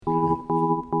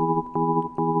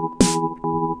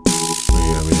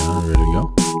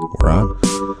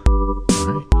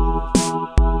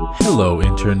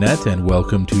Internet, and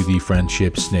welcome to the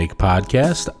Friendship Snake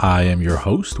Podcast. I am your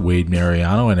host, Wade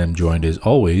Mariano, and I'm joined as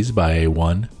always by a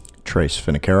one, Trace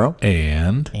Finicaro,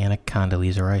 and a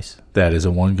Condoleezza Rice. That is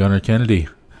a one, Gunnar Kennedy.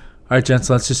 All right, gents,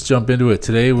 let's just jump into it.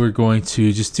 Today we're going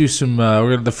to just do some,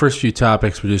 the first few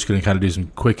topics, we're just going to kind of do some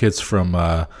quick hits from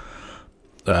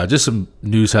just some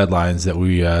news headlines that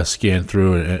we scanned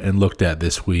through and looked at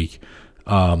this week.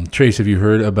 Trace, have you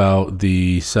heard about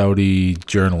the Saudi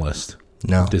journalist?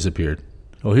 No. Disappeared.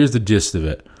 Well, here's the gist of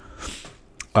it.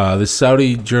 This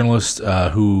Saudi journalist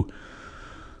who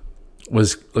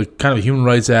was like kind of a human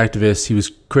rights activist, he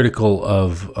was critical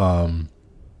of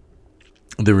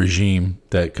the regime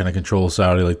that kind of controls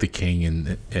Saudi, like the king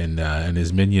and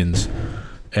his minions.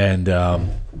 And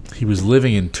he was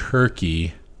living in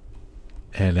Turkey,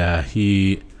 and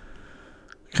he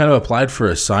kind of applied for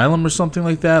asylum or something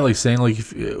like that, like saying like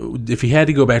if he had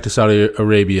to go back to Saudi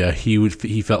Arabia,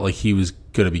 he felt like he was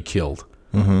going to be killed.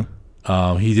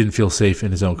 Mm-hmm. He didn't feel safe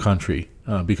in his own country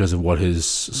because of what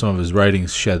some of his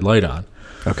writings shed light on.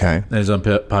 Okay, and his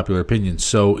unpopular opinions.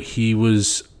 So he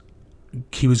was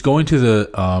going to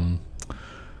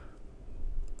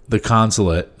the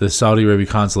consulate, the Saudi Arabia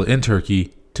consulate in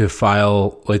Turkey, to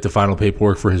file like the final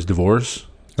paperwork for his divorce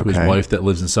to his wife that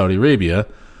lives in Saudi Arabia.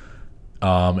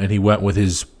 And he went with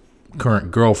his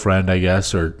current girlfriend, I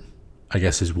guess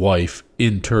his wife,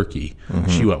 in Turkey. Mm-hmm.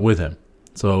 She went with him.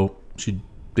 So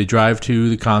they drive to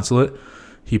the consulate.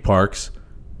 He parks.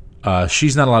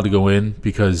 She's not allowed to go in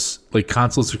because like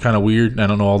consulates are kind of weird. I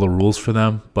don't know all the rules for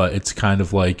them, but it's kind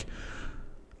of like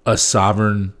a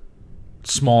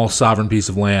small sovereign piece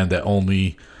of land that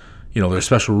only, there's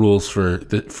special rules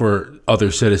for other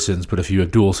citizens, but if you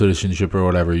have dual citizenship or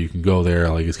whatever, you can go there.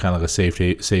 Like it's kind of like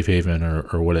a safe haven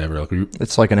or whatever. Like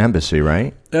it's like an embassy,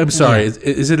 right? I'm sorry. Yeah.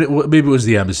 Is it? Maybe it was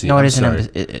the embassy. No, it is an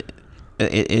embassy.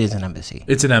 It is an embassy.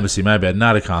 It's an embassy. My bad.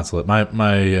 Not a consulate.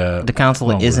 The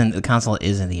consulate isn't. The consulate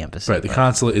is in the embassy. Right. The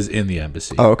consulate is in the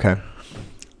embassy. Oh, okay.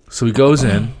 So he goes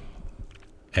in,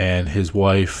 and his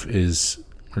wife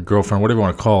her girlfriend, whatever you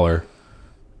want to call her,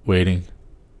 waiting.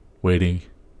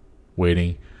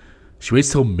 She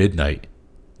waits till midnight.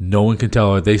 No one can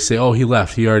tell her. They say, "Oh, he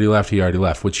left. He already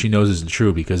left," which she knows isn't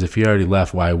true because if he already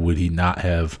left, why would he not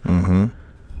have? Mm-hmm.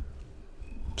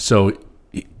 So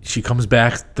she comes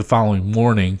back the following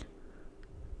morning,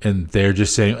 and they're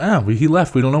just saying, he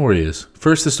left. We don't know where he is."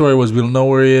 First, the story was, we don't know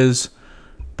where he is,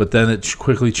 but then it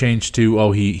quickly changed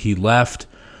to, he left.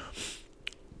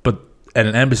 But at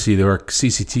an embassy, there are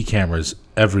CCTV cameras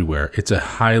everywhere. It's a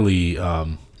high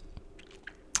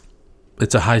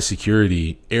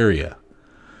security area,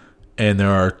 and there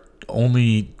are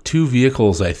only 2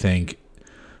 vehicles, I think,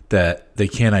 that they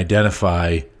can't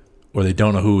identify or they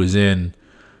don't know who was in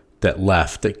that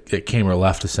came or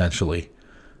left essentially.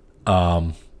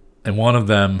 And one of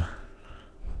them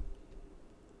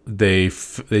they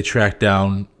tracked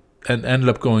down and ended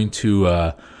up going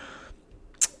to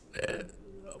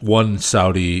one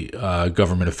Saudi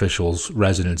government official's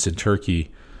residence in Turkey.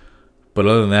 But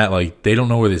other than that, like, they don't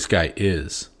know where this guy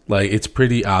is. Like, it's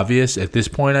pretty obvious at this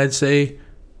point, I'd say.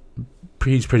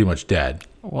 He's pretty much dead.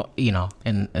 Well,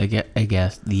 and I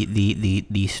guess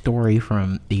the story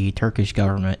from the Turkish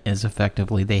government is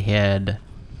effectively they had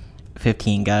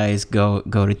 15 guys go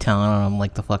to town on him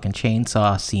like the fucking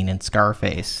chainsaw scene in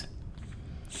Scarface.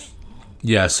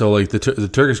 Yeah, so, like, the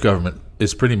Turkish government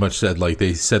is pretty much said, like,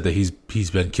 they said that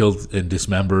he's been killed and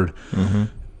dismembered. Mm-hmm.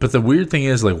 But the weird thing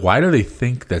is, like, why do they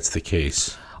think that's the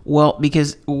case? Well,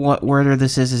 because where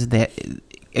this is that,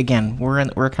 again,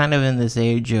 we're kind of in this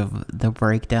age of the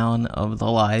breakdown of the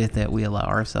lies that we allow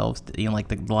ourselves to, like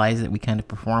the lies that we kind of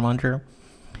perform under.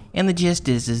 And the gist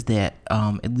is that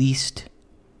at least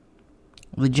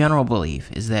the general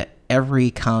belief is that every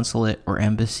consulate or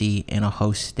embassy in a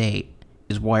host state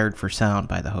is wired for sound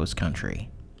by the host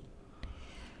country.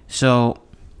 So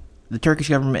the Turkish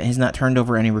government has not turned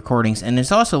over any recordings, and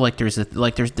it's also like there's 2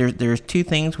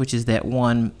 things, which is that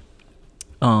one,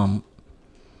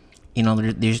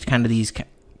 there's kind of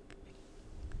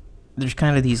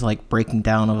these like breaking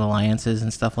down of alliances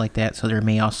and stuff like that. So there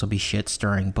may also be shit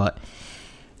stirring, but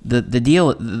the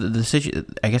deal,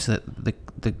 I guess the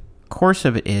course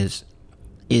of it is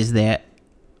that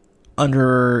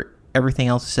under everything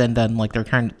else said and done, like they're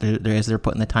putting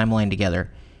the timeline together.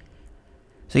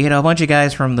 So you had a bunch of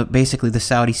guys from basically the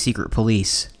Saudi secret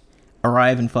police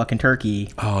arrive in fucking Turkey.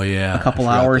 Oh yeah, a couple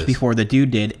hours before the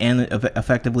dude did, and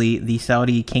effectively the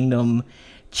Saudi Kingdom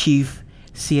chief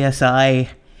CSI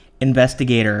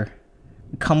investigator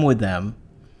come with them.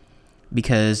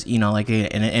 because like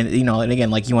and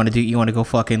again, like you want to go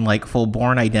fucking like full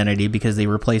Bourne Identity because they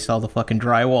replaced all the fucking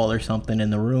drywall or something in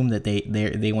the room that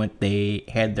they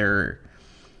had their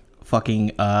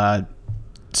fucking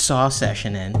saw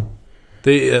session in.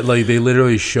 They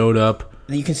literally showed up.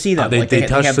 You can see that they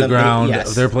touched the ground.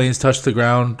 Their planes touched the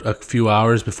ground a few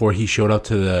hours before he showed up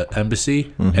to the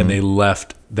embassy, and they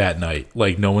left that night.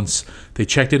 Like they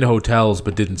checked into hotels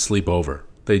but didn't sleep over.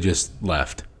 They just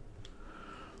left.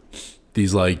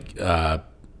 These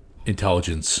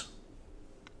intelligence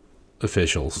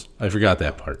officials. I forgot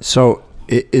that part. So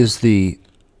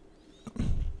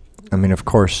of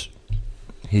course,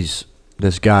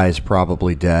 this guy's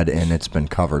probably dead and it's been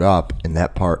covered up, and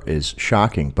that part is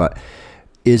shocking. But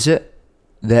is it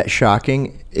that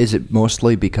shocking? Is it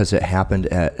mostly because it happened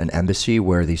at an embassy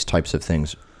where these types of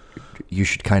things you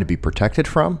should kind of be protected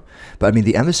from? But I mean,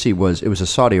 the embassy was a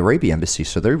Saudi Arabia embassy,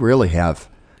 so they really have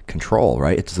control,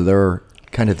 right? It's their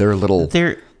little.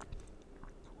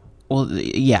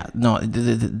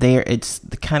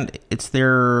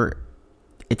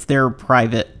 It's their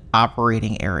private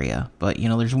operating area. But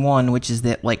there's one which is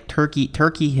that like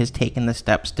Turkey has taken the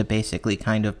steps to basically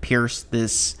kind of pierce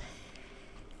this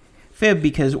fib,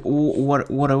 because what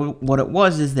it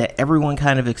was is that everyone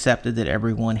kind of accepted that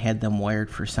everyone had them wired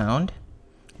for sound,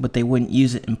 but they wouldn't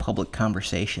use it in public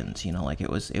conversations. Like it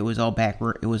was all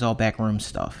backroom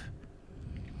stuff.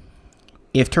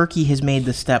 If Turkey has made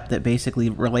the step that basically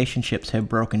relationships have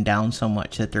broken down so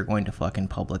much that they're going to fucking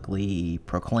publicly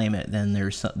proclaim it, then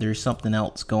there's something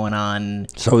else going on.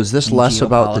 So is this less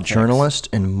about the journalist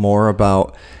and more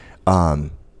about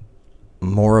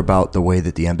the way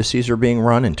that the embassies are being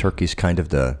run, and Turkey's kind of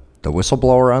the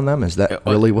whistleblower on them? Is that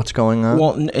really what's going on?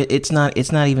 Well, it's not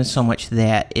even so much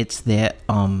that. It's that.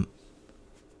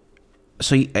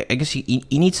 So I guess you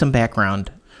need some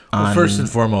background. Well, first and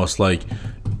foremost, like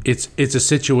it's a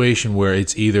situation where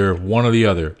it's either one or the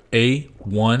other.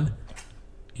 One,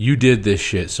 you did this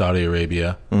shit, Saudi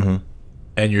Arabia, and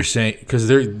you're saying, because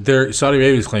they're Saudi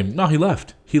Arabia's claim, no, he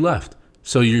left.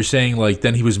 So you're saying like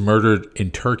then he was murdered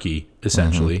in Turkey,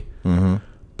 essentially,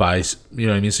 by what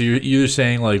I mean. So you're either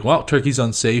saying like, well, Turkey's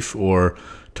unsafe, or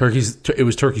it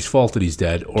was Turkey's fault that he's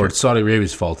dead, or it's Saudi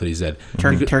Arabia's fault that he's dead.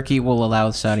 Turkey will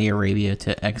allow Saudi Arabia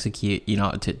to execute,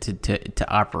 to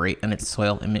operate on its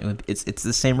soil. I mean, it's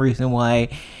the same reason why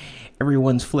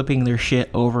everyone's flipping their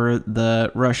shit over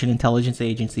the Russian intelligence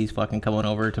agencies fucking coming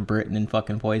over to Britain and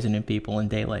fucking poisoning people in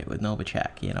daylight with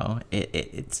Novichok.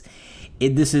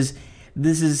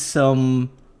 This is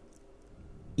some.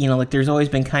 Like there's always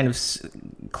been kind of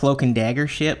cloak and dagger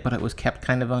shit, but it was kept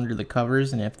kind of under the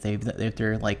covers. And if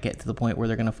they're like get to the point where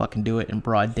they're gonna fucking do it in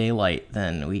broad daylight,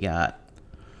 then we got.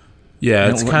 Yeah,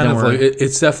 it's kind of like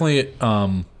it's definitely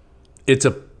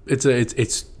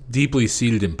it's deeply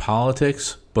seated in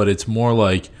politics, but it's more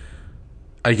like,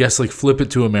 I guess, like flip it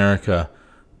to America,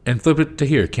 and flip it to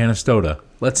here, Canastota.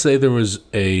 Let's say there was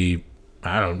a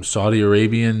Saudi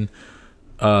Arabian.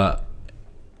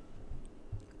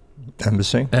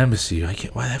 Embassy. I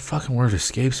can't. Why that fucking word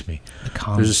escapes me.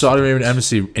 There's a Saudi Arabian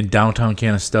embassy in downtown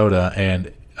Canastota,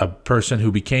 and a person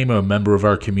who became a member of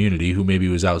our community, who maybe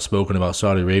was outspoken about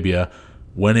Saudi Arabia,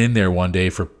 went in there one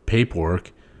day for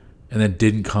paperwork, and then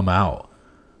didn't come out.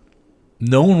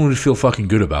 No one would feel fucking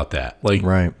good about that. Like,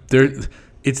 right?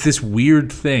 It's this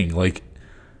weird thing. Like,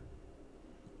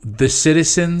 the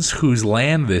citizens whose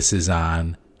land this is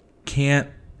on can't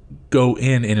go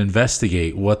in and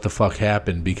investigate what the fuck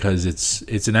happened because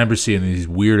it's an embassy and these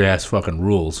weird ass fucking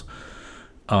rules.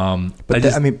 But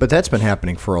that's been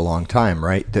happening for a long time,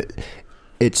 right?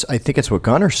 I think it's what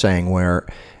Gunner's saying, where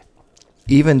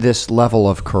even this level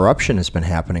of corruption has been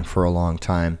happening for a long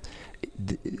time.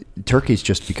 Turkey's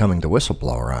just becoming the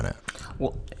whistleblower on it.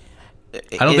 Well,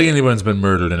 I don't think anyone's been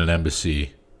murdered in an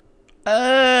embassy.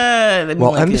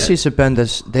 Embassies have been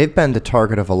they've been the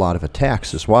target of a lot of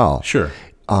attacks as well. Sure.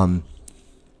 I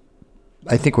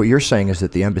think what you're saying is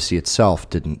that the embassy itself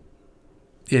didn't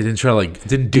do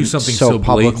something so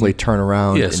publicly turn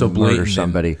around and murder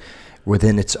somebody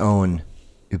within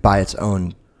by its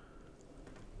own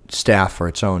staff or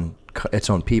its own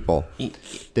people. They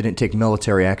didn't take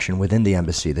military action within the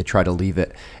embassy. They tried to leave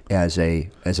it as a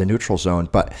neutral zone.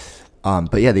 But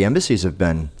yeah, the embassies have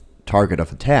been target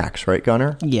of attacks, right,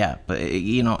 Gunner? Yeah, but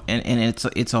and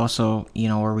it's also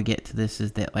where we get to this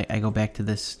is that like I go back to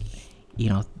this,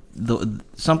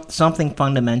 something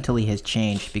fundamentally has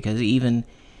changed, because even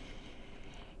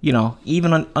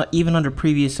under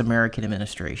previous American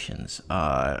administrations,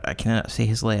 I cannot say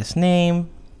his last name,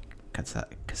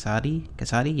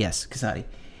 Kasadi, yes,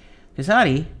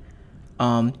 Kasadi.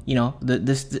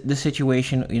 the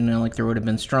situation, like there would have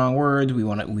been strong words. We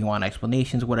want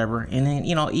explanations, whatever. And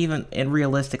then, and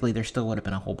realistically, there still would have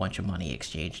been a whole bunch of money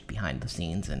exchanged behind the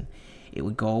scenes, and it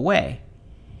would go away.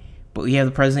 But we have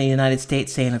the president of the United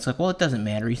States saying it's like, well, it doesn't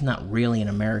matter. He's not really an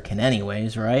American,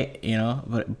 anyways, right?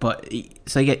 But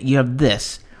so you have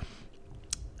this.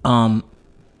 The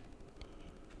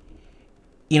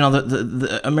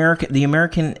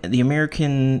American.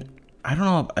 I don't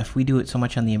know if we do it so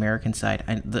much on the American side.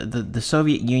 The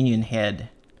Soviet Union had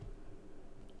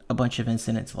a bunch of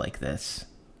incidents like this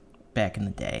back in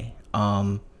the day.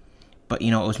 But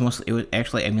it was mostly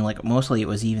mostly it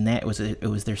was even that it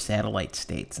was their satellite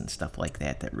states and stuff like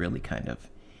that really kind of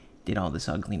did all this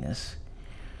ugliness.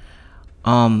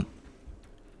 Part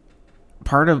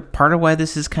of why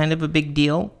this is kind of a big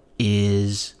deal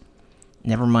is,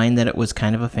 never mind that it was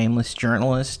kind of a famous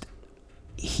journalist,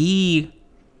 he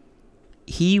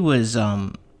was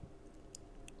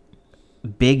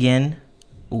big in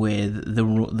with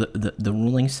the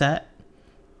ruling set.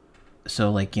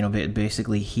 So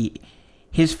basically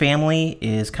his family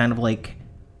is kind of like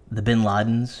the Bin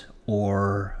Ladens,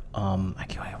 or I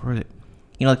can't remember it.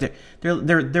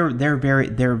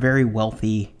 They're very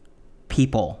wealthy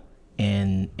people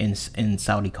in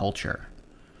Saudi culture.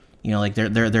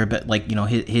 They're a bit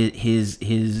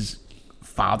his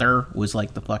father was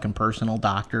like the fucking personal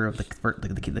doctor of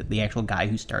the actual guy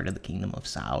who started the Kingdom of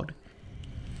Saud.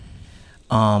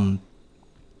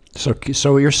 So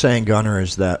what you're saying, Gunnar,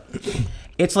 is that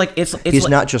he's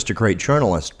not just a great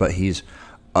journalist, but he's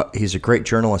a great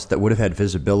journalist that would have had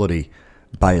visibility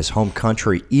by his home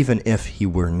country, even if he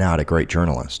were not a great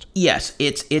journalist. Yes,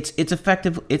 it's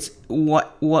effective. It's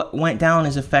what went down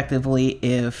is effectively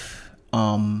if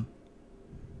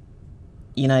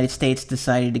United States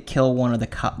decided to kill one of the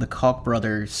Koch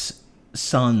brothers'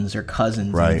 sons or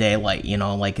cousins in daylight,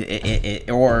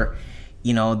 or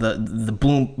the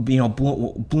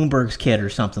Bloomberg's kid or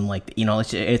something like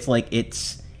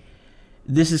that.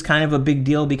 This is kind of a big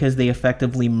deal because they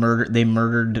effectively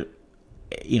murdered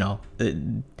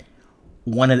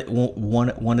one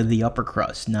of the upper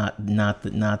crust, not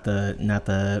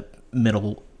the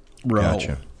middle row.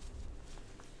 Gotcha.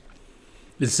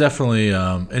 It's definitely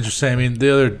interesting. I mean,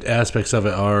 the other aspects of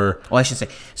it are... Well, I should say,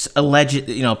 alleged,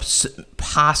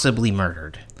 possibly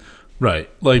murdered. Right.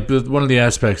 Like, one of the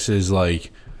aspects is,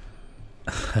 like...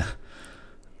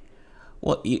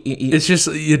 well, it's just,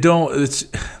 it's...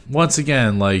 Once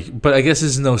again, like... But I guess this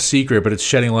is no secret, but it's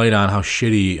shedding light on how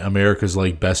shitty America's,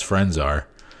 like, best friends are.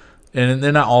 And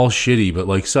they're not all shitty, but,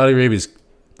 like, Saudi Arabia's...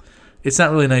 It's not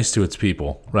really nice to its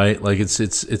people, right? Like, it's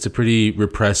a pretty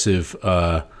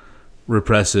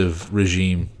repressive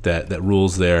regime that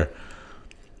rules there,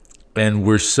 and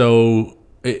we're so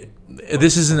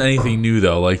this isn't anything new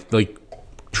though, like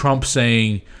Trump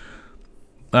saying,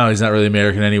 oh, he's not really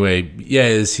American anyway. Yeah,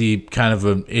 is he kind of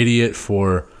an idiot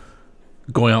for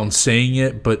going out and saying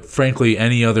it? But frankly,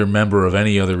 any other member of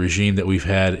any other regime that we've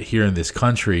had here in this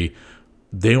country,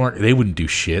 they wouldn't do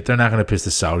shit. They're not going to piss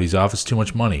the Saudis off. It's too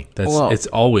much money. It's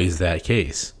always that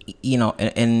case.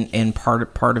 And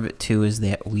part of it too is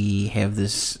that we have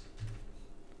this.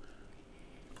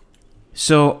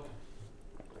 So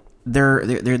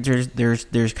there's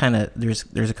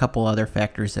a couple other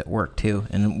factors that work too,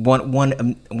 and one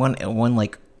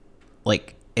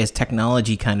like as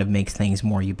technology kind of makes things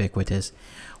more ubiquitous.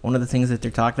 One of the things that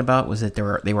they're talking about was that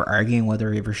they were arguing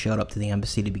whether he ever showed up to the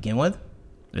embassy to begin with.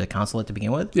 The consulate to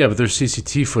begin with? Yeah, but there's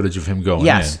CCTV footage of him going in.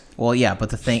 Yes. Well, yeah,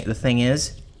 but the thing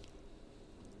is,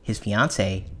 his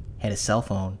fiance had his cell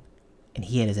phone, and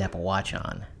he had his Apple Watch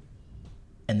on,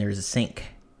 and there's a sync,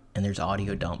 and there's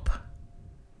audio dump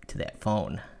to that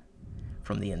phone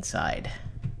from the inside.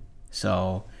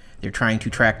 So they're trying to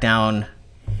track down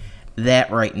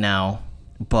that right now,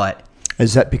 but...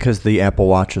 Is that because the Apple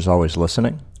Watch is always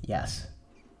listening? Yes.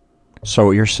 So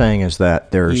what you're saying is that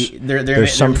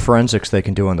there's some forensics they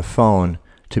can do on the phone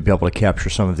to be able to capture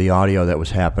some of the audio that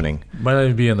was happening. Might not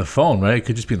even be on the phone, right? It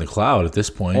could just be in the cloud at this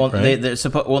point. Well, right? There's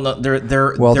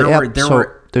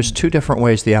two different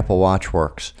ways the Apple Watch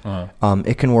works. Uh-huh.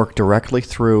 It can work directly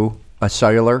through a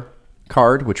cellular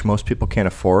card, which most people can't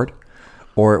afford,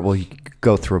 or it will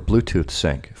go through a Bluetooth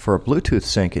sync. For a Bluetooth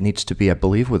sync, it needs to be, I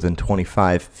believe, within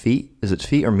 25 feet. Is it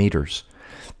feet or meters?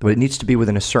 But it needs to be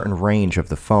within a certain range of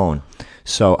the phone.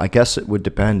 So I guess it would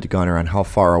depend, Gunnar, on how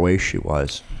far away she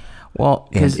was. Well,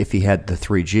 and if he had the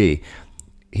 3G.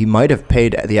 He might have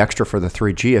paid the extra for the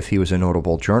 3G if he was a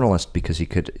notable journalist because he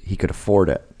could afford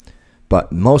it.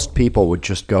 But most people would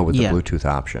just go with the Bluetooth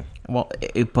option. Well,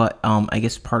 but I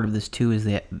guess part of this too is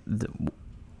that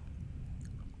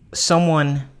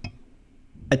someone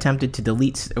attempted to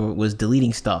delete, or was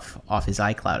deleting stuff off his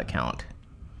iCloud account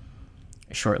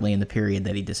shortly in the period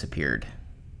that he disappeared.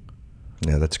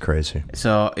 Yeah, that's crazy.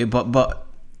 So, but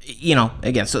you know,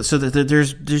 again, so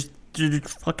there's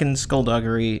fucking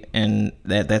skullduggery, and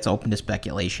that's open to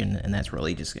speculation, and that's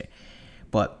really just.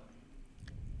 But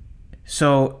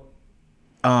so,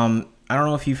 I don't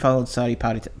know if you followed Saudi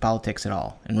politics at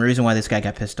all, and the reason why this guy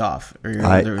got pissed off.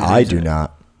 I do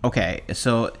not. Okay,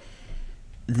 so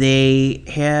they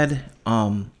had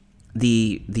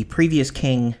the previous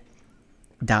king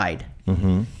died,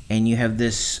 and you have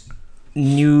this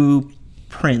new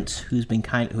prince who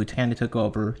kind of took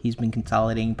over. He's been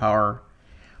consolidating power.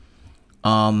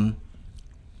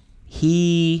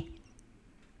 He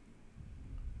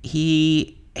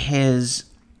has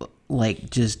like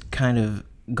just kind of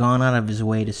gone out of his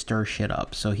way to stir shit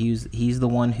up. So he's the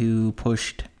one who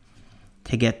pushed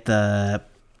to get the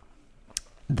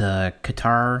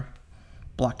Qatar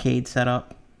blockade set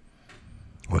up.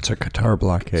 What's a Qatar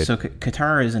blockade? So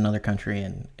Qatar is another country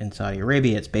in Saudi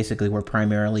Arabia. It's basically where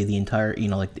primarily the entire, you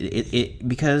know, like it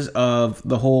because of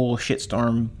the whole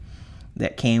shitstorm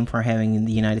that came from having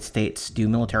the United States do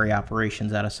military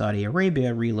operations out of Saudi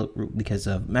Arabia because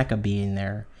of Mecca being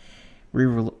there.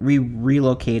 We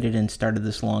relocated and started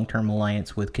this long-term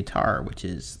alliance with Qatar, which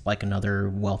is like another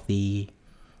wealthy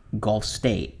Gulf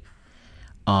state.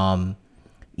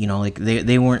 You know, like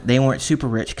they weren't super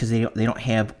rich because they don't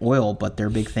have oil, but their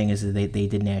big thing is that they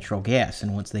did natural gas,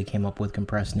 and once they came up with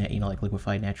compressed like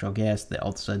liquefied natural gas, that all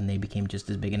of a sudden they became just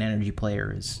as big an energy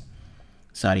player as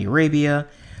Saudi Arabia.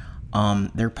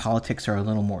 Their politics are a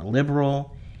little more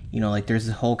liberal. You know, like there's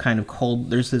this whole kind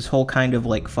of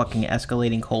like fucking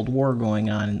escalating Cold War going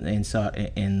on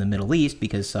in the Middle East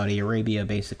because Saudi Arabia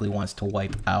basically wants to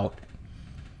wipe out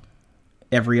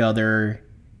every other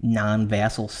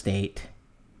non-vassal state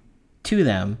to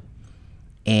them,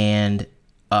 and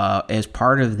as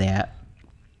part of that,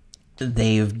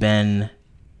 they've been,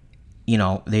 you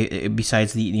know,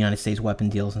 besides the United States weapon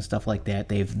deals and stuff like that,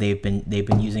 they've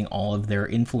been using all of their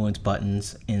influence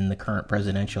buttons in the current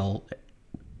presidential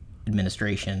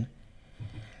administration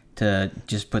to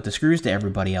just put the screws to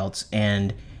everybody else.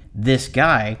 And this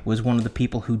guy was one of the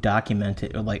people who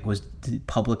documented, or like was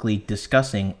publicly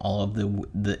discussing all of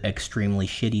the extremely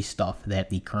shitty stuff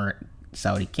that the current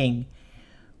Saudi king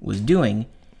was doing,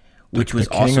 which was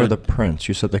also the king or the prince.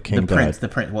 You said the king died. The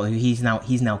prince. Well, he's now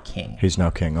king. He's now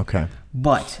king. Okay.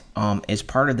 But as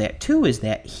part of that too is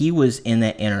that he was in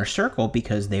that inner circle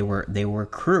because they were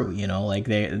crew. You know, like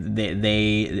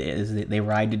they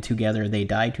rided together, they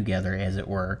died together, as it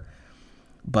were.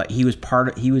 But he was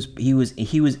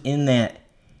in that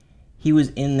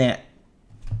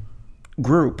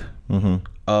group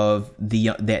of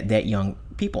that young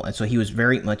people, and so he was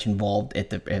very much involved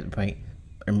at the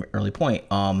early point.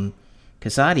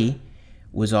 Qasadi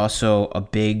was also a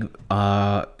big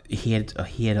he had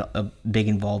a big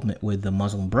involvement with the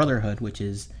Muslim Brotherhood, which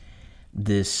is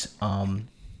this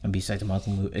besides the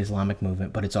Muslim Islamic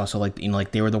movement, but it's also like, you know,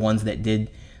 like they were the ones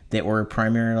that were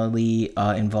primarily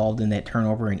involved in that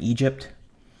turnover in Egypt.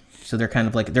 So they're kind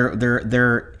of like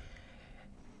they're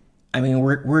I mean,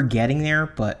 we're getting there,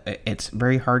 but it's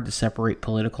very hard to separate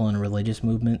political and religious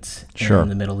movements in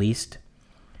the Middle East.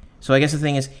 So I guess the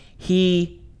thing is,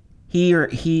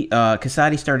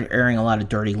 Qasadi started airing a lot of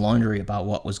dirty laundry about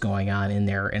what was going on in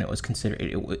there, and it was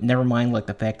considered, never mind like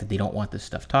the fact that they don't want this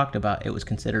stuff talked about, it was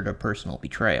considered a personal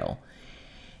betrayal.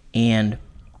 And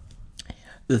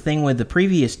the thing with the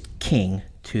previous king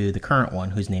to the current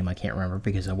one, whose name I can't remember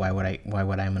because of why would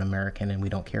I'm an American and we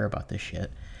don't care about this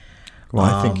shit. Well,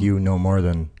 I think you know more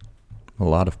than a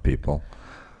lot of people.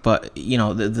 But you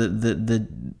know,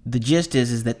 the gist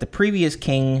is that the previous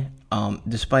king,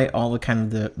 despite all the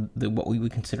kind of the what we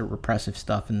would consider repressive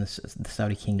stuff in the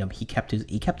Saudi kingdom, he kept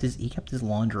his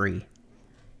laundry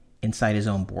inside his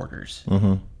own borders.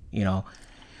 Mm-hmm. You know,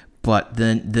 but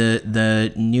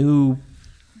the new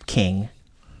king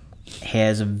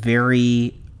has a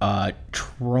very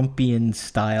Trumpian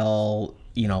style.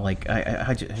 You know, like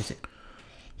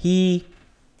he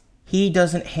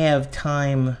doesn't have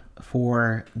time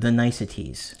for the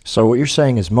niceties. So what you're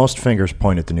saying is most fingers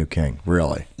point at the new king,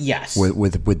 really? Yes.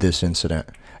 With this incident,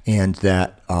 and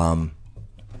that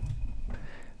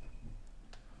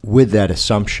with that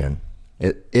assumption,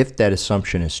 if that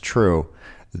assumption is true,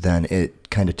 then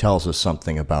it kind of tells us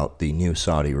something about the new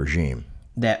Saudi regime.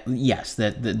 That yes,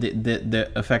 that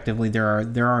the effectively there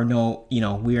are no, you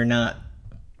know, we are not.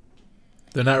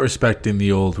 They're not respecting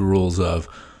the old rules of,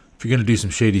 if you're going to do some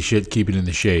shady shit, keep it in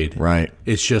the shade. Right.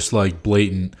 It's just like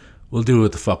blatant, we'll do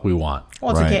what the fuck we want.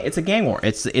 Well, it's a gang war.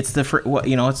 It's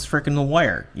freaking The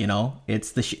Wire.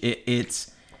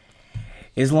 It's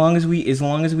as long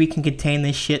as we can contain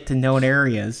this shit to known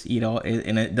areas,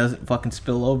 and it doesn't fucking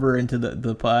spill over into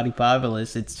the body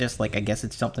populace. It's just like, I guess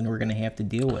it's something we're gonna have to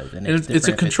deal with. And it's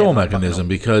a control mechanism,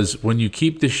 because when you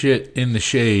keep the shit in the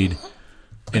shade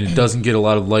and it doesn't get a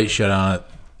lot of light shed on it,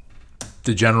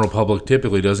 the general public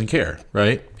typically doesn't care,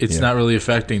 right? It's not really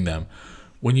affecting them.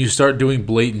 When you start doing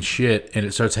blatant shit and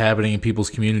it starts happening in people's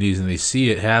communities and they see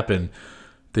it happen,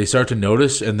 they start to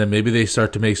notice, and then maybe they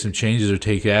start to make some changes or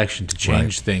take action to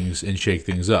change things and shake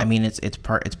things up. I mean, it's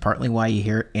partly why you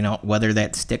hear, whether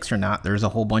that sticks or not, there's a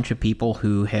whole bunch of people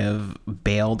who have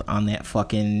bailed on that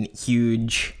fucking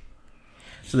huge.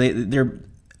 So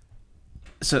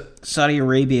Saudi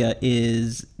Arabia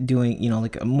is doing,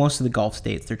 like most of the Gulf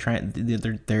states, they're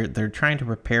trying to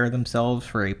prepare themselves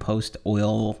for a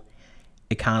post-oil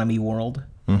economy world,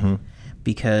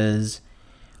 because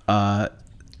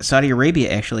Saudi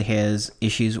Arabia actually has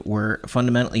issues where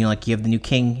fundamentally, like you have the new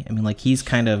king. I mean, like he's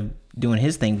kind of doing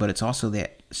his thing, but it's also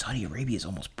that Saudi Arabia is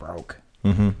almost broke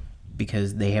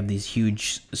because they have these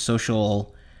huge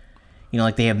social,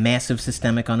 like they have massive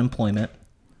systemic unemployment.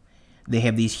 They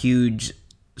have these huge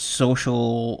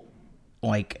social,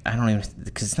 like, I don't even,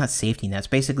 because it's not safety nets.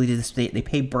 Basically, they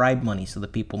pay bribe money so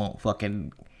that people don't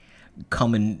fucking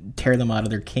come and tear them out of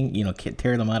their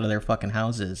tear them out of their fucking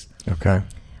houses. Okay.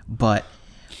 But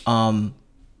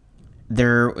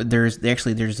there's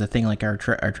a thing, like our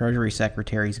Treasury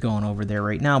Secretary's going over there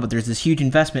right now, but there's this huge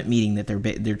investment meeting that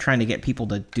they're trying to get people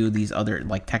to do these other,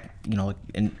 like, tech,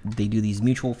 and they do these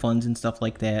mutual funds and stuff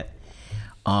like that.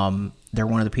 They're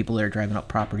one of the people that are driving up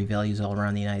property values all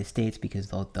around the United States because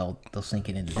they'll sink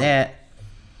it into that.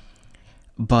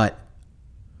 But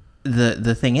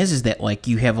the thing is that, like,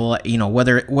 you have a lot,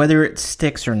 whether it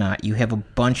sticks or not, you have a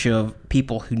bunch of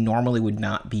people who normally would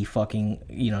not be fucking,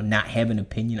 not have an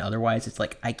opinion otherwise. It's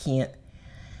like, I can't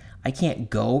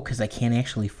go because I can't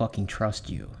actually fucking trust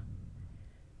you.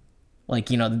 Like,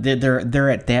 they're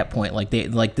at that point. Like,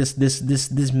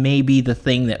 this may be the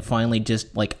thing that finally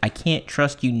just, like, I can't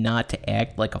trust you not to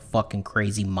act like a fucking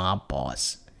crazy mob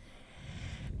boss.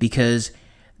 Because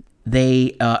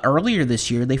they, earlier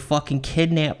this year, they fucking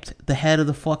kidnapped the head of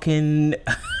the fucking...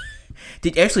 Do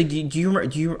you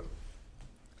remember...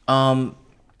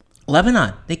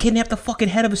 Lebanon. They kidnapped the fucking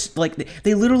head of a... Like,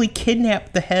 they literally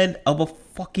kidnapped the head of a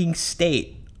fucking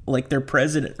state. Like, their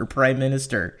president or prime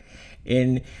minister.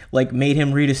 And, like, made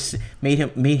him read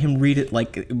it,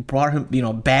 like, brought him,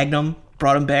 bagged him,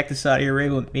 brought him back to Saudi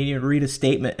Arabia, made him read a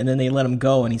statement, and then they let him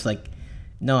go, and he's like,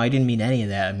 no, I didn't mean any of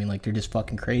that. I mean, like, they're just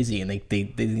fucking crazy, and they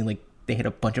had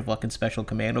a bunch of fucking special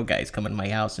commando guys come in my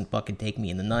house and fucking take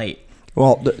me in the night.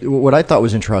 Well, what I thought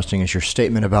was interesting is your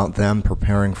statement about them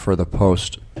preparing for the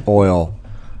post-oil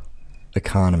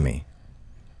economy.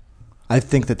 I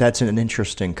think that's an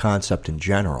interesting concept in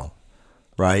general,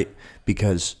 right?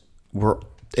 Because we're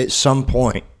at some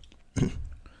point,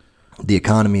 the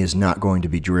economy is not going to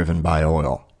be driven by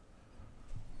oil.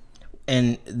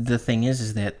 And the thing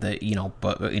is that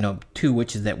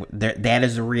which is that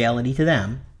is a reality to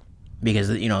them, because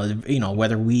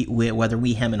whether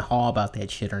we hem and haw about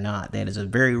that shit or not, that is a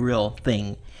very real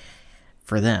thing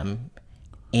for them.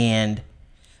 And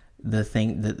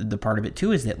the part of it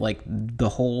too is that, like, the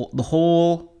whole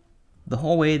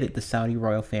way that the Saudi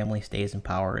royal family stays in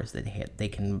power is that they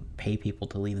can pay people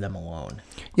to leave them alone.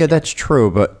 Yeah, that's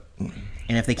true, but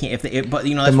and if they can't, that's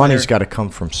the money's got to come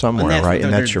from somewhere, right?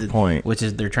 And that's your point. Which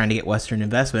is they're trying to get Western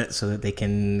investment so that they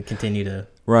can continue to.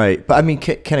 Right, but I mean,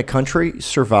 can a country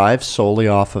survive solely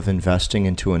off of investing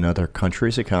into another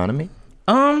country's economy?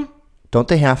 Don't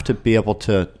they have to be able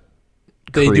to?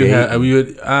 They do have.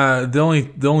 The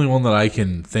only one that I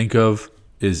can think of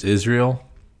is Israel.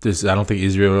 I don't think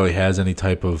Israel really has any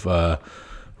type of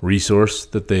resource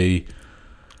that they.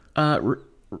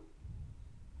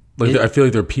 I feel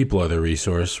like their people are their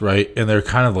resource, right? And they're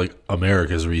kind of like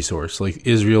America's resource. Like,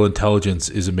 Israel intelligence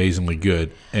is amazingly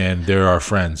good, and they're our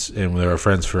friends, and they're our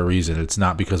friends for a reason. It's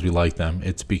not because we like them.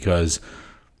 It's because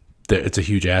it's a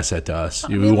huge asset to us.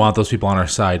 We want those people on our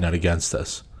side, not against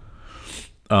us.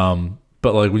 But,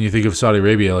 like, when you think of Saudi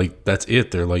Arabia, like, that's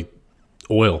it. They're like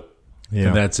oil. Yeah.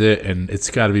 And that's it. And it's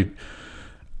got to be,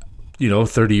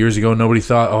 30 years ago, nobody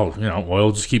thought,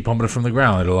 oil, just keep pumping it from the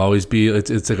ground. It'll always be,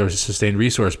 it's like a sustained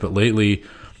resource. But lately,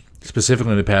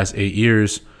 specifically in the past 8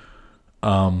 years,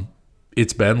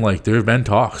 it's been like, there have been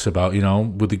talks about,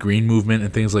 with the green movement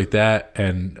and things like that,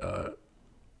 and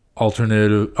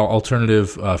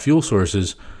alternative fuel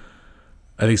sources.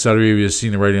 I think Saudi Arabia is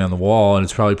seeing the writing on the wall, and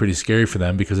it's probably pretty scary for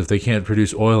them, because if they can't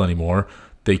produce oil anymore,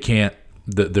 they can't.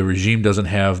 The regime doesn't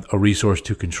have a resource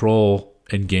to control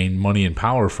and gain money and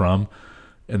power from,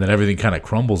 and then everything kind of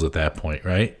crumbles at that point,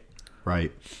 right?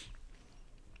 Right.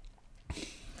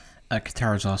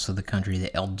 Qatar is also the country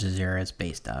that Al Jazeera is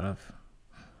based out of,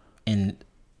 and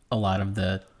a lot of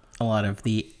the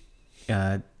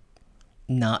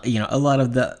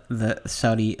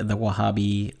Saudi, the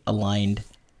Wahhabi aligned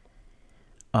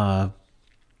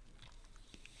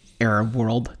Arab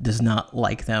world does not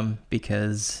like them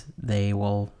because their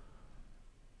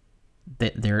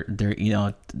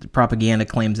propaganda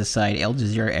claims aside, Al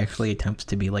Jazeera actually attempts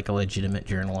to be like a legitimate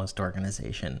journalist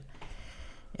organization,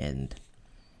 and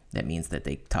that means that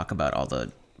they talk about all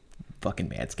the fucking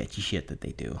bad sketchy shit that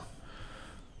they do.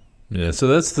 Yeah, so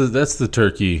that's the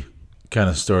Turkey kind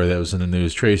of story that was in the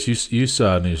news. Trace, you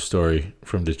saw a news story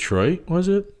from Detroit, was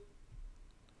it?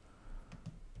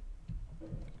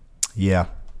 Yeah.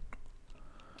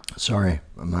 Sorry,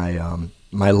 my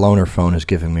loaner phone is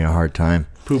giving me a hard time.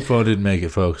 Poop phone didn't make it,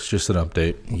 folks. Just an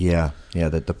update. Yeah.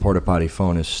 The porta potty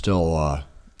phone is still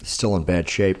in bad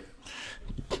shape.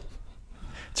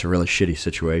 It's a really shitty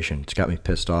situation. It's got me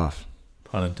pissed off.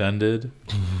 Pun intended.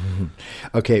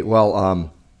 Okay,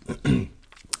 well,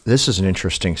 this is an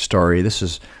interesting story. This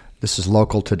is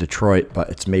local to Detroit, but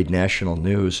it's made national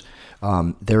news.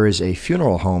 There is a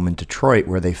funeral home in Detroit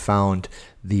where they found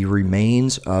the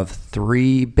remains of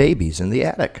 3 babies in the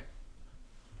attic.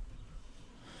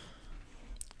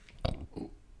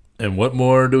 And what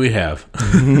more do we have?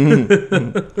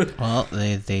 Well,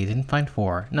 they didn't find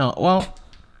 4. No, well...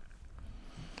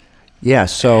 Yeah,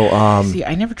 so... see,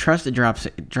 I never trusted drop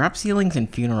ceilings in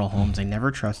funeral homes. I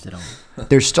never trusted them.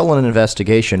 There's still an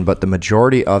investigation, but the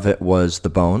majority of it was the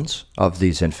bones of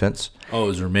these infants. Oh, it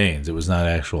was remains. It was not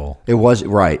actual. It was,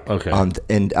 right. Okay.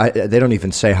 And they don't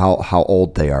even say how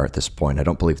old they are at this point. I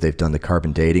don't believe they've done the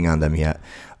carbon dating on them yet.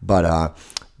 But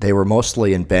they were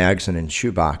mostly in bags and in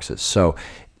shoe boxes. So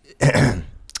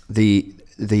the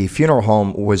funeral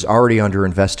home was already under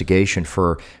investigation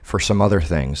for some other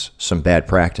things, some bad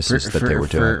practices that they were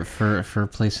doing. For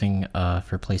placing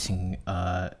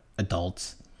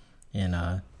adults in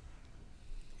the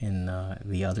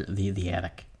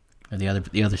attic or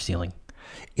the other ceiling.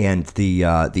 And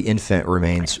the infant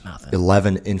remains,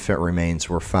 11 infant remains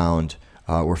were found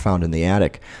in the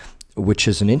attic, which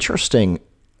is an interesting.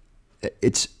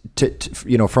 It's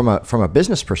from a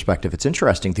business perspective, it's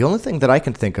interesting. The only thing that I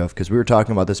can think of, because we were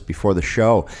talking about this before the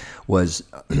show, was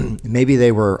maybe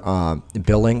they were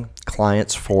billing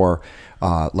clients for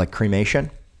like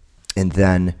cremation, and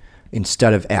then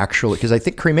instead of actually, because I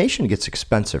think cremation gets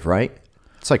expensive, right?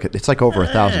 It's like over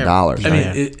 $1,000. I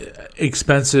mean,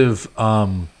 expensive.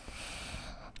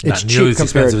 It's not nearly cheap as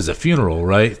expensive as a funeral,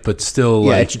 right? But still,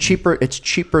 yeah, it's cheaper. It's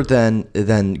cheaper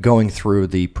than going through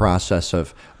the process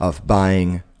of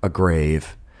buying a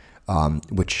grave,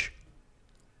 which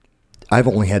I've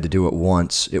only had to do it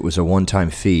once. It was a one-time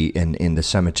fee in the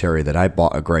cemetery that I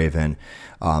bought a grave in,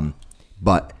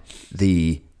 but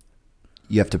you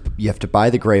have to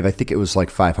buy the grave. I think it was like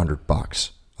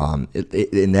 $500,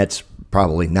 and that's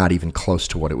probably not even close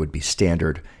to what it would be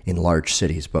standard in large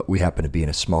cities, but we happen to be in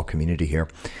a small community here.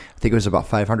 I think it was about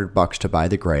 $500 to buy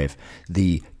the grave.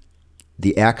 The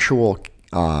actual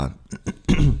the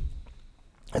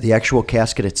actual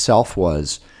casket itself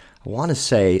was, I want to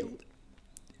say,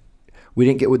 we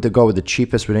didn't go with the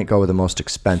cheapest, we didn't go with the most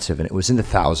expensive, and it was in the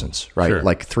thousands, right? Sure.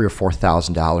 Like $3,000 or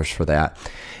 $4,000 for that.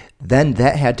 Then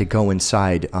that had to go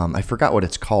inside. I forgot what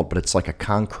it's called, but it's like a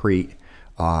concrete.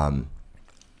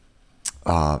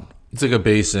 it's like a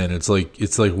basin. It's like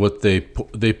what they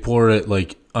pour it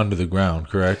like under the ground.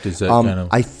 Correct? Is that kind of?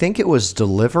 I think it was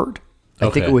delivered. I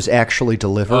think it was actually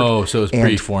delivered. Oh, so it's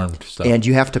preformed stuff. And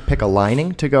you have to pick a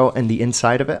lining to go in the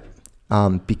inside of it,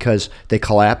 because they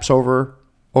collapse over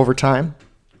time,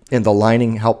 and the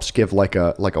lining helps give like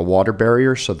a water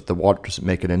barrier so that the water doesn't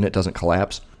make it in. It doesn't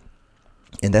collapse.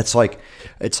 And that's like,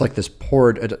 it's like this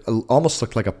poured. It almost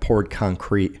looked like a poured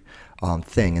concrete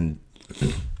thing, and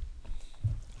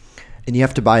you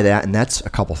have to buy that, and that's a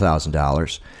couple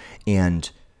 $1,000s. And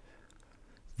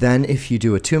then if you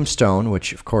do a tombstone,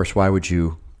 which of course, why would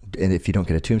you? And if you don't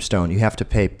get a tombstone, you have to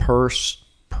pay per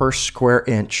square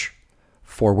inch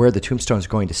for where the tombstone is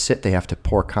going to sit. They have to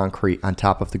pour concrete on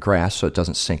top of the grass so it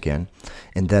doesn't sink in,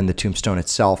 and then the tombstone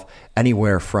itself,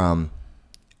 anywhere from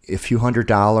a few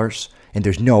 $100s. And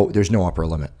there's no upper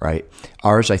limit, right?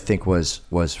 Ours, I think, was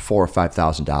 $4,000 or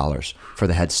 $5,000 for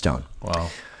the headstone. Wow.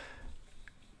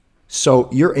 So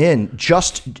you're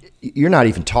not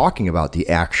even talking about the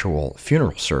actual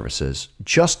funeral services.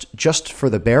 Just for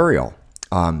the burial,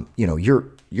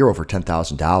 you're over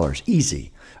 $10,000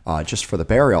 easy. just for the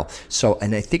burial. So,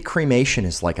 and I think cremation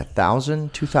is like $1,000, I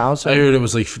 $2,000. heard it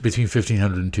was like between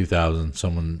 1,500 and 2,000.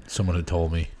 Someone had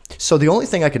told me. So the only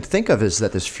thing I could think of is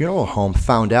that this funeral home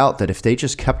found out that if they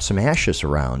just kept some ashes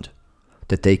around,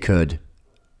 that they could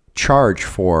charge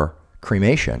for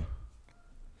cremation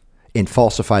and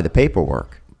falsify the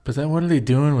paperwork. But then what are they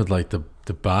doing with like the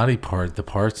body part, the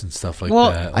parts and stuff like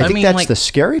Well, that? I think mean, that's like- the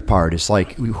scary part. Is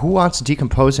like, who wants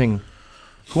decomposing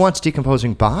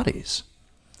bodies?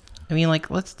 I mean, like,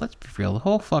 let's be real. The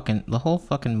whole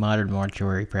fucking modern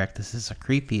mortuary practices are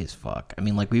creepy as fuck. I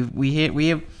mean, like we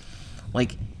have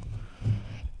like.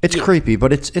 It's creepy,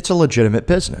 but it's a legitimate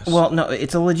business. Well, no,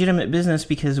 it's a legitimate business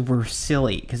because we're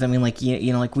silly. Because I mean, like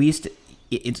you know, like we used to.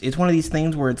 It's one of these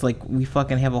things where it's like we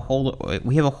fucking have a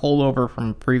holdover from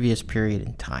a previous period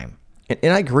in time.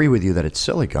 And I agree with you that it's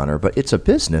silly, Gunner, but it's a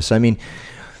business. I mean,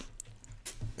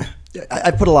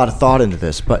 I put a lot of thought into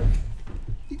this, but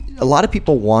a lot of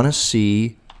people want to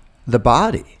see the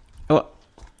body. Well,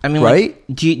 I mean, right?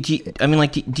 Like,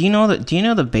 do you know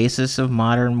the basis of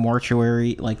modern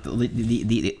mortuary, like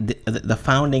the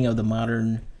founding of the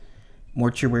modern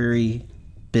mortuary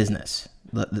business?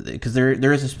 Because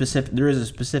there is a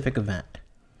specific event,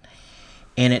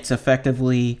 and it's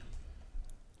effectively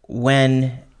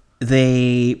when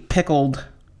they pickled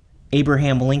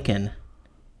Abraham Lincoln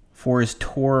for his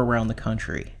tour around the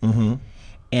country,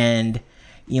 and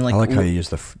you know, like I like how you use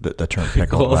the term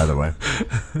pickle. By the way,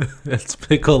 That's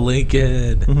Pickle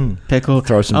Lincoln. pickle.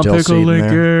 Throw some I'm dill pickle seed in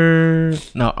there.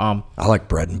 Lincoln. No, I like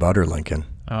bread and butter Lincoln.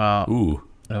 Ooh,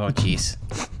 oh jeez.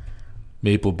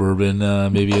 maple bourbon,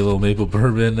 maybe a little maple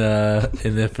bourbon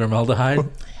in the formaldehyde.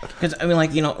 Because I mean,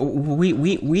 like, you know,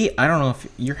 we I don't know if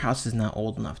your house is not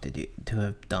old enough to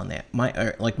have done that.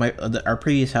 Our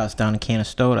previous house down in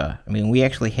Canastota. I mean, we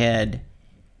actually had,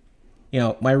 you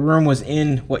know, my room was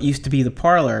in what used to be the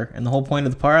parlor, and the whole point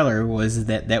of the parlor was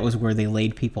that was where they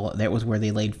laid people. That was where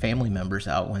they laid family members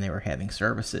out when they were having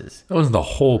services. That wasn't the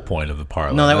whole point of the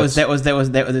parlor. No,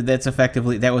 that's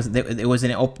effectively it was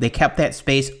they kept that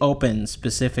space open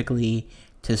specifically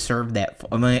to serve that.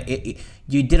 I mean,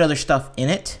 you did other stuff in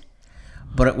it,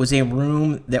 but it was a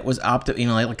room that was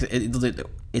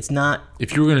it's not.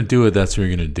 If you were going to do it, that's where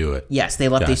you're going to do it. Yes, they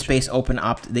left Gotcha. a space open.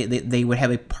 They would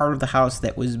have a part of the house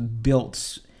that was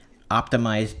built,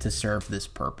 optimized to serve this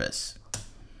purpose.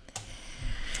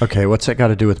 Okay, what's that got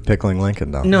to do with pickling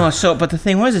Lincoln, though? No, but the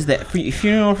thing is that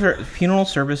funeral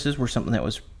services were something that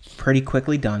was pretty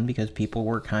quickly done because people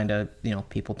were kind of, you know,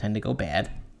 people tend to go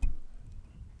bad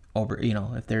over, you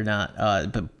know, if they're not,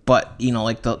 but you know,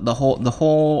 like the whole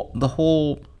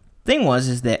thing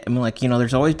is that, I mean, like, you know,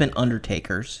 there's always been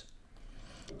undertakers.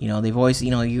 You know, they've always,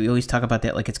 you know, you always talk about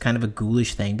that like it's kind of a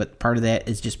ghoulish thing, but part of that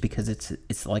is just because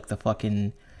it's like the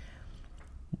fucking,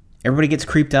 everybody gets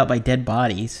creeped out by dead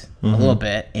bodies a little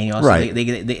bit, and you also Right.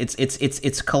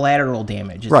 it's collateral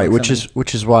damage. It's Right, like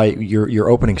which is why your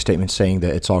opening statement saying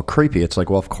that it's all creepy. It's like,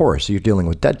 well, of course, you're dealing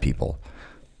with dead people.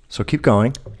 So keep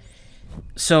going.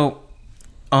 So,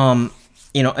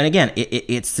 you know, and again,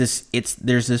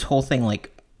 there's this whole thing like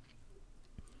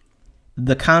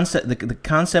the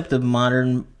concept of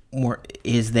modern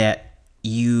is that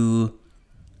you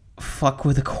fuck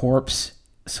with a corpse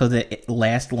so that it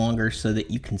lasts longer, so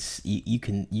that you can.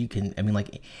 I mean,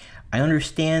 like, I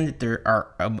understand that there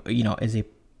are, you know, as a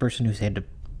person who's had to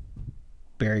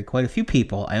bury quite a few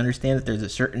people, I understand that there's a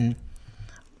certain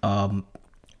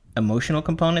emotional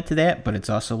component to that, but it's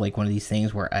also like one of these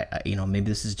things where I you know, maybe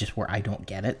this is just where I don't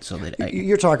get it, so that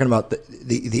You're talking about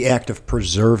the act of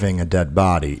preserving a dead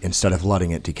body instead of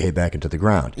letting it decay back into the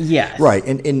ground. Yes. Right,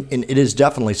 and it is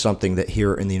definitely something that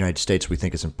here in the United States we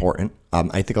think is important.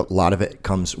 I think a lot of it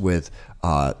comes with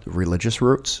religious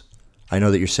roots. I know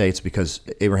that you say it's because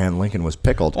Abraham Lincoln was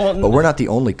pickled, but we're not the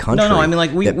only country. No, I mean,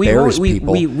 like that buries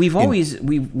people. we've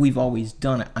always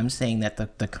done it. I'm saying that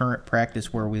the current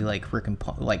practice where we like freaking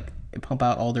pump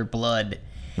out all their blood,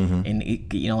 and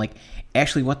you know, like,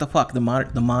 actually, what the fuck, the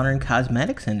modern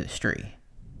cosmetics industry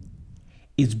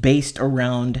is based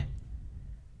around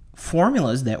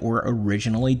formulas that were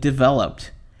originally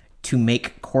developed to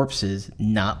make corpses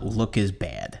not look as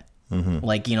bad.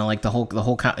 Like, you know, like the whole,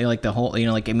 you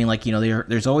know, like, I mean, like, you know,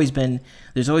 there's always been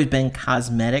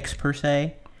cosmetics per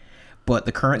se, but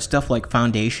the current stuff like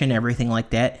foundation, everything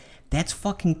like that, that's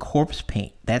fucking corpse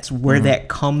paint. That's where that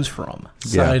comes from.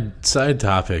 Side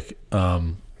topic,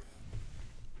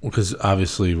 because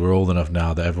obviously we're old enough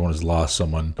now that everyone has lost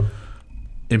someone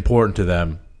important to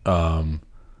them.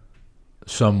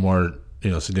 Some more,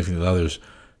 you know, significant than others.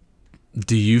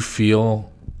 Do you feel?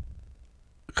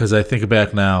 Because I think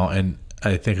back now, and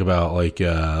I think about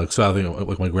so I think of,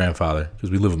 like my grandfather,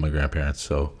 because we live with my grandparents,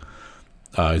 so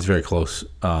he's very close.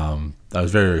 I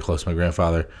was very, very close to my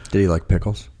grandfather. Did he like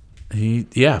pickles?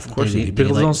 Yeah, of course. He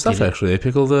pickled his own stuff, actually. They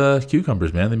pickled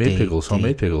cucumbers, man. They made pickles,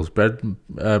 homemade pickles. Bread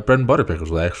and butter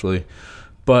pickles, actually.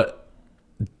 But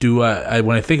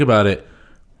when I think about it,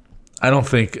 I don't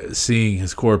think seeing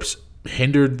his corpse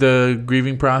hindered the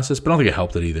grieving process, but I don't think it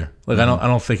helped it either. Like, I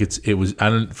don't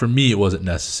think for me, it wasn't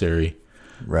necessary.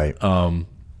 Right.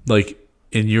 Like,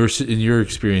 in your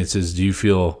experiences, do you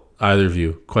feel, either of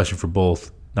you, question for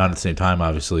both, not at the same time,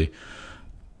 obviously,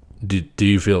 do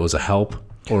you feel it was a help?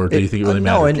 Or do you think it really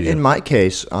mattered to you? In my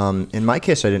case, I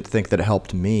didn't think that it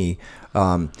helped me.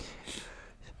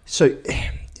 So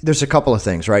there's a couple of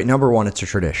things, right? Number one, it's a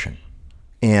tradition,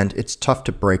 and it's tough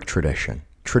to break tradition.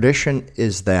 Tradition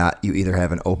is that you either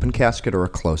have an open casket or a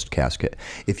closed casket.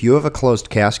 If you have a closed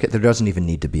casket, there doesn't even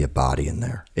need to be a body in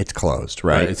there. It's closed,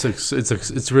 right?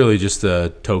 It's really just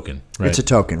a token, right? It's a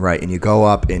token, right? And you go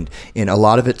up, and a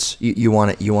lot of it's you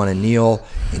want to kneel,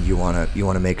 and you want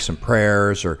to make some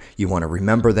prayers, or you want to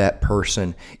remember that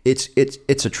person. It's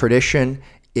a tradition.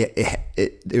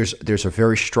 There's a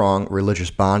very strong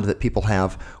religious bond that people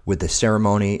have with the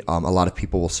ceremony. A lot of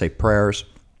people will say prayers.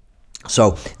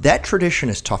 So that tradition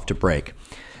is tough to break.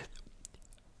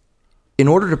 In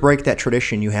order to break that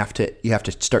tradition, you have to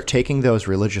start taking those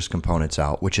religious components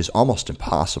out, which is almost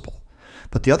impossible.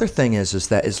 But the other thing is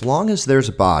that as long as there's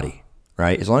a body,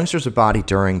 right? As long as there's a body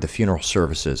during the funeral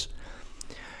services,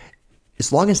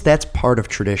 as long as that's part of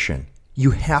tradition, you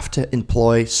have to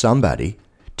employ somebody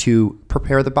to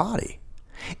prepare the body.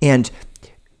 And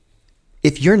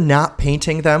if you're not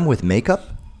painting them with makeup,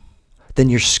 then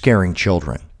you're scaring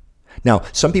children. Now,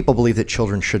 some people believe that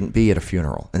children shouldn't be at a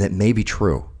funeral, and that may be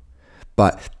true.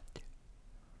 But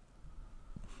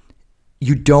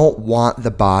you don't want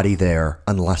the body there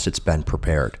unless it's been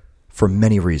prepared for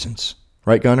many reasons.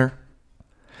 Right, Gunnar?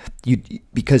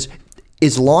 Because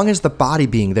as long as the body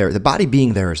being there is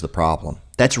the problem.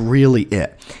 That's really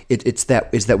it. Is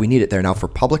that we need it there. Now, for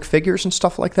public figures and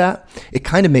stuff like that, it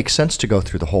kind of makes sense to go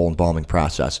through the whole embalming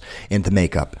process and the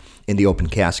makeup in the open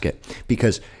casket,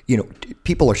 because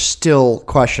people are still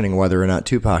questioning whether or not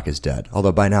Tupac is dead.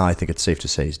 Although by now I think it's safe to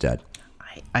say he's dead.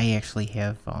 I actually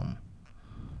have, and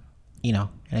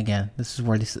again, this is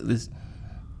where this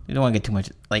you don't want to get too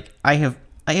much. Like, I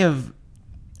have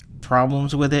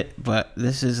problems with it, but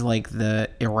this is like the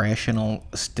irrational.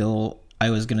 Still, I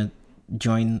was gonna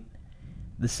join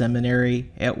the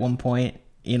seminary at one point.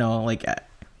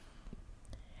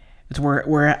 It's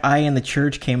where I and the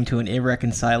church came to an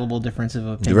irreconcilable difference of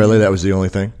opinion. Really, that was the only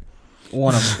thing?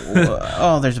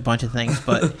 There's a bunch of things,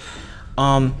 but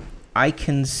I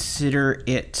consider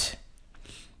it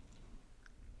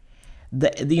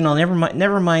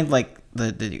never mind like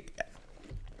the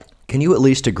Can you at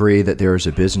least agree that there is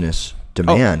a business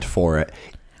demand for it?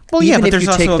 Well, yeah, but there's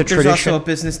also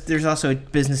a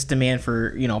business demand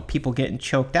for people getting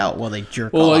choked out while they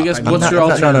jerk off. Well, I guess what's your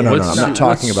alternative? No, I'm not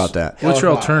talking about that. What's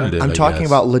your alternative? I'm talking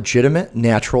about legitimate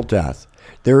natural death.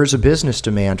 There is a business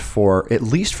demand for, at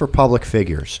least for public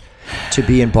figures, to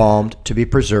be embalmed, to be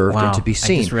preserved, and to be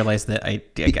seen. I just realized that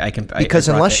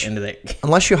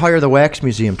unless you hire the wax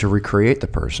museum to recreate the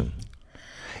person,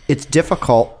 it's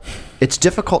difficult. It's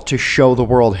difficult to show the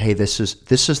world, hey, this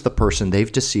is the person,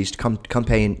 they've deceased. Come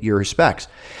pay your respects.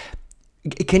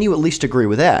 Can you at least agree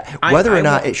with that? Whether or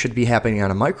not it should be happening on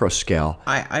a micro scale.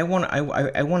 I want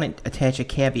to attach a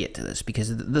caveat to this,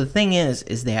 because the thing is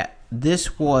that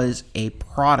this was a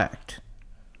product.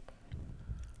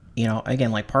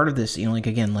 Again, like part of this,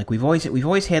 we've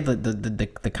always had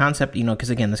the concept, because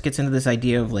again, this gets into this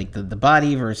idea of like the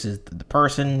body versus the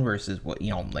person versus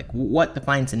what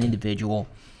defines an individual.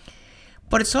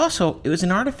 But it was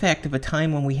an artifact of a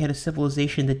time when we had a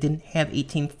civilization that didn't have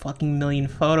 18 fucking million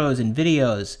photos and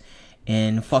videos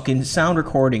and fucking sound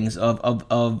recordings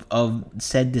of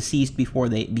said deceased before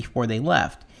they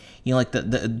left.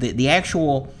 The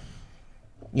actual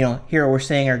here we're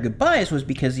saying our goodbyes was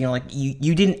because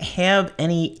you didn't have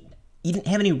any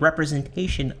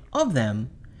representation of them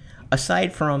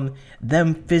aside from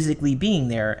them physically being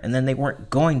there, and then they weren't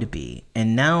going to be.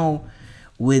 And now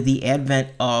with the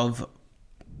advent of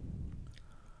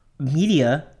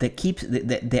media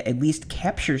that at least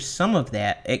captures some of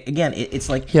that, again, it's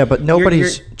like, yeah, but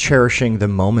nobody's cherishing the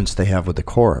moments they have with the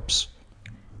corpse.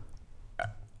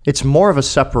 It's more of a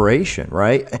separation,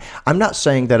 right? I'm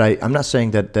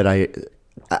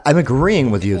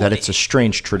agreeing with you that it's a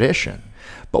strange tradition.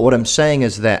 But what I'm saying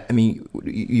is that,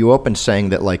 you opened saying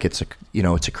that like it's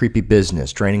a creepy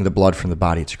business, draining the blood from the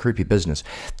body. It's a creepy business.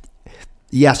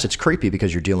 yes, it's creepy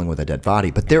because you're dealing with a dead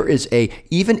body, but there is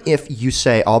even if you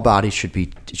say all bodies should be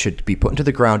put into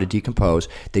the ground to decompose,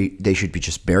 they should be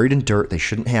just buried in dirt. They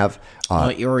shouldn't have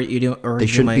they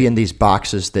shouldn't be in these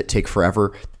boxes that take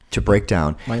forever to break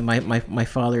down. My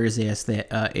father has asked that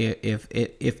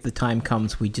if the time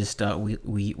comes, we just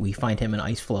we find him in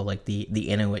ice flow like the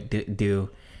Inuit do.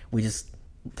 We just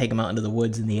take him out into the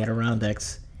woods in the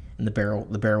Adirondacks. And the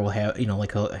barrel will have,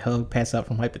 like he'll pass out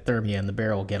from hypothermia, and the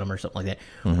barrel will get him or something like that.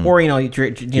 Mm-hmm. Or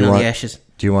the ashes.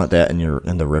 Do you want that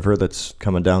in the river that's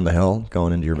coming down the hill,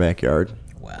 going into your backyard?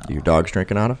 Wow. Your dog's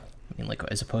drinking out of? I mean, like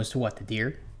as opposed to what, the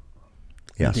deer?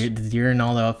 Yes. The deer and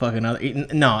all the fucking other.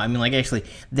 No, I mean like actually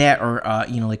that or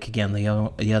like again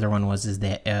the other one was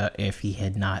that if he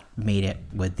had not made it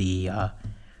with the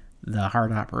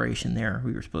heart operation there,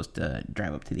 we were supposed to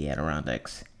drive up to the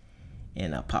Adirondacks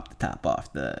and pop the top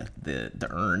off the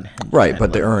urn. Right,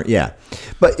 but the urn, yeah.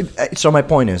 But so my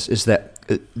point is that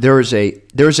there is a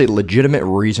legitimate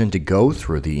reason to go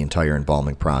through the entire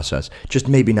embalming process, just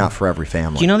maybe not for every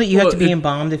family. Do you know that you have to be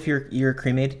embalmed if you're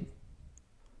cremated?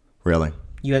 Really?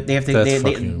 They have to. That's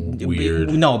fucking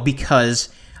weird. No, because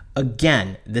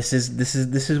again, this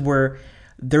is where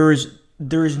there's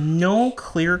no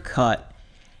clear cut.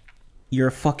 You're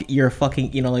a fucking,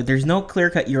 like there's no clear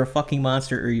cut, you're a fucking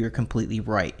monster or you're completely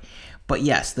right. But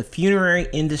yes, the funerary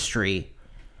industry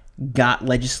got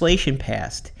legislation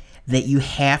passed that you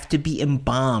have to be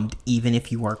embalmed even if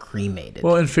you are cremated.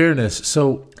 Well, in fairness,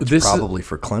 so this probably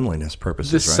for cleanliness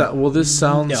purposes, right? This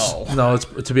sounds no. It's,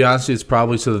 to be honest, it's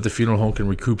probably so that the funeral home can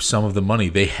recoup some of the money.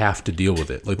 They have to deal with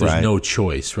it. Like there's no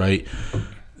choice, right?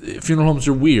 Funeral homes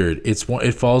are weird. It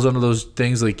falls under those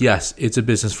things like, yes, it's a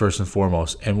business first and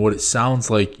foremost. And what it sounds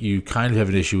like you kind of have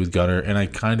an issue with, Gunnar, and I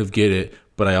kind of get it,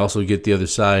 but I also get the other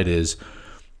side is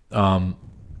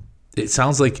it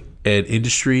sounds like an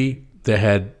industry that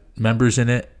had members in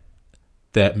it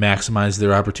that maximized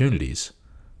their opportunities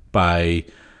by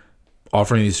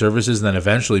offering these services and then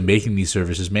eventually making these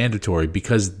services mandatory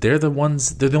because they're the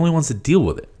only ones that deal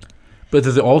with it. But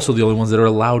they're also the only ones that are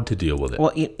allowed to deal with it.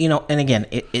 Well, and again,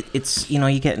 it's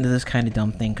you get into this kind of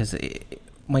dumb thing because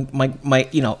my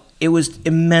it was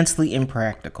immensely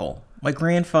impractical. My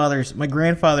grandfather's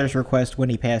request when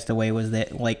he passed away was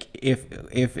that like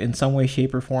if in some way,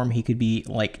 shape, or form he could be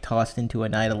like tossed into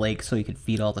Oneida Lake so he could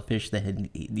feed all the fish that had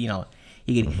he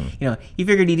could he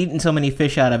figured he'd eaten so many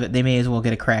fish out of it they may as well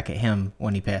get a crack at him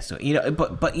when he passed away.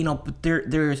 But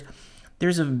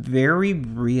there's a very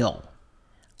real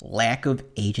lack of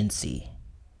agency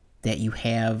that you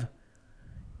have,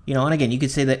 and again, you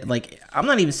could say that, like, I'm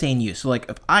not even saying you. So, like,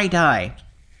 if I die,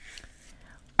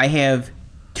 I have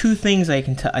two things I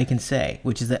can say,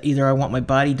 which is that either I want my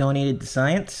body donated to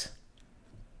science,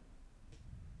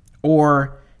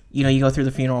 or, you go through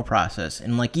the funeral process.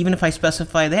 And, like, even if I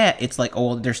specify that, it's like,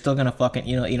 oh, they're still gonna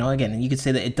fucking, again, and you could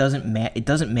say that it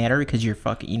doesn't matter because you're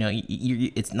fucking,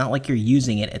 it's not like you're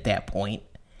using it at that point.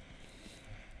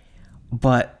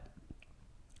 But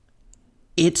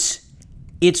it's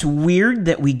weird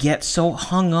that we get so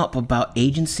hung up about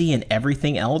agency and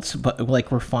everything else, but like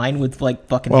we're fine with like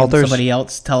fucking having somebody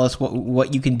else tell us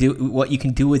what you can do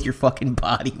with your fucking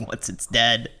body once it's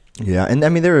dead. Yeah, and I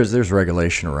mean there's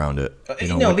regulation around it.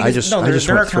 I just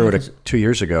went through it 2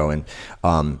 years ago, and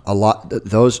a lot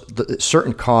the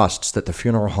certain costs that the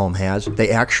funeral home has, they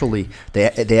actually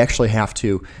have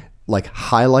to like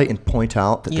highlight and point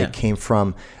out that they came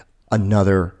from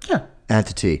another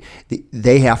entity.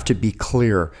 They have to be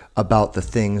clear about the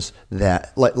things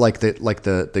that like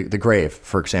the grave,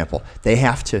 for example. They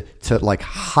have to like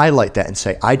highlight that and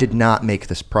say, I did not make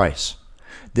this price.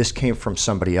 This came from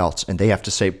somebody else. And they have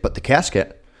to say, but the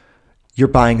casket, you're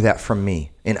buying that from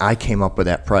me, and I came up with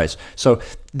that price. So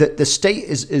the state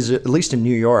is at least in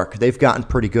New York, they've gotten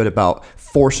pretty good about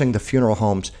forcing the funeral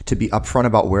homes to be upfront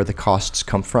about where the costs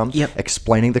come from,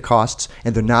 explaining the costs,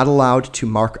 and they're not allowed to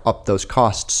mark up those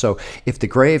costs. So if the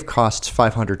grave costs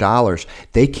 $500,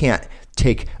 they can't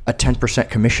take a 10%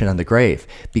 commission on the grave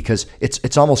because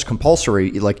it's almost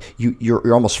compulsory. Like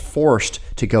you're almost forced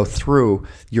to go through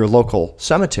your local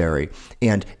cemetery,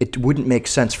 and it wouldn't make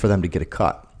sense for them to get a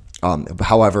cut.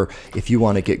 However, if you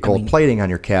want to get gold plating on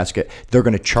your casket, they're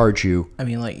going to charge you. They're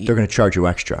going to charge you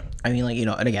extra. And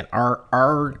again,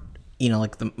 our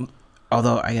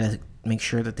although I gotta make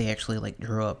sure that they actually like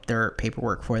drew up their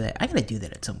paperwork for that. I gotta do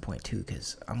that at some point too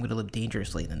because I'm going to live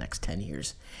dangerously in the next 10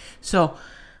 years. So,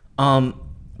 but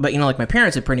like my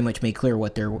parents have pretty much made clear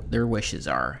what their wishes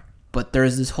are. But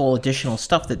there's this whole additional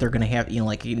stuff that they're going to have.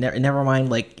 Never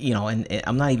mind. And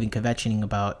I'm not even kvetching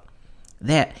about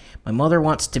that. My mother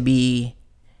wants to be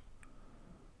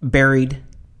buried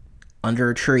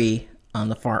under a tree on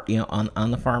the farm,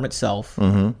 on the farm itself.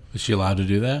 Mm-hmm. Is she allowed to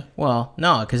do that? Well,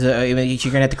 no, because I mean,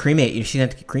 you're gonna have to cremate. She's gonna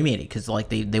have to get cremated because like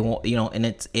they won't, and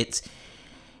it's.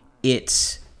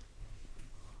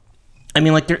 I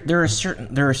mean, like there are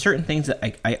certain things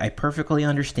that I perfectly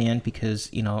understand because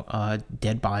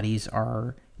dead bodies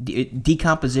are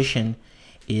decomposition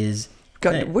is.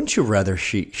 God, wouldn't you rather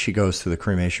she goes through the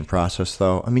cremation process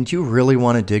though? I mean, do you really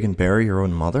want to dig and bury your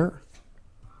own mother?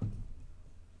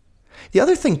 The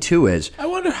other thing too is I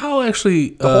wonder how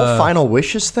actually the whole final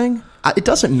wishes thing. It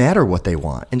doesn't matter what they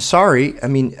want. And sorry, I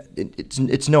mean,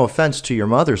 it's no offense to your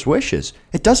mother's wishes.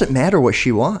 It doesn't matter what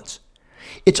she wants.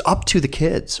 It's up to the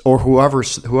kids or whoever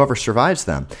survives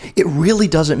them. It really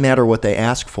doesn't matter what they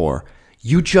ask for.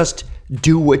 You just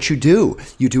do what you do.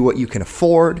 You do what you can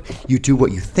afford. You do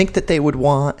what you think that they would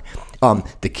want.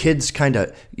 The kids kind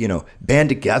of, band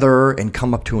together and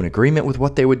come up to an agreement with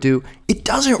what they would do. It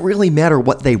doesn't really matter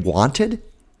what they wanted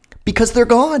because they're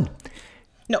gone.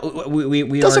 No,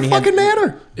 we doesn't fucking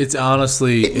matter. It's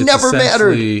honestly, it never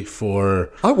mattered. For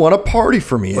I want a party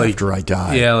for me after I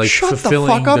die. Yeah, like shut the fulfilling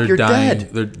fuck up. their You're dying,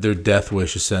 dead. their death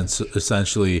wish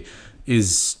essentially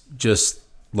is just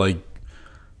like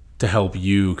to help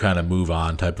you kind of move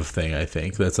on type of thing. I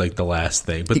think that's like the last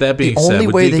thing. But that being said, the only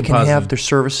with way they can have their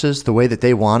services the way that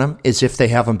they want them is if they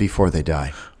have them before they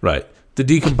die. Right. The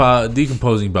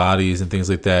decomposing bodies and things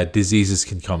like that, diseases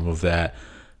can come of that.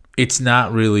 It's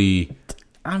not really.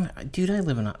 Dude, I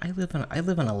live in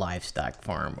a livestock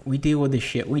farm. We deal with this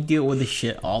shit. We deal with this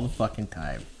shit all the fucking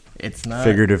time. It's not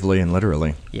figuratively and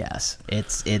literally. Yes,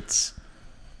 it's.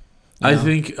 I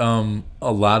think a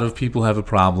lot of people have a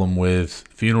problem with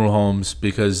funeral homes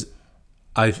because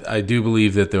I do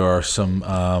believe that there are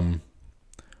some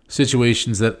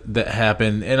situations that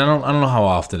happen, and I don't know how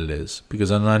often it is because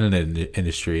I'm not in the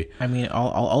industry. I mean,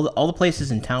 all the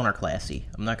places in town are classy.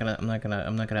 I'm not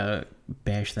gonna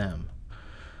bash them.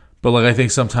 But like I think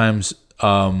sometimes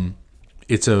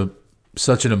it's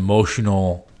such an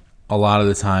emotional, a lot of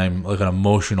the time like an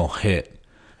emotional hit.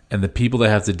 And the people that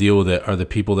have to deal with it are the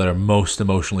people that are most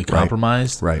emotionally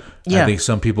compromised. Right. Yeah. I think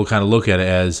some people kind of look at it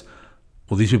as,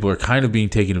 well, these people are kind of being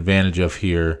taken advantage of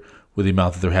here with the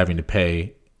amount that they're having to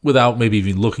pay without maybe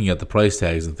even looking at the price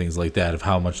tags and things like that of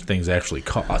how much things actually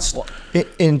cost.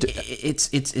 And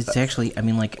it's actually, I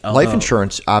mean, like life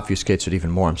insurance obfuscates it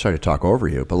even more. I'm sorry to talk over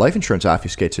you, but life insurance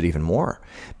obfuscates it even more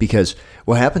because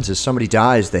what happens is somebody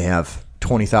dies, they have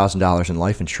 $20,000 in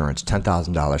life insurance, $10,000,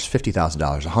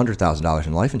 $50,000, $100,000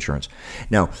 in life insurance.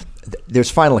 Now, there's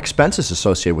final expenses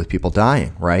associated with people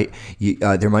dying, right?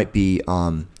 There might be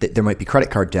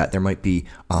credit card debt, there might be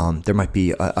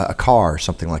a car or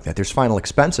something like that. There's final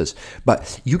expenses,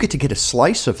 but you get to get a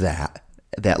slice of that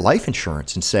life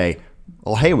insurance and say,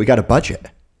 well, hey, we got a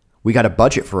budget. We got a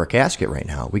budget for a casket right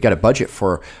now. We got a budget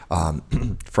for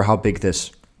how big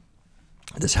this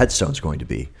headstone's going to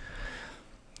be.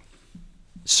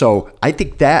 So I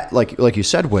think that, like you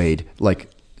said, Wade, like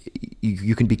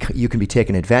you can be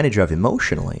taken advantage of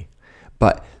emotionally,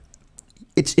 but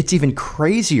it's even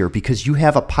crazier because you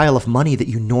have a pile of money that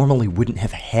you normally wouldn't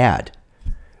have had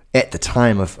at the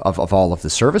time of all of the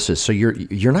services. So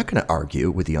you're not going to argue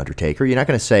with the undertaker. You're not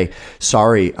going to say,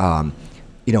 sorry,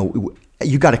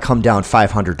 you got to come down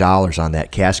 $500 on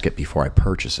that casket before I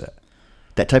purchase it.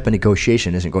 That type of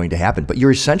negotiation isn't going to happen. But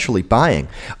you're essentially buying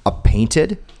a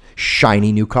painted,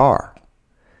 shiny new car.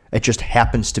 It just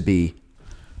happens to be.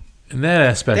 And that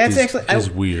aspect is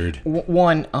weird.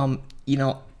 One,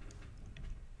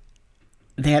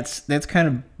 that's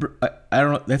kind of I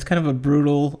don't know. That's kind of a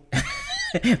brutal.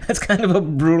 That's kind of a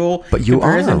brutal. But you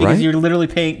are, right? Because you're literally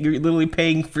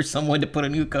paying for someone to put a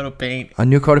new coat of paint. A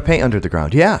new coat of paint under the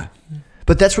ground. Yeah.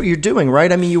 But that's what you're doing,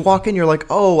 right? I mean, you walk in, you're like,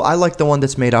 oh, I like the one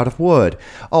that's made out of wood.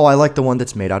 Oh, I like the one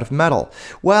that's made out of metal.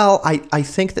 Well, I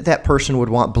think that person would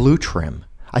want blue trim.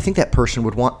 I think that person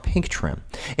would want pink trim.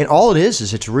 And all it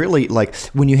is it's really like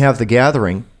when you have the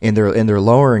gathering and they're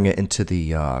lowering it into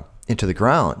the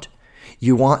ground,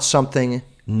 you want something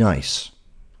nice.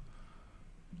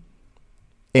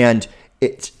 And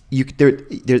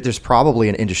there's probably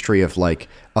an industry of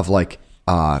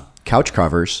couch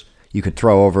covers you could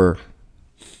throw over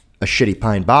a shitty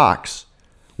pine box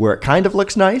where it kind of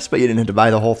looks nice, but you didn't have to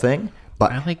buy the whole thing.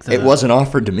 But it wasn't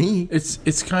offered to me.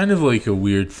 It's kind of like a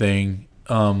weird thing,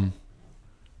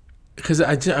 because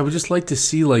I would just like to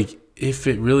see like if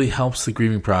it really helps the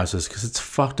grieving process, because it's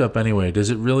fucked up anyway. Does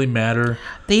it really matter?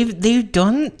 They've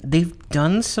done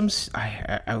some.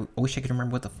 I wish I could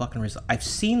remember what the fucking result. I've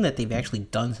seen that they've actually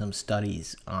done some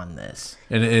studies on this,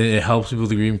 And it helps people with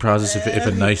the grieving process if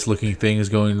a nice looking thing is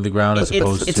going to the ground as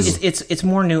opposed to. It's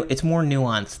more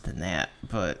nuanced than that.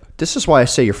 But this is why I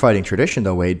say you're fighting tradition,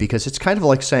 though, Wade, because it's kind of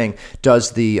like saying,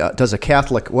 does a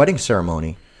Catholic wedding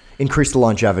ceremony increase the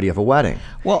longevity of a wedding?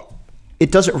 well.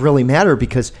 It doesn't really matter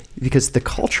because the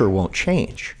culture won't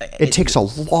change. It takes a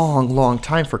long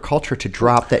time for culture to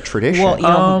drop that tradition.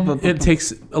 Well, It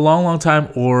takes a long time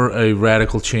or a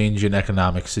radical change in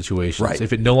economic situations. Right.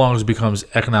 If it no longer becomes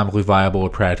economically viable or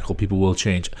practical, people will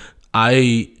change.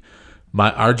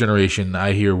 Our generation,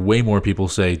 I hear way more people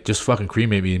say, just fucking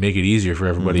cremate me and make it easier for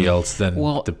everybody else than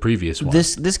the previous one.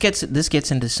 This gets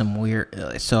into some weird.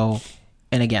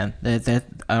 And again,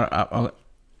 I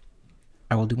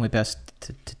will do my best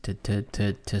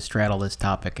to straddle this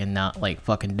topic and not like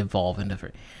fucking devolve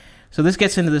into. So this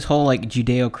gets into this whole like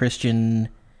Judeo-Christian,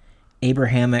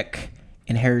 Abrahamic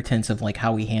inheritance of like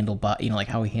how we handle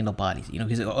how we handle bodies.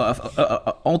 Because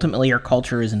ultimately our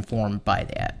culture is informed by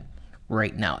that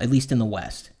right now, at least in the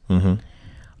West. Mm-hmm.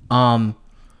 And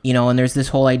there's this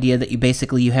whole idea that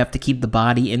you have to keep the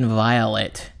body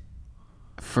inviolate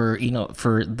for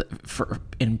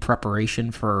in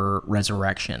preparation for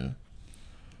resurrection.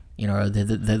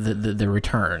 The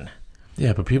return.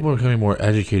 Yeah, but people are becoming more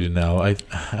educated now. I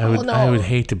would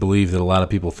hate to believe that a lot of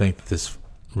people think that this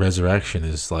resurrection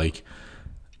is like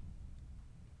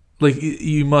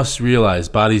you must realize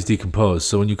bodies decompose.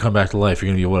 So when you come back to life,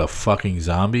 you're gonna be a fucking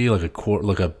zombie, like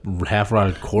a half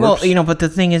rotted corpse. Well, but the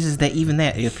thing is that even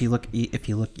that, if you look in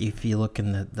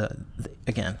the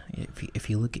again, if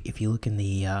you look in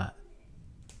the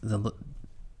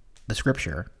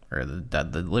scripture or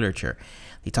the literature,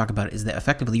 they talk about it is that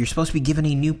effectively you're supposed to be given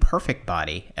a new perfect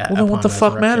body. Well, then what the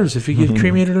fuck matters if you get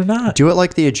cremated or not? Do it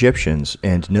like the Egyptians,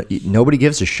 and nobody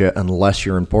gives a shit unless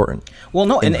you're important. Well,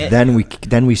 no, and then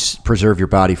we preserve your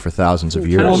body for thousands of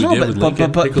years. Well, no,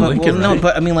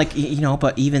 but I mean, like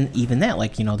but even that,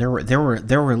 like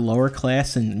there were lower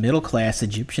class and middle class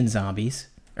Egyptian zombies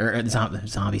or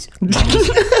zombies.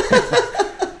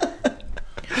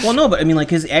 Well, no, but I mean, like,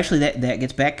 because actually that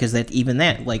gets back, because that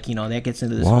that gets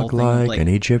into this whole thing. Walk like an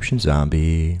Egyptian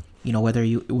zombie. Whether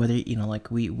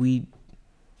we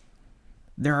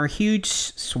there are huge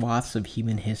swaths of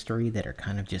human history that are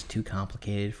kind of just too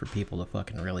complicated for people to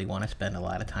fucking really want to spend a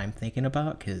lot of time thinking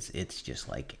about, because it's just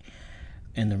like,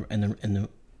 and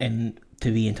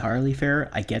to be entirely fair,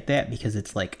 I get that, because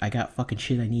it's like I got fucking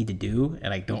shit I need to do,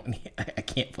 and I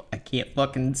can't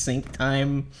fucking sink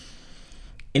time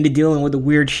into dealing with the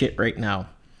weird shit right now.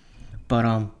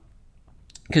 But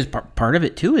because part of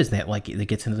it too is that like it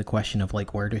gets into the question of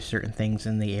like where do certain things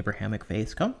in the Abrahamic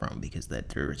faith come from, because that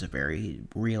there is a very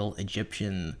real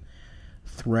Egyptian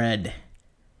thread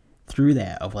through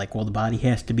that of like, well, the body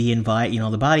has to be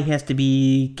the body has to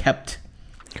be kept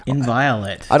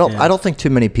inviolate. I don't think too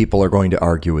many people are going to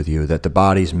argue with you that the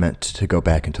body's meant to go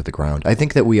back into the ground. I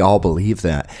think that we all believe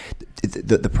that.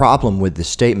 The problem with this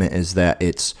statement is that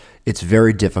it's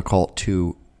very difficult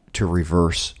to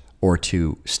reverse or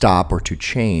to stop or to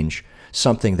change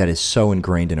something that is so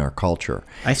ingrained in our culture.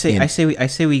 I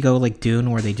say we go like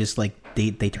Dune, where they just like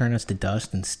they turn us to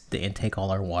dust and take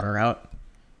all our water out.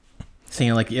 So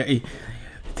like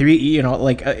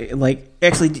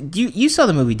actually, you saw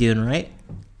the movie Dune, right?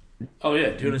 Oh yeah,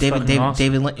 Dune is fucking awesome.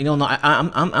 David,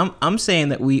 I'm saying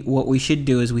that what we should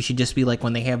do is we should just be like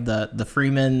when they have the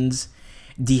Freeman's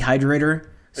dehydrator.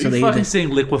 So are you fucking saying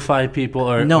liquefy people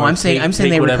or no? I'm saying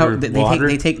they recover.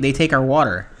 They take our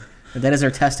water. That is our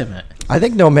testament. I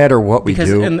think no matter what we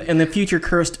do, in the future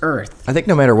cursed Earth. I think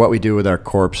no matter what we do with our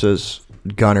corpses,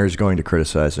 Gunner's going to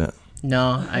criticize it.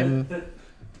 No,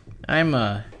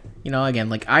 I'm again,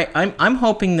 like I'm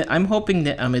hoping that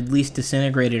I'm at least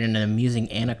disintegrated in an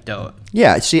amusing anecdote.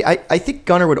 Yeah, see, I think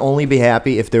Gunner would only be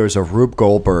happy if there was a Rube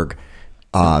Goldberg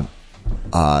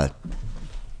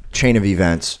chain of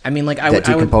events. I mean, like that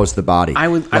decompose the body. I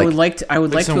would like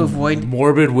to avoid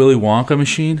morbid Willy Wonka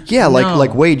machine. Yeah,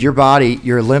 like Wade, your body,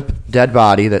 your limp dead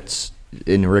body that's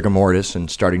in rigor mortis and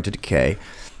starting to decay,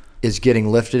 is getting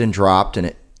lifted and dropped, and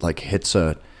it like hits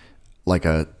a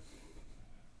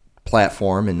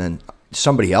platform, and then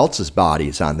somebody else's body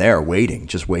is on there waiting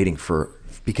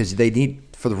because they need,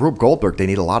 for the Rube Goldberg, they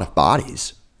need a lot of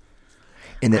bodies,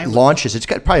 and it launches. It's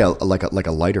got probably like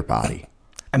a lighter body.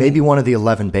 Maybe one of the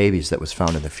 11 babies that was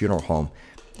found in the funeral home,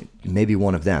 maybe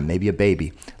one of them, maybe a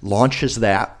baby, launches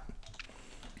that,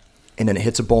 and then it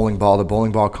hits a bowling ball. The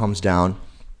bowling ball comes down.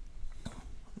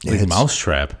 Like a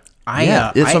mousetrap.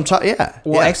 That's what I'm talking. Yeah.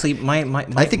 Well, yeah. actually,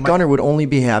 I think Gunner would only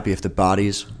be happy if the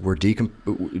bodies were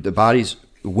the bodies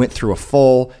went through a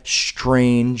full,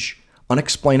 strange,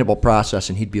 unexplainable process,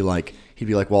 and he'd be like,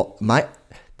 well,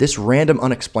 this random,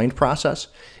 unexplained process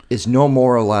is no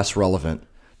more or less relevant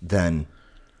than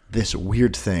this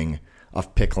weird thing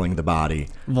of pickling the body.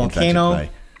 Volcano,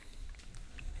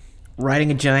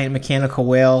 riding a giant mechanical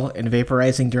whale and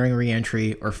vaporizing during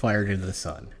re-entry, or fired into the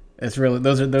sun. It's really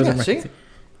those are my. See?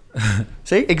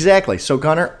 See, exactly. So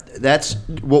Gunner,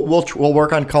 we'll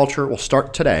work on culture. We'll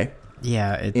start today.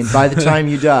 Yeah, And by the time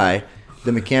you die,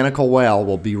 the mechanical whale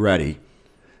will be ready.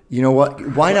 You know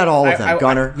what? Why not all of them,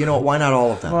 Gunner? You know what? Why not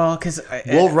all of them? Well, because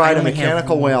we'll ride a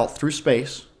mechanical whale through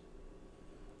space,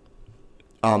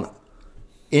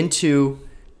 into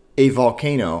a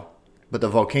volcano, but the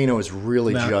volcano is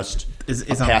really just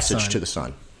a passage to the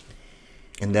sun.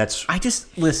 And that's...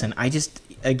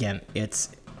 Again, it's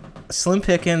Slim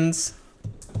Pickens,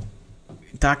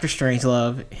 Dr.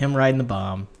 Strangelove, him riding the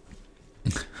bomb.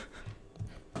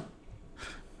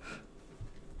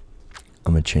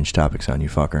 I'm going to change topics on you,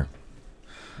 fucker.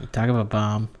 Talk about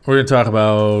bomb. We're going to talk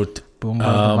about Boom,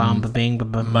 bomb, bing,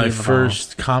 my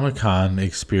first Comic-Con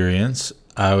experience.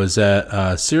 I was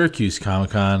at Syracuse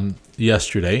Comic-Con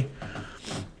yesterday.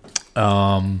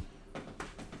 And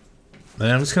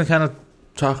I'm just going to kind of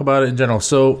talk about it in general.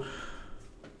 So,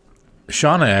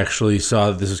 Shauna actually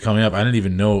saw that this was coming up. I didn't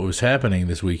even know it was happening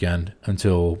this weekend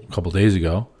until a couple days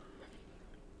ago.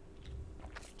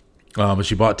 But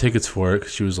she bought tickets for it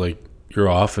because she was like, you're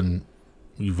off, and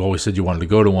you've always said you wanted to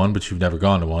go to one, but you've never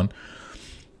gone to one.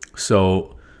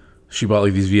 So she bought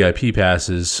like these VIP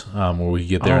passes where we could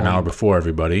get there an hour before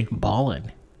everybody.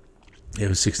 Ballin'. It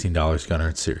was $16, Gunner,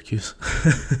 at Syracuse.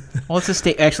 Well, it's a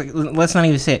state. Actually, let's not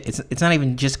even say it. It's not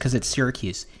even just because it's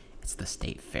Syracuse. It's the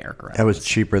state fairgrounds. That was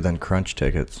cheaper than Crunch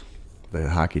tickets, the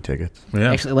hockey tickets.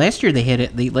 Yeah. Actually, last year they hit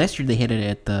it. Last year they hit it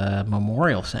at the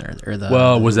Memorial Center or the.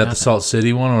 Well, was that the Salt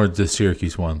City one or the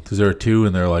Syracuse one? Because there are two,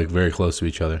 and they're like very close to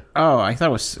each other. Oh, I thought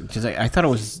it was because I thought it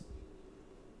was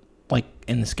like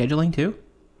in the scheduling too.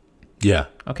 Yeah.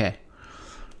 Okay.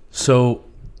 So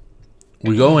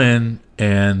we go in,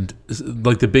 and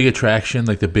like the big attraction,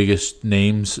 like the biggest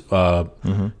names. Have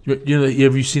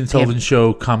you seen the television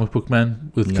show Comic Book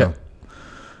Men with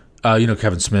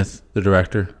Kevin Smith, the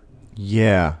director?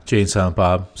 Yeah. Jay and Silent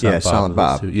Bob. Silent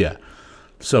Bob. Yeah.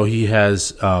 So he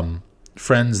has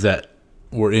friends that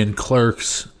were in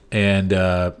Clerks, and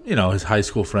his high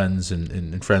school friends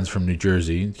and friends from New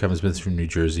Jersey. Kevin Smith's from New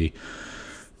Jersey.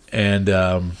 And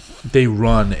they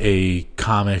run a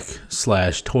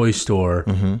comic/toy store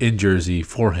in Jersey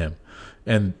for him,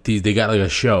 and they got like a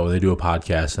show. They do a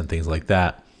podcast and things like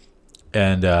that.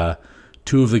 And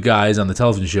two of the guys on the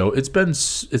television show, it's been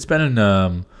in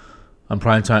on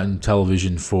primetime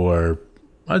television for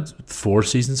 4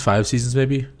 seasons, 5 seasons,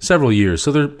 maybe several years.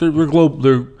 So they're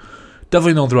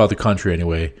definitely known throughout the country.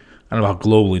 Anyway, I don't know how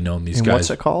globally known these guys. What's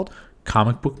it called?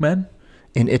 Comic Book Men.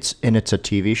 And it's a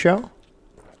TV show.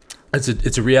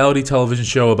 It's a reality television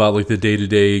show about like the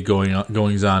day-to-day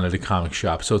goings on at a comic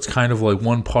shop. So it's kind of like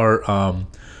one part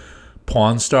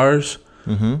Pawn Stars.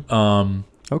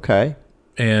 Okay.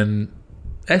 And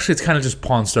actually it's kind of just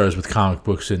Pawn Stars with comic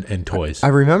books and toys. I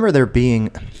remember there being,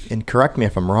 and correct me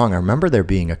if I'm wrong, I remember there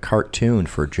being a cartoon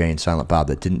for Jay and Silent Bob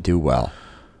that didn't do well.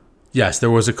 Yes,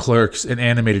 there was an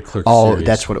animated Clerks series.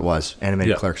 That's what it was.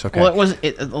 Animated Clerks. Okay. Well,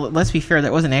 let's be fair.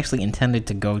 That wasn't actually intended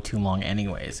to go too long,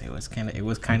 anyways. It was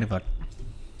kind of a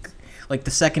like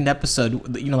the second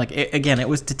episode. It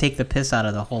was to take the piss out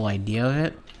of the whole idea of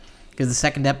it, because the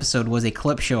second episode was a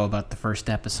clip show about the first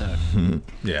episode.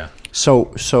 Yeah.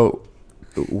 So,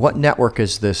 what network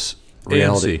is this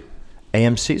reality? AMC.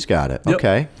 AMC's got it. Yep.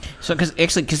 Okay. So,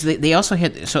 because they also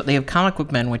had, so they have Comic Book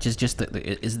Men, which is just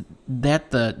is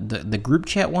that the group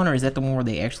chat one, or is that the one where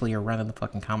they actually are running the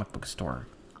fucking comic book store?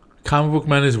 Comic Book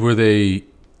Men is where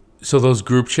those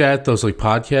group chat, those like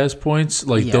podcast points,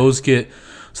 those get,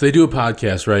 so they do a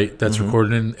podcast, right? That's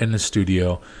recorded in the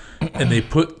studio, and they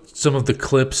put some of the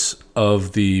clips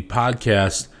of the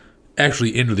podcast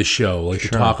actually into the show, to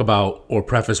talk about or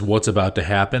preface what's about to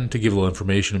happen, to give a little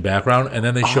information and background, and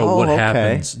then they show what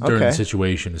happens during the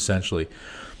situation, essentially.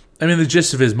 I mean, the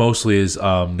gist of it mostly is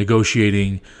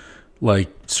negotiating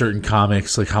certain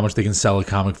comics, like how much they can sell a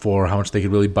comic for, how much they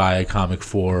could really buy a comic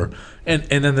for, and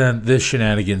then the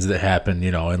shenanigans that happen,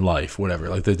 in life, whatever,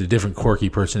 like the different quirky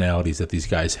personalities that these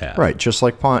guys have. Right, just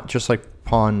like Pawn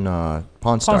Stars.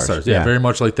 Pawn Stars, yeah, very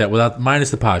much like that,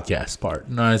 minus the podcast part,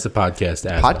 minus the podcast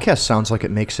aspect. Podcast sounds like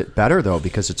it makes it better, though,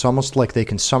 because it's almost like they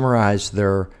can summarize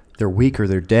their week or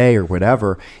their day or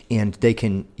whatever, and they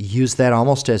can use that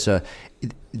almost as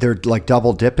they're like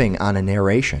double dipping on a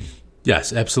narration.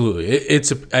 Yes, absolutely.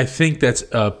 I think that's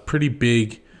a pretty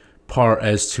big part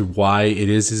as to why it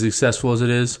is as successful as it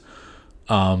is,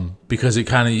 because it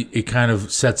kind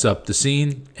of sets up the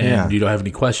scene, and you don't have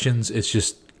any questions. It's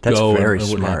just That's go very and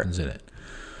what smart. happens in it.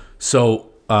 So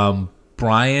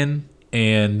Brian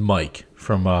and Mike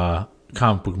from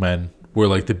Comic Book Men were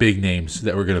like the big names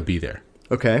that were going to be there.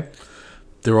 Okay.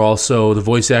 There were also the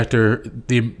voice actor,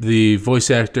 the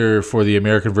voice actor for the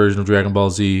American version of Dragon Ball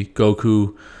Z,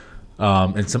 Goku,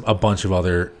 and a bunch of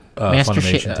other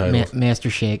Funimation titles. Master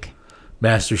Shake.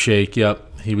 Master Shake,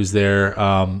 yep, he was there.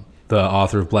 The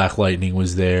author of Black Lightning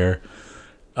was there.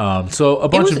 So a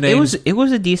bunch of names. It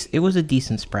was a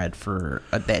decent spread for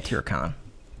that tier con.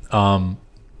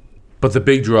 But the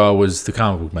big draw was the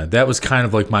Comic Book Men. That was kind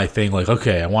of like my thing. Like,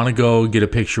 okay, I want to go get a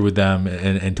picture with them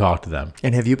and talk to them.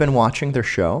 And have you been watching their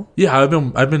show? Yeah,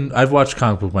 I've watched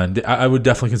Comic Book Men. I would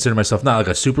definitely consider myself not like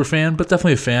a super fan, but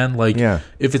definitely a fan. Like,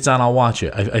 if it's on, I'll watch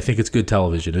it. I think it's good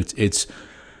television. It's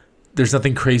there's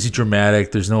nothing crazy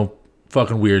dramatic. There's no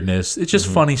fucking weirdness. It's just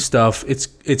funny stuff.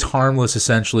 It's harmless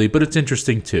essentially, but it's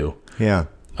interesting too. Yeah.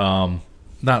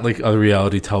 Not like other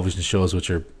reality television shows, which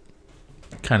are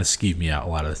kind of skeeve me out a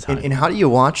lot of the time. And how do you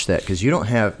watch that? Because you don't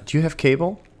have. Do you have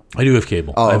cable? I do have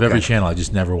cable. Oh, I have okay. every channel. I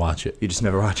just never watch it. You just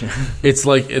never watch it. It's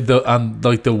like on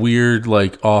like the weird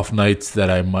like off nights that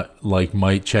I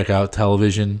might check out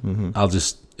television. I'll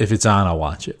just, if it's on, I'll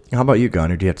watch it. How about you,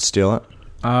 Gunner? Do you have to steal it?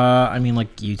 I mean,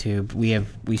 like YouTube. We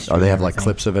Oh, they have like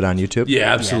clips of it on YouTube?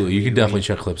 Yeah, absolutely. Yeah, you can definitely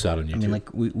check clips out on YouTube. I mean,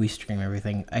 like we stream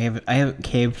everything. I haven't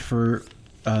caved for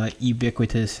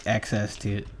ubiquitous access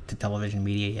to television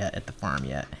media yet at the farm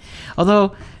yet.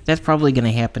 Although that's probably going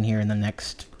to happen here in the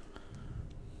next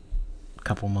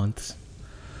couple months.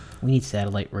 We need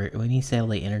satellite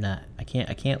internet. I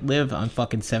can't live on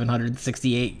fucking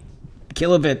 768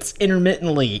 kilobits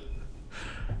intermittently.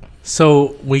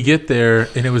 So we get there,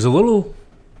 and it was a little.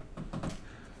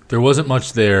 There wasn't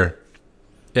much there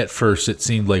at first. It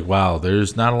seemed like, wow,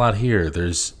 there's not a lot here.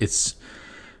 It's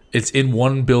in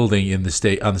one building in the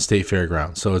state on the state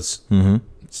fairgrounds, so it's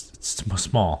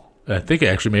small. I think it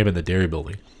actually may have been the dairy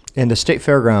building. And the state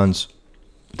fairgrounds,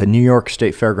 the New York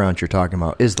State Fairgrounds you're talking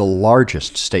about, is the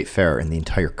largest state fair in the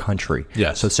entire country.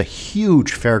 Yes. So it's a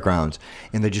huge fairgrounds,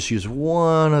 and they just use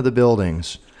one of the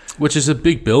buildings. Which is a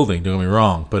big building, don't get me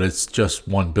wrong, but it's just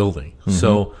one building.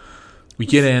 So we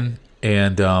get in,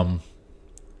 and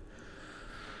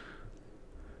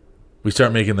we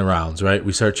start making the rounds, right?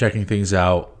 We start checking things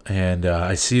out, and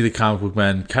I see the Comic Book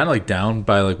Men kind of like down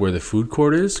by like where the food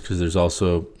court is, because there's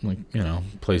also like, you know,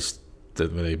 place where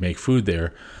they make food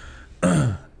there.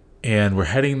 And we're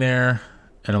heading there,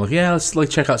 and I'm like, yeah, let's like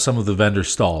check out some of the vendor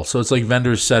stalls. So it's like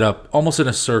vendors set up almost in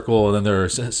a circle, and then there are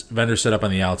vendors set up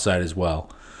on the outside as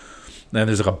well. Then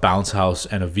there's like a bounce house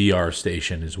and a VR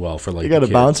station as well for like. You got the a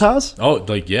kids. bounce house? Oh,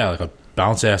 like yeah, like a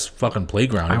bounce ass fucking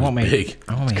playground. It was big.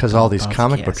 Because all these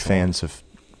comic book fans have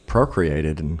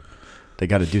procreated, and they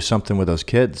got to do something with those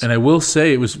kids. And I will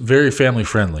say it was very family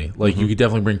friendly. Like you could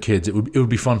definitely bring kids. It would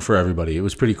be fun for everybody. It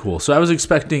was pretty cool. So I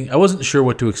wasn't sure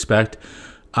what to expect.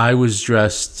 I was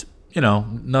dressed, you know,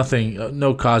 nothing,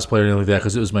 no cosplay or anything like that,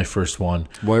 because it was my first one.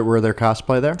 Were there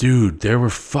cosplay there? Dude, there were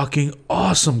fucking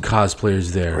awesome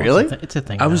cosplayers there. Really? It's a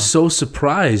thing. I was so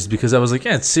surprised because I was like,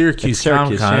 yeah, it's Syracuse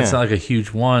Comic Con. yeah. It's not like a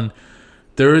huge one.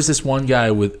 There was this one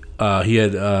guy with we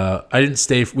didn't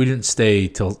stay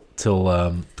till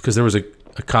because there was a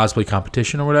cosplay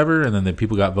competition or whatever, and then the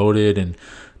people got voted, and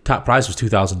top prize was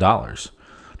 $2,000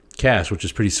 cash, which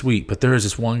is pretty sweet. But there was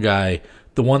this one guy,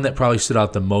 the one that probably stood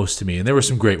out the most to me, and there were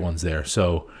some great ones there.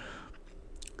 So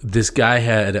this guy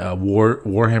had a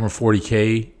Warhammer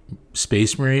 40K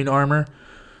Space Marine armor.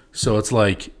 So it's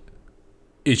like,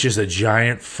 it's just a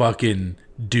giant fucking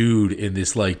dude in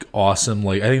this like awesome,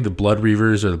 like I think the Blood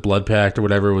Reavers or the Blood Pact or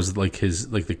whatever was like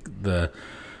his, like the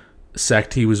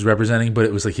sect he was representing, but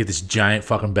it was like he had this giant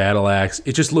fucking battle axe.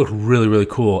 It just looked really, really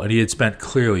cool, and he had spent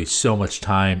clearly so much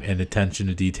time and attention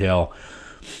to detail.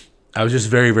 I was just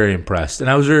very, very impressed, and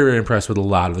I was very, very impressed with a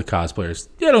lot of the cosplayers.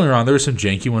 Yeah, don't get me wrong, there were some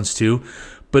janky ones too,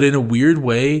 but in a weird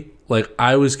way, like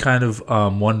I was kind of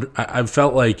I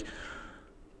felt like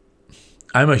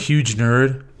I'm a huge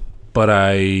nerd, but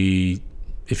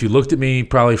if you looked at me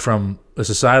probably from a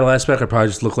societal aspect, I probably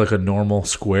just look like a normal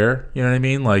square. You know what I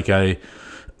mean? Like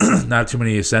not too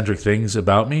many eccentric things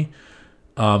about me.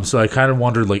 So I kind of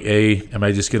wondered, like, am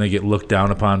I just gonna get looked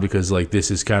down upon because like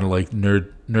this is kind of like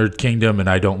nerd kingdom, and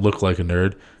I don't look like a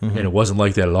nerd? And it wasn't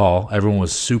like that at all. Everyone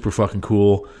was super fucking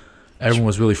cool. Everyone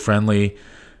was really friendly.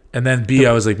 And then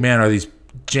I was like, man, are these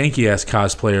janky ass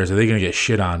cosplayers, are they going to get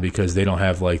shit on because they don't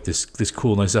have like this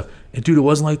cool nice stuff? And dude, it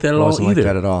wasn't like that at all either. It wasn't like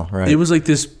that at all, right? It was like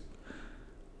this.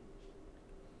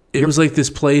 It was like this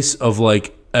place of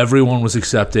like everyone was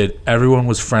accepted, everyone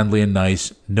was friendly and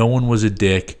nice, no one was a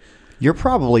dick. You're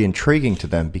probably intriguing to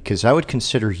them because I would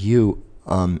consider you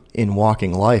in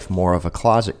Walking Life more of a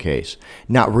closet case.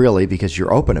 Not really, because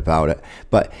you're open about it,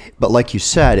 but like you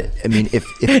said, I mean, if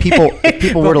people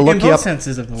were to look you up,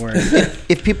 senses of the word,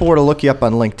 if people were to look you up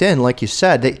on LinkedIn, like you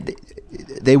said,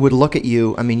 they would look at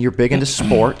you. I mean, you're big into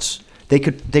sports. They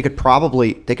could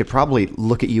probably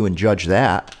look at you and judge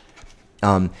that.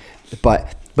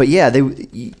 But yeah,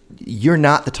 you're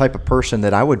not the type of person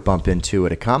that I would bump into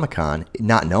at a Comic-Con,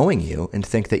 not knowing you, and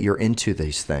think that you're into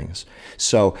these things.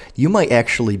 So you might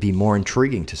actually be more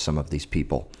intriguing to some of these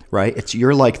people, right?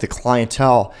 You're like the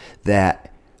clientele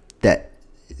that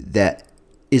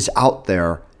is out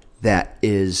there that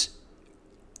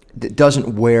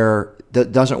doesn't wear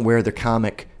the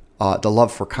comic. The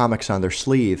love for comics on their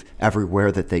sleeve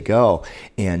everywhere that they go,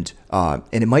 and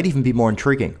it might even be more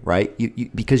intriguing, right?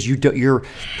 Because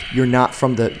you're not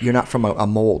from a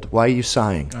mold. Why are you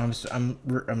sighing?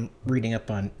 I'm reading up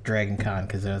on Dragon Con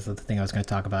because that was the thing I was going to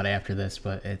talk about after this,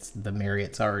 but the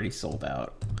Marriott's already sold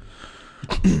out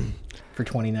for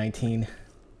 2019.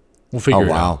 We'll figure it out.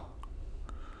 Oh wow!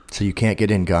 So you can't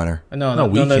get in, Gunner. No.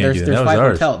 We can't there's do that. five That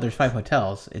was hotels. There's 5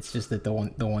 hotels. It's just that the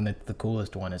one that's the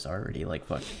coolest one is already like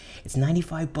fuck. It's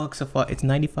 $95 It's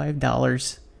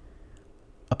 $95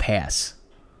 a pass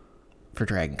for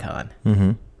Dragon Con.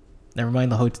 Mm-hmm. Never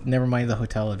mind the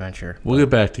hotel adventure. We'll get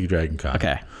back to Dragon Con.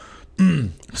 Okay.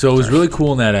 So it was really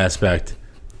cool in that aspect.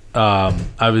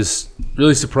 I was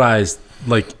really surprised.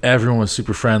 Like, everyone was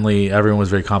super friendly. Everyone was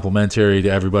very complimentary to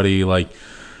everybody. Like,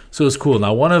 so it was cool.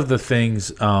 Now, one of the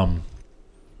things, so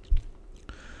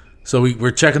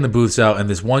we're checking the booths out, and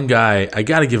this one guy, I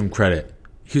got to give him credit.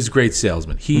 He was a great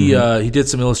salesman. He did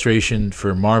some illustration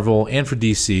for Marvel and for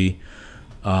DC,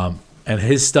 and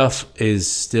his stuff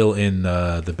is still in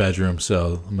the bedroom.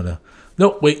 So I'm gonna.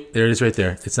 No, wait, there it is right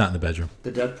there. It's not in the bedroom.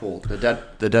 The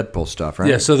Deadpool stuff, right?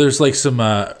 Yeah. So there's like some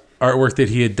artwork that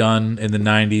he had done in the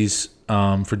 '90s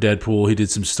for Deadpool. He did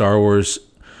some Star Wars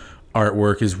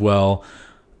artwork as well.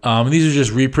 And these are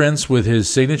just reprints with his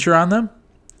signature on them.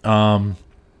 And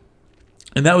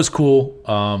that was cool.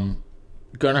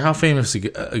 Garner, how famous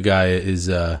a guy is...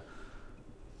 oh,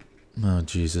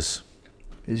 Jesus.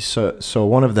 So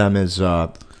one of them is...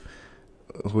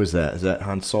 who is that? Is that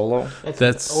Han Solo?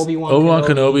 That's Obi-Wan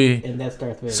Kenobi. And that's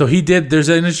Darth Vader. So he did... There's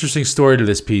an interesting story to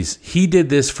this piece. He did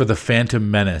this for the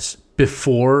Phantom Menace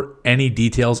before any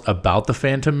details about the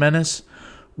Phantom Menace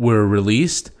were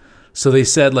released. So they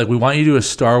said, like, we want you to do a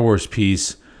Star Wars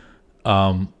piece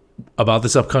about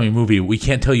this upcoming movie. We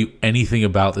can't tell you anything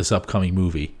about this upcoming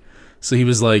movie. So he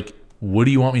was like, what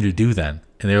do you want me to do then?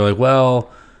 And they were like, well,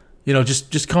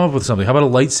 just come up with something. How about a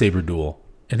lightsaber duel?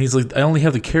 And he's like, I only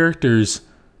have the characters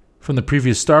from the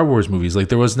previous Star Wars movies. Like,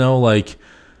 there was no, like,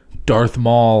 Darth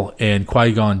Maul and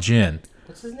Qui-Gon Jinn.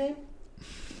 What's his name?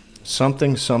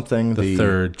 Something. The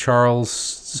third. Charles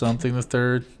something the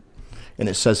third. And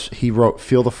it says he wrote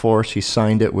 "Feel the Force." He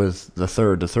signed it with the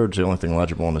third. The third's the only thing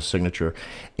legible in his signature.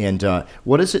 And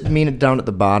what does it mean down at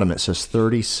the bottom? It says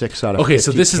 36 out of 50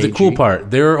 so this is the cool part.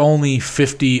 There are only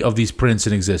 50 of these prints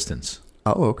in existence.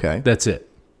 Oh, okay. That's it.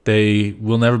 They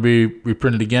will never be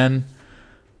reprinted again.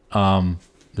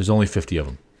 There's only 50 of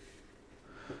them.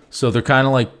 So they're kind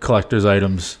of like collector's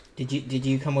items. Did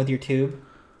you come with your tube?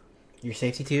 Your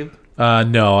safety tube?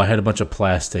 No, I had a bunch of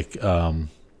plastic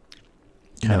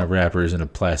of wrappers in a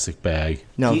plastic bag.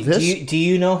 Now do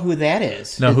you know who that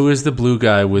is? Now, who is the blue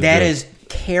guy with that? Is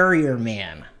Carrier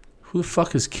Man. Who the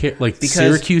fuck is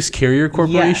Syracuse Carrier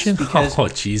Corporation? Yes, because, oh,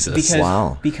 Jesus.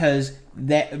 Wow. Because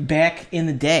that back in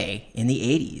the day, in the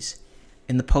 80s,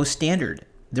 in the Post Standard,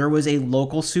 there was a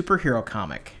local superhero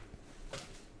comic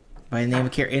by the name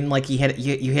of Carrier. And like you had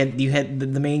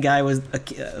the main guy was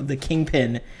the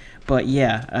Kingpin, but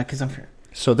yeah, because I'm sure.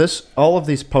 So all of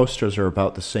these posters are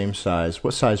about the same size.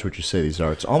 What size would you say these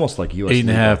are? It's almost like US.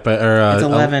 8.5 by it's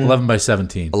 11 by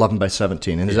 17. 11 by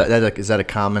 17. And is that a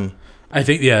common? I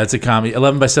think it's a common.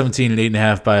 11 by 17 and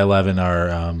 8.5 by 11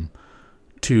 are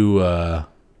two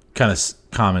kind of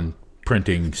common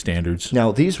printing standards.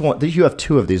 Now you have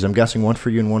 2 of these. I'm guessing one for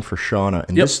you and one for Shauna.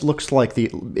 And yep. This looks like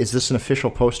is this an official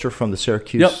poster from the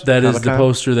Syracuse? Yep, that Comic-Con? is the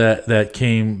poster that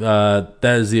came. That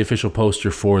is the official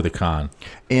poster for the con.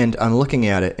 And I'm looking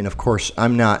at it, and of course,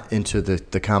 I'm not into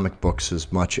the comic books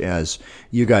as much as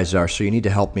you guys are, so you need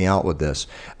to help me out with this.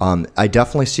 I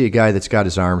definitely see a guy that's got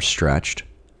his arms stretched.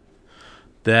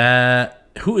 That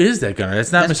Who is that Gunner?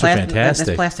 That's not Mr. Fantastic.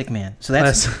 That's Plastic Man. So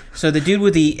that's so the dude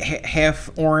with the half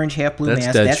orange, half blue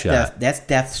mask. That's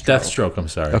Deathstroke. Deathstroke. I'm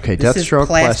sorry. Okay, This Deathstroke, is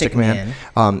Plastic Man.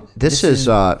 This is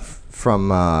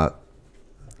from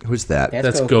who's that?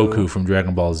 That's Goku from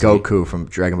Dragon Ball Z. Goku from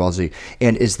Dragon Ball Z.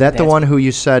 And is that the one who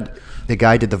you said the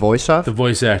guy did the voice of? The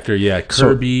voice actor, yeah.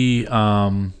 Kirby.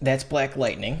 That's Black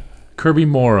Lightning. Kirby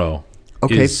Morrow.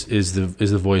 Okay. Is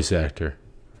the voice actor.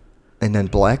 And then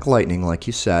Black Lightning, like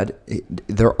you said,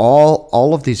 they're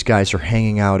all of these guys are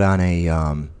hanging out on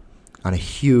a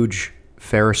huge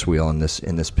Ferris wheel in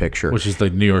this picture, which is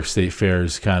like New York State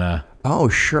Fair's kind of. Oh,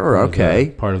 sure,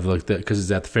 okay. Part of like that because it's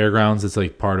at the fairgrounds. It's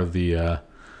like part of the.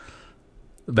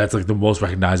 That's like the most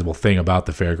recognizable thing about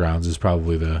the fairgrounds is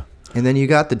probably the. And then you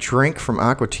got the drink from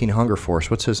Aqua Teen Hunger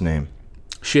Force. What's his name?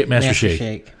 Master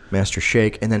Shake. Master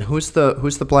Shake. And then who's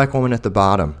the black woman at the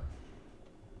bottom?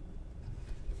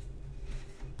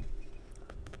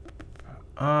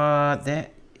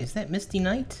 That Misty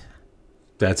Knight?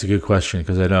 That's a good question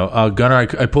because I know Gunnar.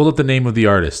 I pulled up the name of the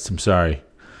artist. I'm sorry,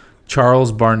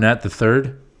 Charles Barnett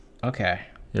III. Okay.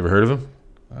 You ever heard of him?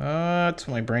 It's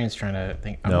my brain's trying to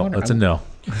think. No, that's a no.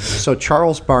 So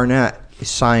Charles Barnett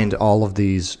signed all of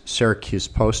these Syracuse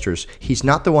posters. He's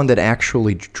not the one that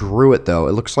actually drew it, though.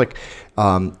 It looks like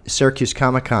Syracuse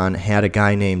Comic-Con had a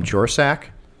guy named Jorsak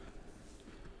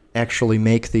actually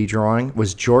make the drawing.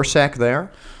 Was Jorsak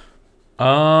there?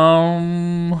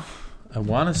 I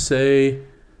want to say.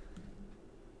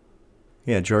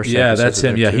 Yeah, Jorsak. Yeah, that's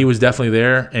him. Yeah, he was definitely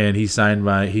there, and he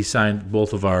signed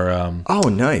both of our. Oh,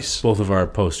 nice! Both of our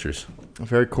posters.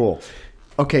 Very cool.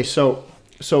 Okay, so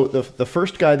the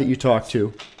first guy that you talked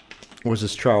to was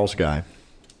this Charles guy.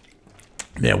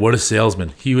 Yeah, what a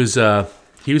salesman! He was a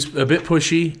bit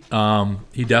pushy.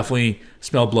 He definitely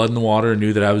smelled blood in the water and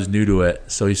knew that I was new to it,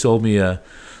 so he sold me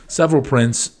several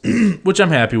prints, which I'm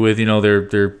happy with. You know,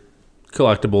 they're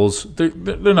collectibles.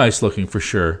 They're nice looking for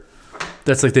sure.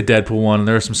 That's like the Deadpool one. And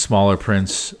there are some smaller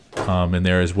prints in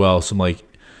there as well. Some like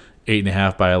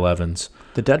 8.5 by 11s.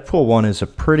 The Deadpool one is a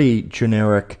pretty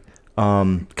generic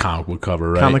comic book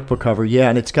cover, right? Comic book cover, yeah,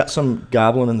 and it's got some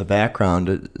goblin in the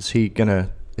background. Is he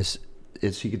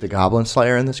the Goblin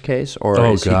Slayer in this case, or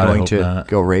is he going to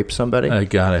go rape somebody?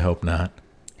 God, I hope not.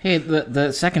 Hey,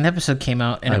 the second episode came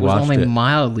out and it was only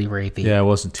mildly rapey. Yeah, it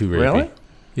wasn't too rapey. Really?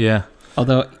 Yeah.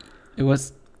 Although it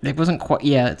wasn't quite.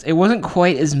 Yeah, it wasn't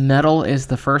quite as metal as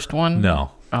the first one.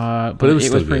 No. But it was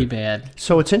pretty bad.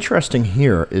 So what's interesting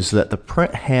here is that the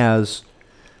print has.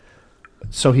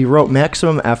 So he wrote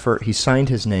maximum effort. He signed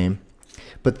his name,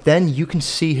 but then you can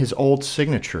see his old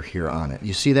signature here on it.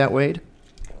 You see that, Wade?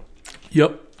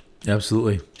 Yep.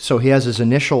 Absolutely. So he has his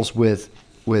initials with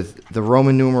the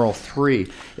Roman numeral 3.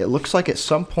 It looks like at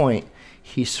some point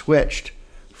he switched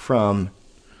from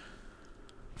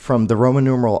the Roman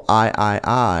numeral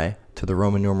III to the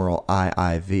Roman numeral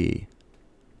IIV.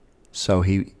 So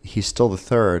he's still the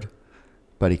third,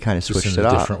 but he kind of switched it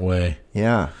up. Just in a different way.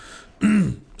 Yeah.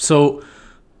 So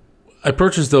I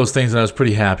purchased those things and I was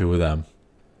pretty happy with them.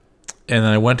 And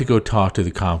then I went to go talk to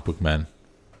the comic book men.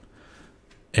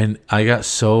 And I got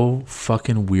so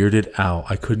fucking weirded out,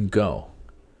 I couldn't go.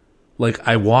 Like,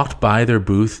 I walked by their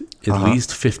booth at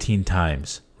least 15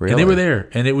 times. Really? And they were there.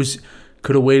 And it was,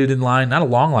 could have waited in line. Not a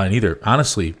long line either,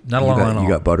 honestly. Not a long line at all. You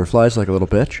got butterflies like a little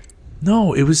bitch?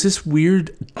 No, it was this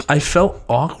weird, I felt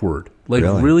awkward. Like,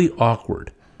 really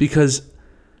awkward. Because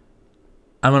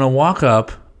I'm going to walk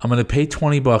up, I'm going to pay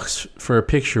 $20 for a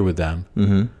picture with them.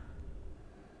 Mm-hmm.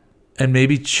 And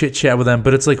maybe chit-chat with them,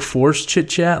 but it's like forced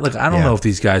chit-chat. Like, I don't know if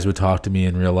these guys would talk to me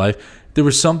in real life. There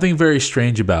was something very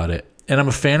strange about it. And I'm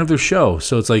a fan of their show,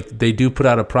 so it's like they do put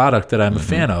out a product that I'm a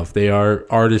fan of. They are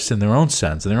artists in their own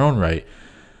sense, in their own right.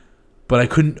 But I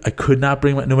could not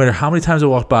bring no matter how many times I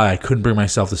walked by, I couldn't bring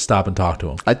myself to stop and talk to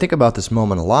them. I think about this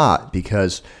moment a lot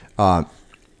because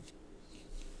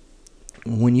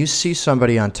when you see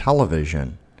somebody on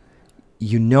television,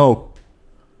 you know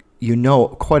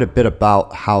quite a bit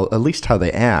about at least how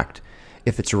they act.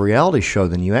 If it's a reality show,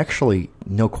 then you actually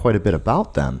know quite a bit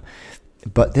about them.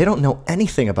 But they don't know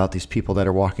anything about these people that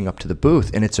are walking up to the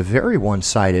booth, and it's a very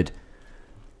one-sided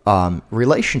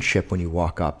relationship when you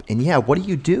walk up. And what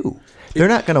do? They're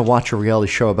not going to watch a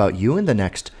reality show about you in the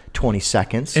next 20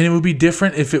 seconds. And it would be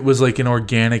different if it was like an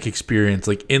organic experience,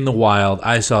 like in the wild.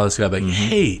 I saw this guy like,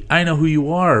 hey, I know who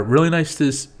you are. Really nice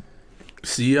to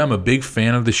see you. I'm a big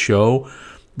fan of the show.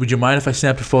 Would you mind if I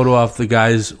snapped a photo off? The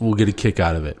guys will get a kick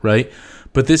out of it, right?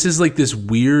 But this is like this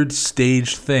weird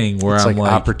staged thing where it's I'm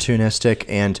like opportunistic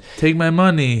and take my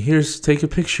money. Take a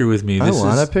picture with me. I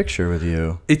want a picture with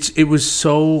you. It was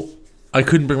so I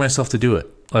couldn't bring myself to do it.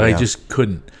 Like I just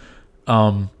couldn't.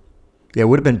 Yeah, it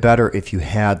would have been better if you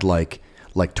had like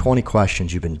 20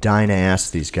 questions you've been dying to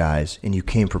ask these guys, and you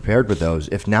came prepared with those.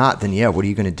 If not, then yeah, what are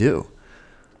you going to do?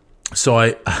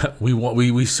 So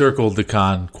we circled the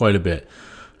con quite a bit.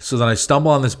 So then I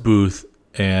stumble on this booth,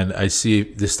 and I see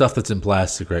the stuff that's in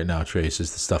plastic right now, Trace,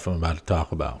 is the stuff I'm about to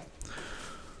talk about.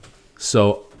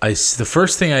 So the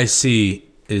first thing I see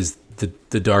is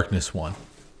the Darkness one.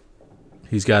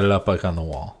 He's got it up like on the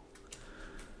wall.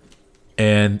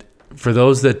 And for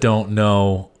those that don't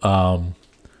know,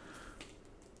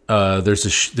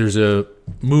 there's a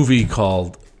movie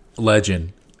called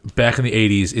Legend. Back in the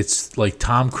 80s, it's like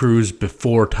Tom Cruise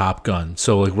before Top Gun.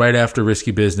 So like right after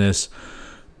Risky Business,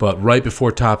 but right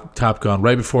before Top Gun,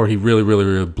 right before he really, really,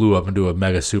 really blew up into a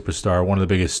mega superstar, one of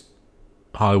the biggest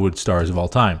Hollywood stars of all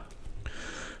time.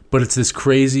 But it's this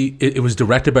crazy, it was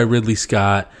directed by Ridley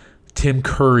Scott. Tim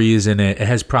Curry is in it. It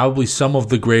has probably some of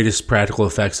the greatest practical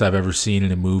effects I've ever seen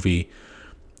in a movie.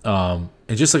 And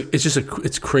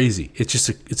it's crazy.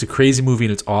 It's a crazy movie,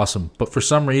 and it's awesome. But for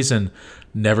some reason,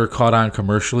 never caught on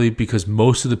commercially, because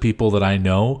most of the people that I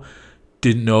know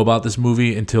didn't know about this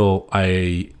movie until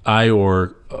I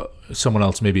or someone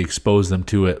else maybe exposed them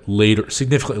to it later,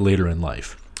 significantly later in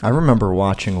life. I remember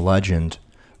watching Legend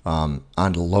on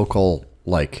the local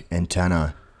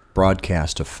antenna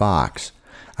broadcast of Fox.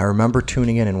 I remember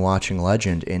tuning in and watching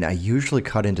Legend, and I usually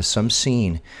cut into some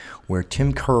scene where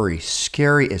Tim Curry,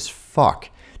 scary as fuck,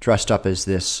 dressed up as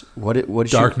this.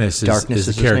 Darkness is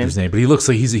the character's name, but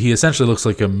he essentially looks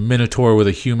like a minotaur with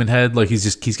a human head. Like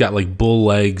he's got like bull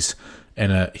legs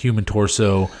and a human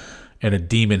torso and a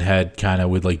demon head, kind of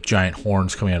with like giant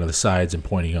horns coming out of the sides and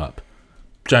pointing up,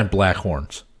 giant black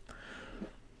horns.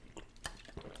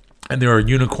 And there are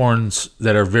unicorns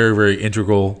that are very, very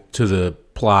integral to the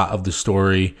plot of the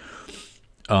story.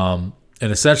 And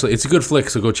essentially, it's a good flick,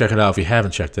 so go check it out if you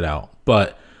haven't checked it out.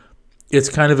 But it's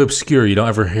kind of obscure. You don't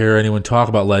ever hear anyone talk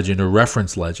about Legend or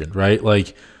reference Legend, right?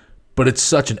 But it's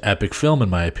such an epic film, in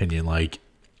my opinion.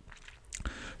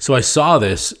 So I saw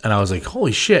this, and I was like,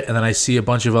 holy shit. And then I see a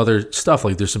bunch of other stuff.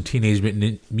 Like, there's some Teenage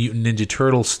Mutant Ninja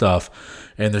Turtle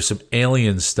stuff, and there's some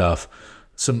Alien stuff.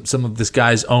 Some of this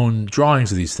guy's own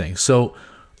drawings of these things. So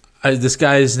this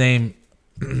guy's name,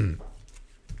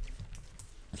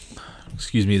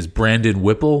 excuse me, is Brandon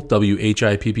Whipple,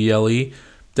 Whipple.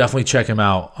 Definitely check him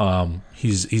out.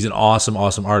 He's an awesome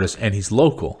artist, and he's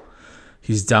local.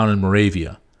 He's down in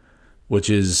Moravia,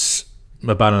 which is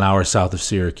about an hour south of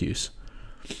Syracuse.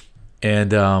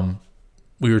 And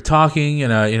we were talking,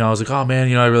 and I was like, oh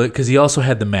man, I really, because he also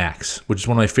had the Max, which is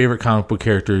one of my favorite comic book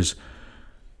characters,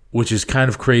 which is kind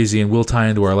of crazy, and we'll tie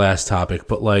into our last topic.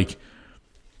 But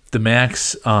the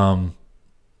Max, no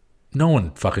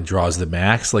one fucking draws the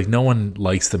Max. No one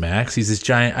likes the Max. He's this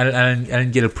giant. I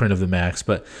didn't get a print of the Max,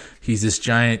 but he's this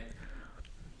giant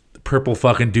purple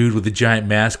fucking dude with a giant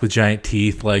mask with giant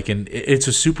teeth. And it's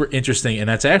a super interesting. And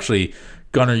that's actually,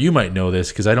 Gunnar, you might know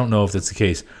this because I don't know if that's the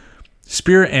case.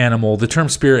 Spirit animal. The term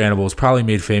spirit animal was probably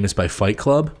made famous by Fight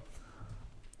Club,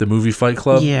 the movie Fight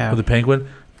Club, with the penguin.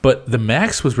 But the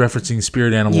Max was referencing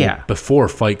spirit animal before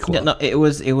Fight Club. No,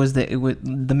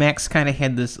 the Max kind of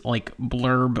had this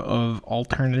blurb of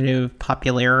alternative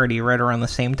popularity right around the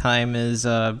same time as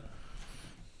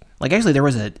actually there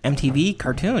was a MTV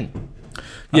cartoon.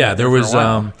 Yeah, there was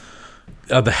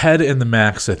the Head and the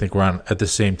Max, I think, were on at the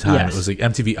same time. Yes. It was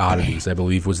MTV Oddities, I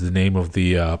believe, was the name of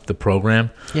the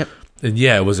program. Yep. And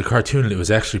yeah, it was a cartoon, and it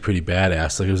was actually pretty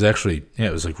badass. It was actually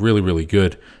it was really, really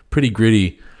good, pretty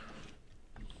gritty.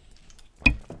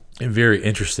 And very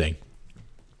interesting.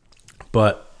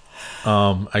 But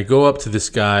I go up to this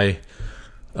guy,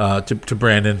 to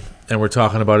Brandon, and we're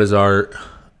talking about his art,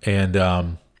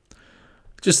 and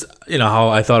just how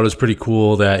I thought it was pretty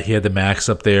cool that he had the Max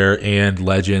up there and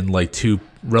Legend, two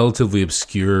relatively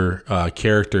obscure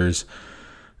characters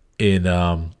in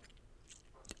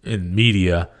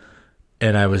media.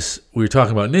 And we were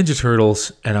talking about Ninja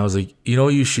Turtles, and I was like,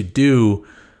 what you should do?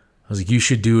 I was like, you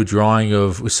should do a drawing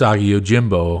of Usagi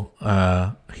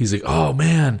Yojimbo. He's like, oh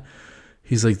man.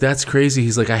 He's like, that's crazy.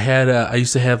 He's like, I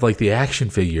used to have the action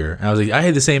figure. And I was like, I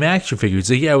had the same action figure.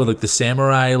 He's like, yeah, with the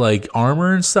samurai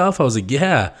armor and stuff. I was like,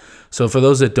 yeah. So for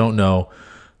those that don't know,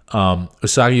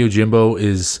 Usagi Yojimbo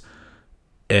is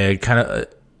a kind of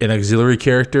an auxiliary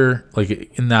character,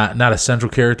 not a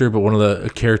central character, but one of the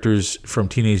characters from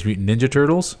Teenage Mutant Ninja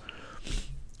Turtles.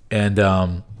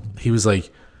 And he was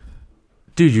like,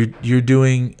 dude, you're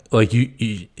doing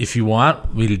you if you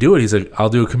want me to do it, he's like, I'll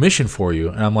do a commission for you.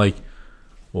 And I'm like,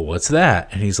 well, what's that?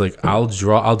 And he's like, I'll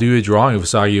do a drawing of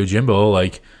Usagi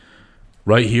Yojimbo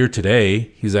right here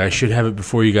today. He's like, I should have it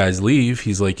before you guys leave.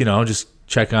 He's like, just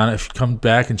check on it, come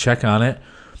back and check on it.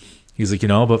 He's like,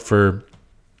 but for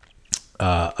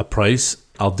a price,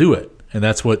 I'll do it. And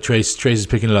that's what Trace is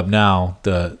picking it up now.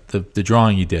 The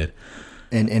drawing you did.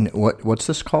 And what's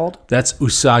this called? That's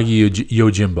Usagi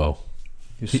Yojimbo.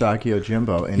 Usagi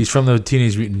Yojimbo. And he's from the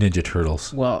Teenage Mutant Ninja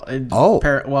Turtles. Well,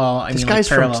 this guy's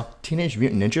parallel. from Teenage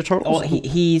Mutant Ninja Turtles. Well,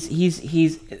 he's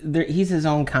his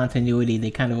own continuity.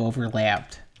 They kind of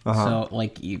overlapped. So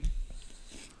like you.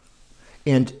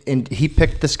 And he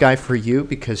picked this guy for you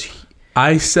because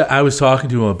I was talking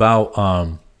to him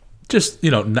about just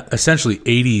essentially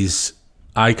 80s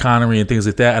iconery and things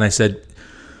like that, and I said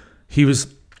he was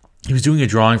doing a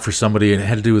drawing for somebody and it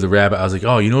had to do with a rabbit. I was like,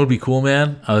 oh, what would be cool,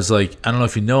 man? I was like, I don't know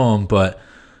if you know him, but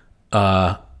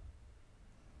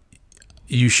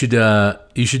you should do a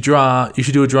drawing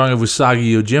of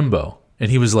Usagi Yojimbo.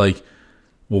 And he was like,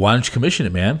 well, why don't you commission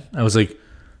it, man? I was like,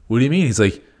 what do you mean? He's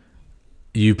like,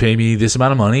 you pay me this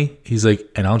amount of money. He's like,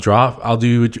 and I'll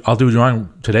do a drawing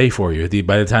today for you.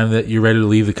 By the time that you're ready to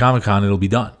leave the Comic-Con, it'll be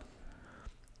done.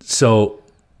 So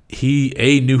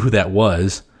he knew who that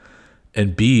was,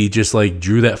 and B just like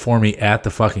drew that for me at the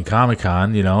fucking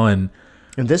Comic-Con, and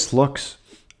this looks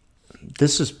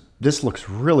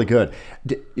really good.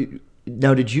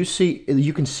 Now, did you see?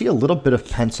 You can see a little bit of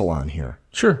pencil on here.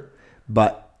 Sure,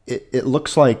 but it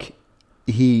looks like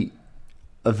he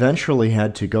eventually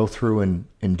had to go through and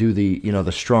do the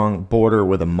the strong border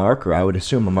with a marker. I would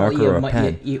assume a marker or a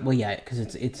pen. Because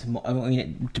it's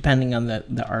depending on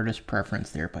the artist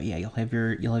preference there. But yeah, you'll have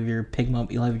your Pigma,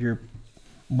 you'll have your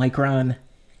Micron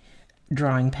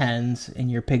drawing pens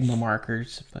and your Pigma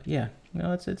markers. But yeah,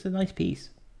 it's a nice piece.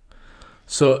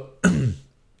 So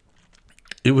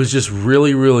it was just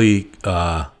really, really.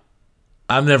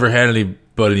 I've never had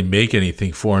anybody make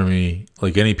anything for me,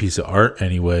 like any piece of art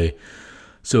anyway.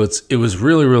 So it was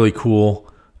really, really cool.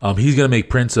 He's gonna make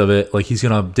prints of it. Like he's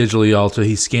gonna digitally alter.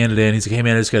 He scanned it in. He's like, hey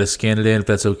man, I just gotta scan it in. If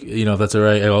that's okay, if that's all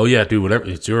right. I go, oh yeah, dude, whatever.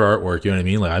 It's your artwork. You know what I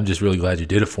mean? Like I'm just really glad you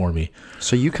did it for me.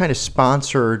 So you kind of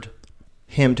sponsored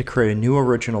him to create a new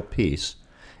original piece,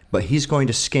 but he's going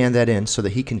to scan that in so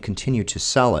that he can continue to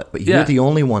sell it. But you're the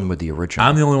only one with the original.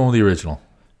 I'm the only one with the original.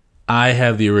 I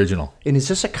have the original. And is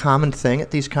this a common thing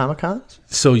at these Comic-Cons?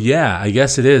 So yeah, I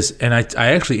guess it is. And I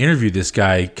actually interviewed this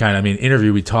guy.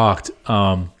 We talked.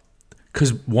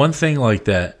 Because one thing like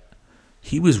that,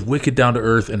 he was wicked down to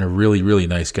earth and a really, really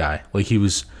nice guy. Like he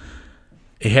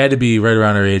had to be right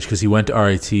around our age because he went to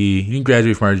RIT. He didn't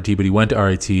graduate from RIT, but he went to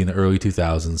RIT in the early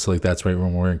 2000s. So like that's right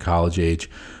when we're in college age.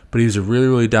 But he was a really,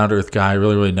 really down to earth guy,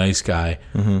 really, really nice guy.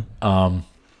 Mm-hmm.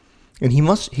 And he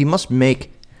must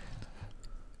make.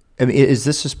 I mean, is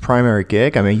this his primary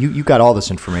gig? I mean, you got all this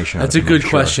information. That's a good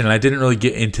question, and I didn't really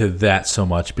get into that so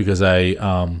much because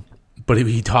but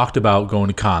he talked about going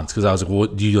to cons because I was like, well,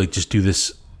 do you like just do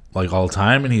this like all the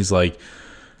time? And he's like,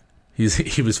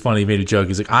 he was funny. He made a joke.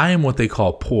 He's like, I am what they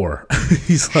call poor.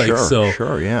 He's like,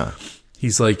 sure, yeah.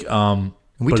 He's like,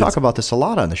 we talk about this a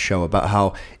lot on the show about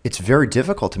how it's very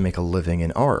difficult to make a living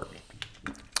in art,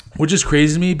 which is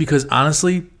crazy to me because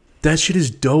honestly, that shit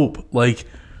is dope. Like.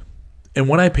 And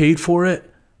when I paid for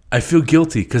it, I feel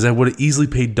guilty because I would have easily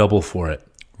paid double for it.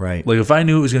 Right. Like if I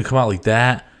knew it was going to come out like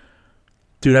that,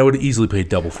 dude, I would have easily paid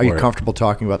double for it. Are you comfortable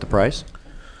talking about the price?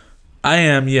 I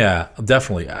am, yeah,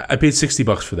 definitely. I paid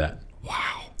 $60 for that.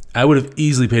 Wow. I would have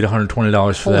easily paid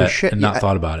 $120 for that shit. and not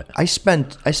thought about it. I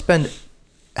spend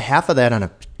half of that on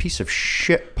a piece of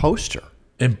shit poster.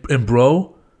 And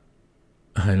bro,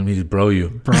 I don't mean to bro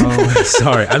you. Bro.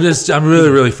 Sorry. I'm really,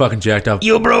 really fucking jacked up.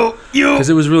 You, bro. You. Because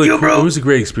it was really cool. Bro. It was a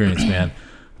great experience, man.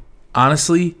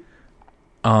 Honestly,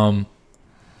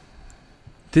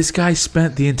 this guy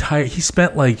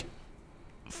spent like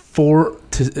 4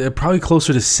 to probably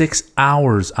closer to 6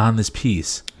 hours on this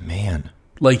piece. Man.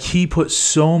 Like he put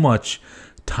so much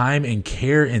time and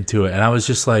care into it. And I was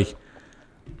just like,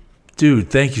 dude,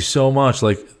 thank you so much.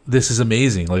 Like, this is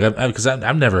amazing. Like, because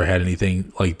I've never had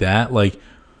anything like that. Like,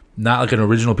 not like an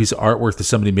original piece of artwork that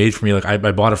somebody made for me. Like, I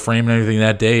bought a frame and everything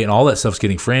that day, and all that stuff's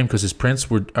getting framed because his prints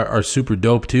are super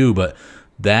dope too. But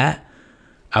that,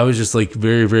 I was just like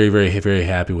very, very, very, very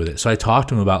happy with it. So I talked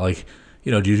to him about like,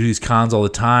 do you do these cons all the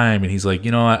time? And he's like,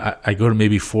 I go to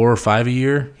maybe 4 or 5 a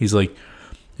year. He's like,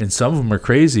 and some of them are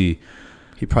crazy.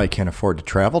 He probably can't afford to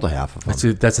travel to half of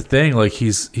them. That's the thing. Like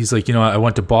he's like, I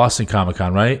went to Boston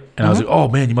Comic-Con, right? And I was like, oh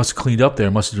man, you must have cleaned up there.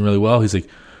 Must have done really well. He's like,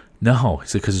 no.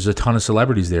 He's like, because there's a ton of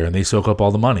celebrities there, and they soak up all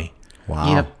the money.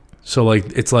 Wow. Yep. So like,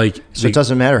 it's like, so it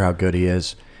doesn't matter how good he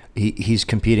is. He's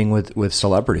competing with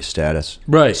celebrity status,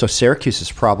 right? So Syracuse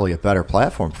is probably a better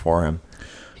platform for him.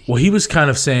 Well, he was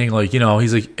kind of saying like,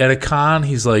 he's like at a con,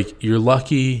 he's like, you're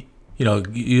lucky.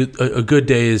 A good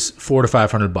day is $400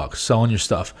 to $500 selling your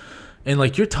stuff. And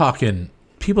like you're talking,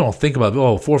 people don't think about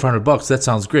 $400 or $500. That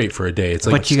sounds great for a day. It's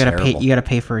like, but you gotta pay. You gotta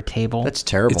pay for a table. That's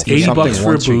terrible. It's For $80 something for a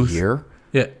once booth. year.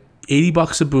 Yeah,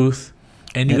 $80 a booth,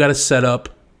 and you got to set up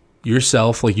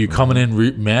yourself. Like you're coming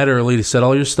in mad early to set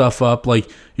all your stuff up. Like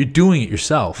you're doing it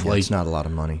yourself. Yeah, like it's not a lot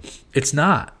of money. It's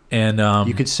not. And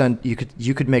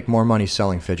you could make more money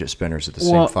selling fidget spinners at the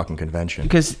same fucking convention.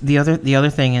 Because the other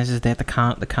thing is that the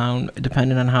con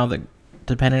depending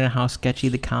on how sketchy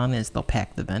the con is, they'll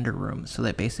pack the vendor room so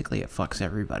that basically it fucks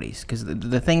everybody's. Because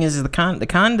the thing is the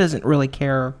con doesn't really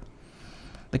care.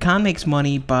 The con makes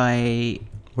money by.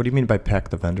 What do you mean by pack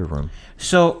the vendor room?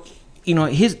 So,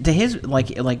 his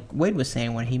like Wade was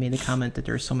saying when he made the comment that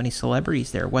there's so many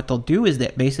celebrities there. What they'll do is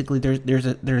that basically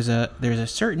there's a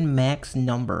certain max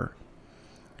number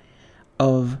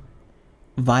of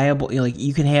viable. Like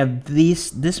you can have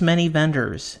this many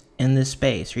vendors in this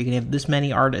space, or you can have this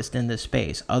many artists in this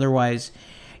space. Otherwise,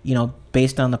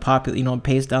 based on the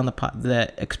based on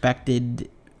the expected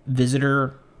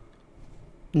visitor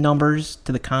numbers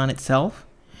to the con itself.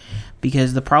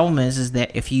 Because the problem is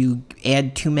that if you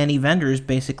add too many vendors,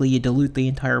 basically you dilute the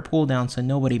entire pool down, so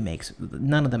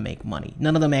none of them make money.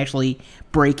 None of them actually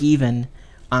break even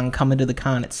on coming to the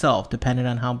con itself, depending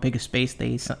on how big a space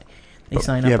they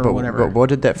sign up or whatever. But what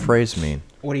did that phrase mean?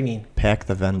 What do you mean? Pack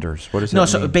the vendors. What does that mean? mean?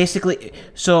 So basically,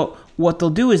 what they'll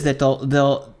do is that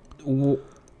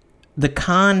the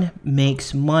con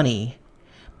makes money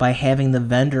by having the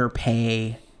vendor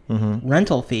pay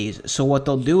rental fees. So what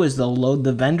they'll do is they'll load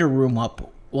the vendor room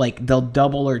up, like they'll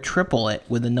double or triple it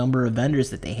with the number of vendors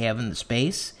that they have in the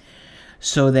space,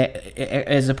 so that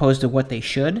as opposed to what they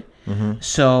should.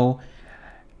 So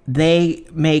they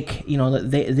make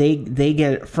they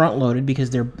get it front loaded because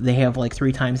they have like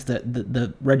 3 times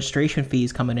the registration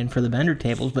fees coming in for the vendor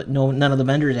tables, but none of the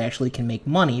vendors actually can make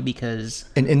money because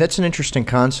and that's an interesting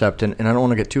concept, and I don't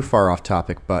want to get too far off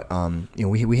topic, but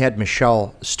we had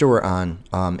Michelle Stewart on,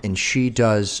 and she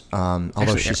does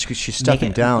although she's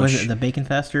stepping down. Was it the Bacon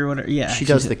Fest or whatever? Yeah, she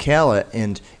does the Calet,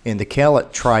 and the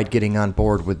Calet tried getting on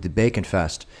board with the Bacon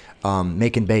Fest,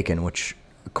 making bacon, which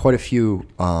quite a few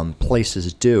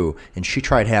places do, and she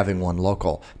tried having one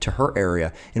local to her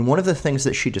area. And one of the things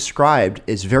that she described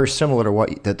is very similar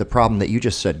to the problem that you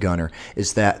just said, Gunnar,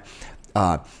 is that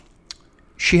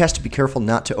she has to be careful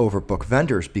not to overbook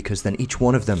vendors because then each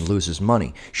one of them loses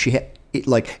money.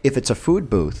 Like if it's a food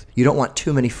booth, you don't want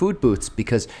too many food booths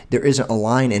because there isn't a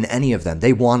line in any of them.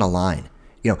 They want a line.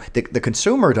 The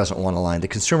consumer doesn't want a line. The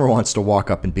consumer wants to walk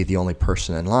up and be the only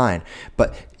person in line.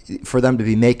 But for them to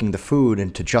be making the food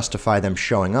and to justify them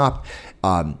showing up,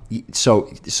 so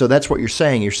that's what you're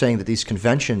saying. You're saying that these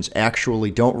conventions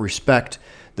actually don't respect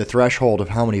the threshold of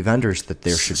how many vendors that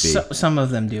there should be. Some of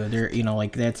them do. They're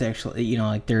that's actually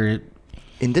they're.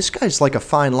 And this guy's like a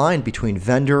fine line between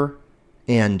vendor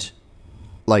and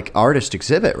like artist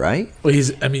exhibit, right? Well,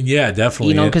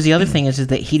 definitely. Because the other thing is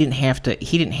that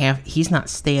he's not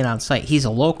staying on site. He's a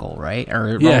local, right?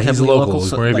 Or yeah, he's a local.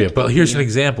 But here's an know.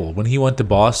 example. When he went to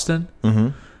Boston,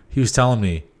 he was telling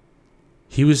me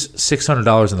he was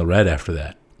 $600 in the red after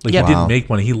that. Like he didn't make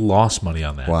money. He lost money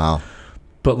on that. Wow.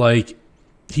 But like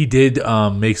he did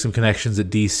make some connections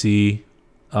at DC.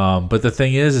 But the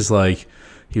thing is like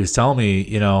he was telling me,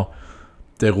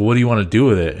 that what do you want to do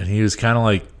with it? And he was kind of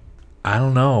like, I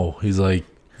don't know. He's like,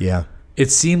 yeah.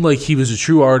 It seemed like he was a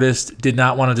true artist, did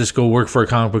not want to just go work for a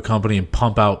comic book company and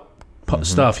pump out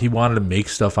stuff. He wanted to make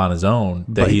stuff on his own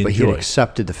that he enjoyed. But he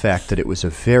accepted the fact that it was a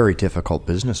very difficult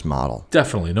business model.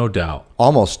 Definitely, no doubt.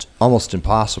 Almost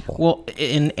impossible. Well,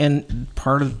 and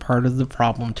part of the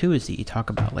problem too is that you talk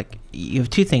about like you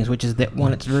have 2 things, which is that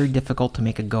one, it's very difficult to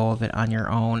make a go of it on your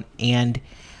own, and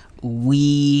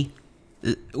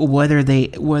whether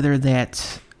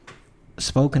that's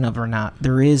spoken of or not,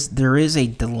 there is a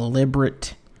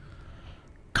deliberate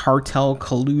cartel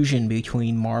collusion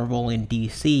between Marvel and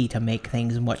DC to make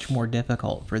things much more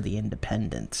difficult for the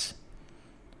independents.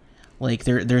 Like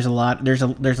there's a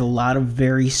lot of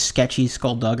very sketchy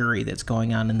skullduggery that's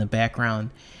going on in the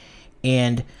background,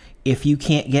 and if you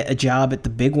can't get a job at the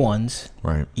big ones,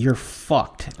 right, you're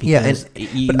fucked. Yeah,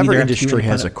 but every industry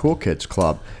has a cool kids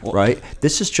club, right?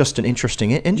 This is just an interesting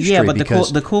industry. Yeah, but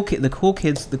because the cool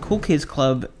kids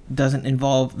club doesn't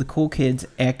involve the cool kids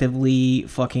actively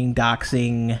fucking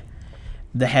doxing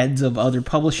the heads of other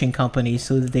publishing companies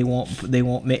so that they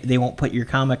won't put your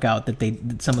comic out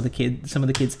that some of the kids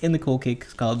in the Cool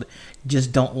Kids Club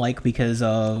just don't like because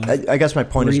of. I guess my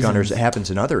point reasons. is, Gunnar, it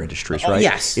happens in other industries, right?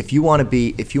 Yes. If you want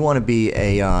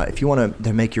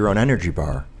to make your own energy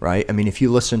bar, right? I mean, if you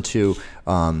listen to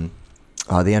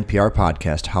the NPR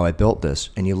podcast, How I Built This,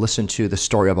 and you listen to the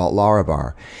story about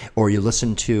Larabar, or you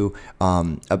listen to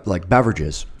like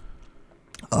beverages,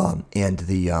 and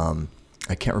the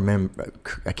I can't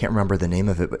remember the name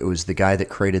of it, but it was the guy that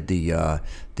created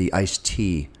the iced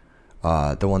tea,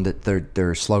 the one that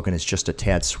their slogan is just a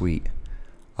tad sweet.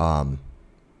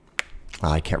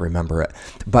 I can't remember it,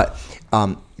 but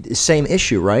same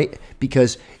issue, right?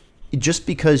 Because just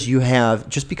because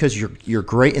you're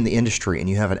great in the industry and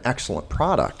you have an excellent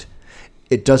product,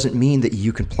 it doesn't mean that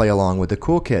you can play along with the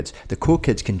cool kids. The cool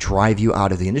kids can drive you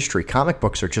out of the industry. Comic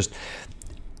books are just,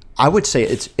 I would say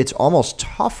it's almost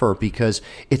tougher because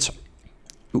it's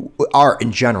art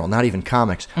in general, not even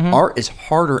comics. Mm-hmm. Art is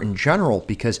harder in general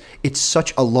because it's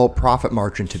such a low profit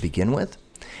margin to begin with.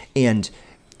 And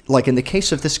like in the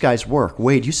case of this guy's work,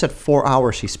 Wade, you said 4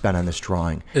 hours he spent on this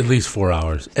drawing. At least 4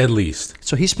 hours, at least.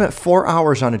 So he spent 4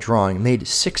 hours on a drawing, made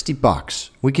 $60.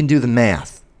 We can do the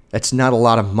math. That's not a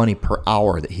lot of money per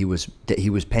hour that he was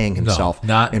paying himself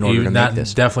in order to make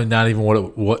this. Definitely not even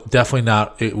definitely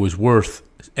not it was worth.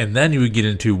 And then you would get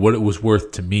into what it was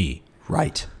worth to me.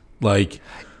 Right. Like,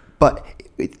 but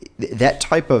that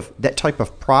type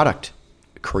of product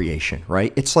creation,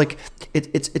 right? It's like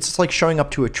it's like showing up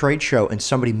to a trade show and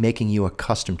somebody making you a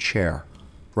custom chair,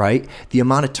 right? The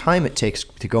amount of time it takes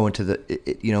to go into the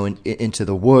into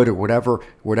the wood or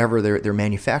whatever they're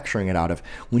manufacturing it out of.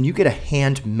 When you get a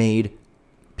handmade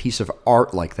piece of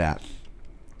art like that,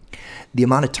 the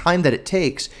amount of time that it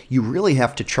takes, you really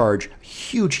have to charge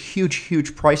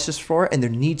huge prices for it, and there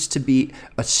needs to be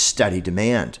a steady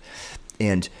demand.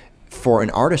 And for an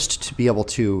artist to be able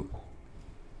to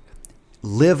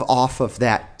live off of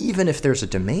that, even if there's a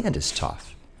demand, is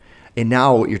tough. And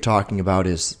now what you're talking about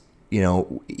is,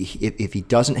 if he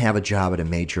doesn't have a job at a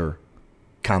major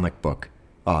comic book,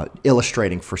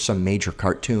 illustrating for some major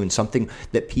cartoon, something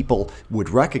that people would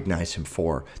recognize him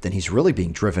for, then he's really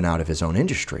being driven out of his own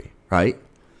industry, right?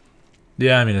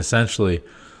 Yeah, I mean, essentially.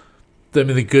 I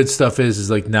mean, the good stuff is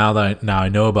like now I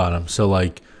know about him. So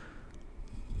like,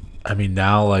 I mean,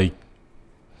 now like,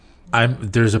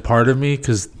 there's a part of me,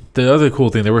 because the other cool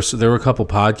thing, there were a couple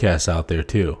podcasts out there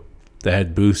too that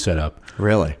had booths set up.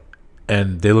 Really?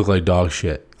 And they look like dog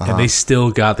shit. Uh-huh. And they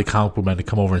still got the compliment to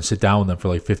come over and sit down with them for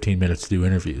like 15 minutes to do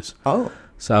interviews. Oh.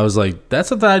 So I was like, that's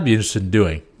something I'd be interested in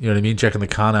doing. You know what I mean? Checking the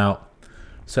con out,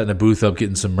 setting a booth up,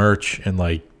 getting some merch, and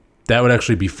like that would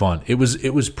actually be fun. It was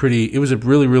a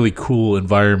really, really cool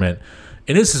environment.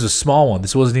 And this is a small one.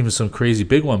 This wasn't even some crazy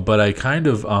big one, but I kind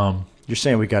of You're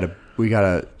saying we gotta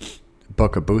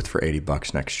book a booth for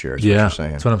 $80 next year. Yeah, what you're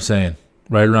saying. That's what I'm saying.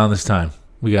 Right around this time,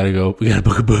 we gotta go. We gotta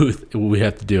book a booth. What we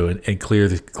have to do and clear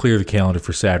the calendar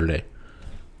for Saturday.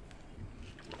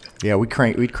 Yeah, we'd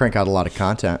crank out a lot of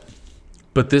content.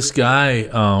 But this guy,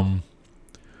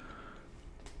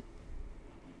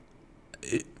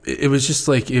 it was just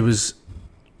like it was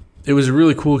a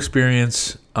really cool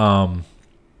experience.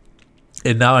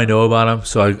 And now I know about him,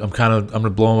 so I'm gonna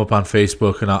blow him up on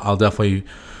Facebook, and I'll definitely,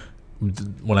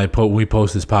 when we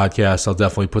post this podcast, I'll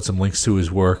definitely put some links to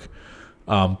his work.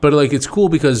 But like, it's cool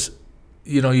because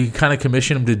you kind of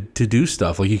commission him to do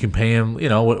stuff. Like, you can pay him,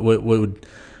 what would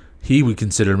he would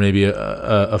consider maybe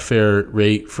a fair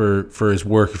rate for his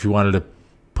work if you wanted to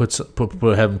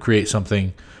have him create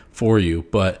something for you.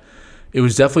 But it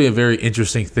was definitely a very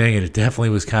interesting thing, and it definitely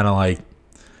was kind of like,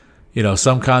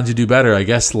 some cons you do better. I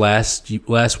guess last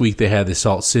week they had the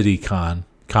Salt City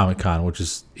Comic Con, which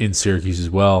is in Syracuse as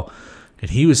well. And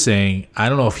he was saying, I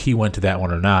don't know if he went to that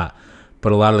one or not,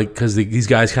 but a lot of because these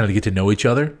guys kind of get to know each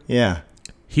other. Yeah.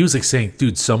 He was like saying,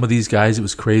 dude, some of these guys, it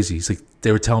was crazy. He's like,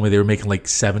 they were telling me they were making like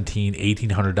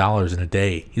 $1,700-$1,800 in a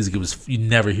day. He's like, you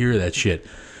never hear that shit.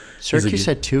 Syracuse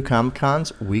had two Comic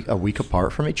Cons a week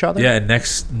apart from each other? Yeah, and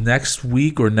next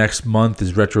week or next month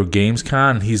is Retro Games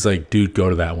Con. And he's like, dude, go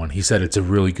to that one. He said it's a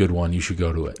really good one. You should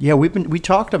go to it. Yeah, we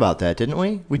talked about that, didn't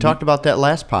we? We talked about that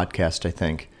last podcast, I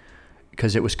think,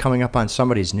 because it was coming up on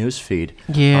somebody's news feed.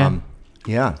 Yeah.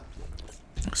 Yeah.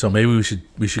 So maybe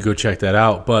we should go check that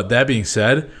out. But that being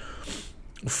said,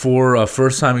 for a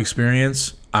first time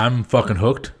experience, I'm fucking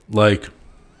hooked. Like,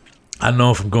 I don't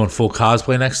know if I'm going full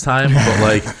cosplay next time, but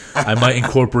like I might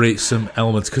incorporate some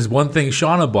elements. Because one thing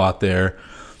Shauna bought there,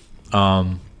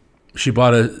 she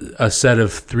bought a set of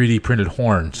 3D printed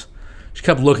horns. She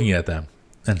kept looking at them,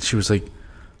 and she was like,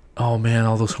 "Oh man,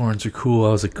 all those horns are cool." I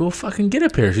was like, "Go fucking get a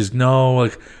pair." She's no,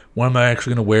 like, when am I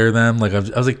actually gonna wear them? Like, I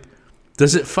was like,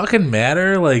 does it fucking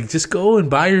matter? Like, just go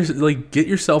and get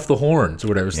yourself the horns or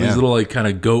whatever. So these little like kind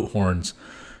of goat horns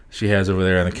she has over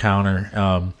there on the counter.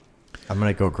 I'm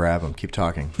gonna go grab them. Keep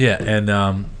talking. Yeah, and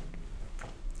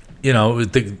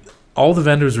all all the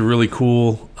vendors were really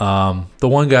cool. The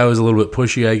one guy was a little bit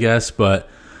pushy, I guess, but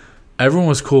everyone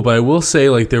was cool. But I will say,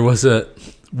 like, there was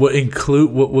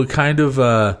what kind of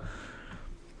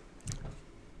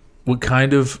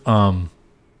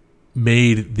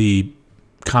made the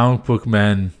comic book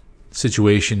men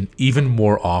situation even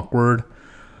more awkward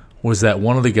was that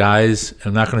one of the guys,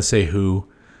 I'm not going to say who,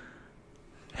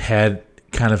 had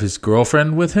kind of his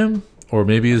girlfriend with him, or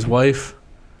maybe his wife,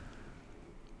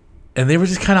 and they were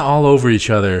just kind of all over each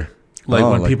other, like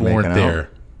when people weren't there.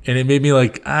 And it made me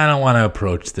like, I don't want to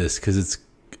approach this because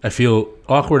I feel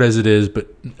awkward as it is, but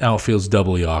now it feels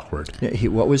doubly awkward.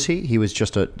 What was he? He was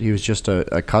just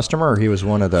a customer, or he was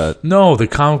one of the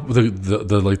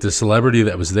the celebrity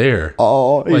that was there.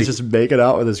 Oh, he's just making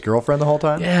out with his girlfriend the whole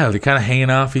time. Yeah, they're kind of hanging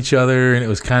off each other, and it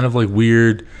was kind of like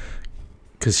weird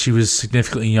because she was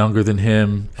significantly younger than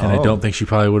him, and I don't think she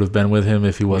probably would have been with him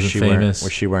if he wasn't famous.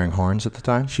 Was she wearing horns at the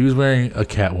time? She was wearing a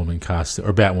Catwoman costume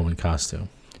or Batwoman costume.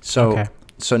 So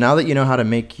now that you know how to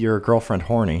make your girlfriend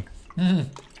horny. Mm-hmm.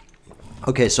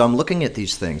 Okay, so I'm looking at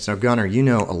these things. Now, Gunnar, you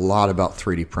know a lot about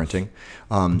 3D printing,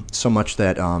 so much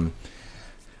that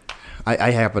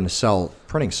I happen to sell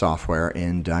printing software,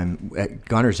 and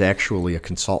Gunnar's actually a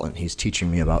consultant. He's teaching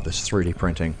me about this 3D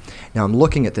printing. Now, I'm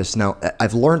looking at this. Now,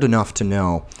 I've learned enough to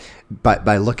know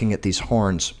by looking at these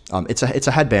horns. It's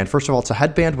a headband. First of all, it's a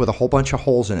headband with a whole bunch of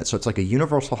holes in it, so it's like a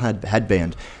universal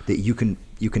headband that you can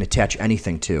attach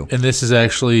anything to. And this is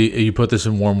actually, you put this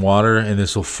in warm water, and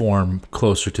this will form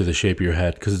closer to the shape of your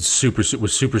head because it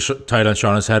was super tight on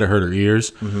Shauna's head. It hurt her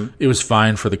ears. Mm-hmm. It was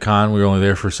fine for the con. We were only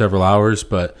there for several hours,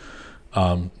 but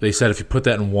they said if you put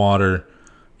that in water,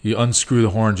 you unscrew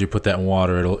the horns, you put that in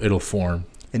water, it'll form.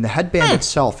 And the headband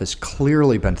itself has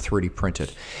clearly been 3D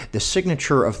printed. The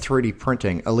signature of 3D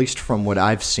printing, at least from what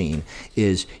I've seen,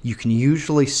 is you can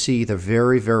usually see the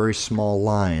very, very small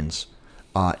lines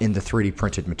in the 3D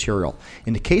printed material.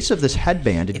 In the case of this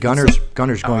headband, Gunner's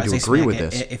going to agree with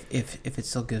this. If it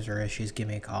still gives her issues, give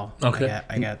me a call. Okay.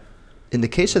 I got. In the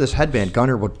case of this headband,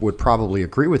 Gunner would probably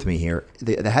agree with me here.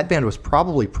 The headband was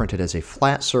probably printed as a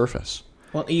flat surface.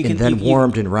 Well,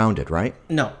 warmed and rounded, right?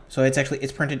 No, so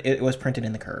it's printed. It was printed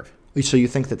in the curve. So you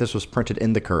think that this was printed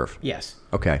in the curve? Yes.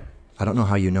 Okay, I don't know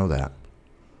how you know that,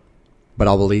 but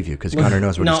I'll believe you because Gunner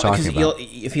knows what he's talking about.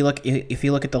 If you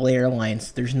look at the layer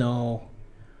lines, there's no.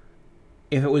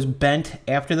 If it was bent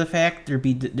after the fact, there'd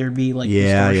be like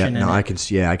distortion. No, I can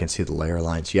see the layer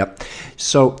lines. Yep.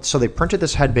 So they printed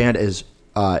this headband as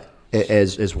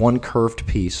one curved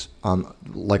piece.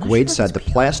 Like Wade said, the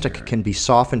plastic can be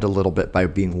softened a little bit by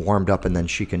being warmed up, and then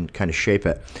she can kind of shape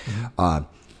it,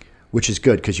 which is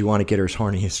good because you want to get her as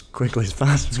horny as quickly as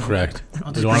possible. That's correct.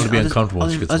 You don't want her to be uncomfortable.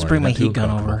 Let's bring my heat gun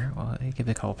over. Well, give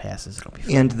it a couple passes. It'll be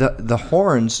fine. And the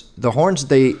horns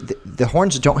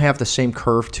don't have the same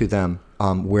curve to them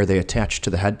where they attach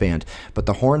to the headband, but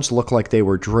the horns look like they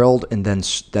were drilled and then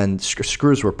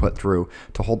screws were put through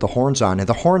to hold the horns on. And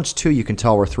the horns too, you can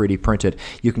tell were 3D printed.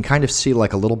 You can kind of see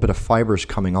like a little bit of fibers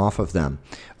coming off of them,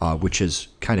 which is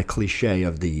kind of cliche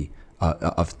of the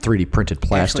of 3D printed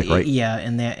plastic. Actually, right? Yeah,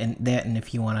 and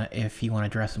if you wanna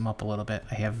dress them up a little bit,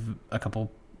 I have a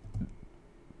couple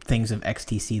things of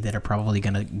XTC that are probably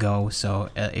gonna go. So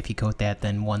if you coat that,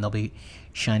 then one, they'll be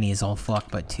shiny as all fuck,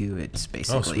 but two, it's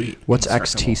basically what's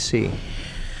XTC?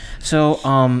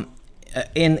 So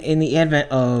in the advent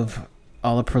of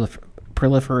all the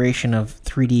proliferation of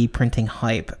 3D printing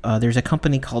hype, there's a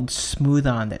company called Smooth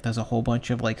On that does a whole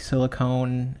bunch of like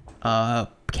silicone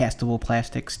castable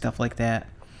plastic stuff like that,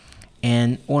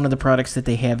 and one of the products that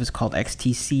they have is called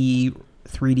XTC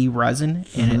 3D resin,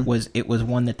 and it was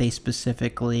one that they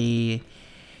specifically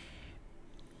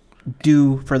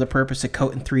do for the purpose of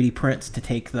coating 3D prints to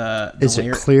take the Is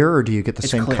layer. It clear, or do you get the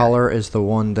same color as the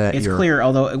one that it's clear,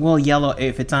 although it will yellow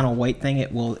if it's on a white thing.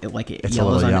 It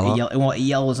yellows under it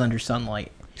yellows under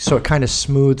sunlight. So it kind of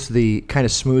smooths the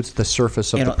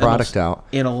surface of the product out.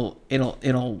 It'll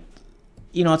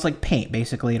it's like paint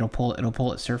basically. It'll pull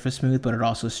it surface smooth, but it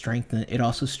also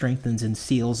strengthens and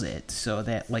seals it so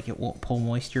that like it won't pull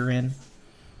moisture in.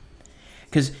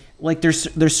 Because like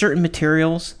there's certain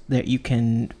materials that you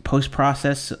can post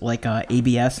process like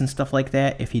ABS and stuff like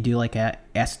that. If you do like a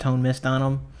acetone mist on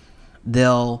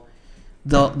them,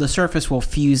 the surface will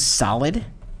fuse solid,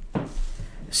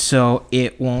 so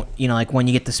it won't like when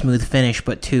you get the smooth finish.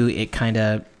 But two, it kind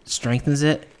of strengthens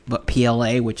it. But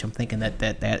PLA, which I'm thinking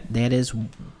that is,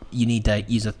 you need to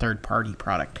use a third party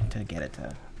product to get it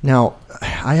to. Now,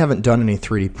 I haven't done any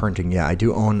 3D printing yet. I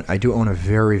do own a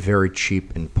very, very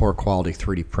cheap and poor quality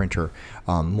 3D printer,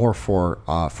 more for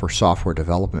software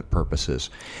development purposes.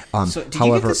 So did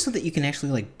you get this so that you can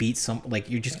actually like beat some, like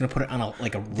you're just going to put it on a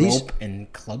rope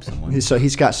and club someone? So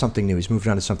he's got something new. He's moved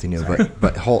on to something new,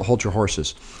 but hold your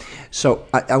horses. So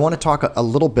I want to talk a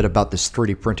little bit about this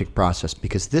 3D printing process,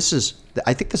 because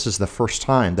I think this is the first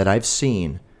time that I've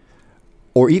seen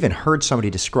or even heard somebody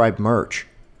describe merch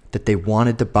that they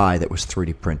wanted to buy that was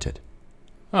 3D printed.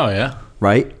 Oh yeah.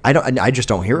 Right? I just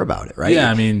don't hear about it, right?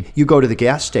 Yeah, I mean, you go to the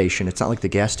gas station, it's not like the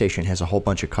gas station has a whole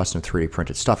bunch of custom 3D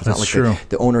printed stuff. It's not like true.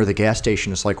 The owner of the gas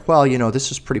station is like, well,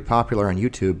 this is pretty popular on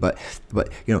YouTube, but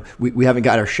we haven't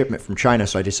got our shipment from China,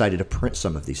 so I decided to print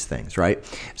some of these things, right?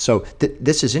 So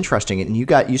this is interesting. And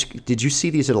did you see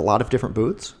these at a lot of different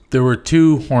booths? There were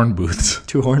 2 horn booths.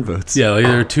 2 horn booths. Yeah, like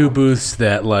there were 2 booths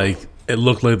that like it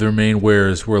looked like their main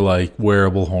wares were like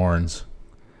wearable horns.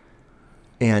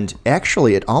 And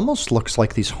actually, it almost looks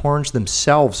like these horns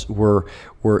themselves were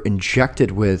injected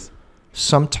with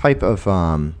some type of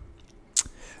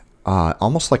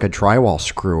almost like a drywall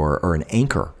screw or an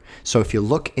anchor. So if you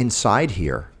look inside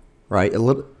here, right, a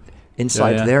little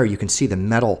inside there, you can see the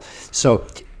metal. So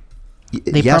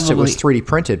yes, it was 3D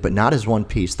printed, but not as one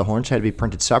piece. The horns had to be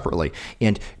printed separately,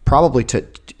 and probably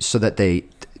so that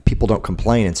people don't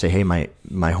complain and say, hey,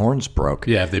 my horns broke.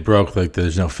 Yeah, if they broke, like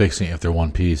there's no fixing it if they're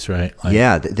one piece, right? Like,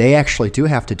 yeah, they actually do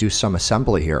have to do some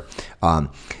assembly here.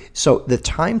 So the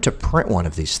time to print one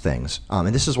of these things,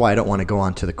 and this is why I don't want to go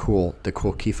on to the cool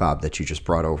key fob that you just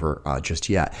brought over just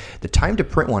yet. The time to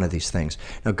print one of these things.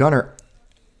 Now, Gunnar,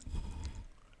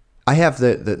 I have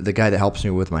the guy that helps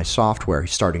me with my software.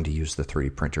 He's starting to use the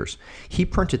 3D printers. He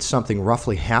printed something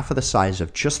roughly half of the size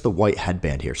of just the white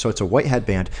headband here. So it's a white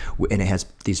headband, and it has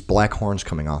these black horns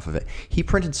coming off of it. He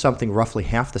printed something roughly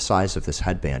half the size of this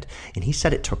headband, and he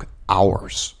said it took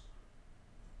hours.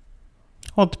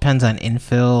 Well, it depends on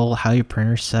infill, how your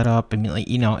printer's set up. I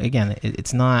mean, again,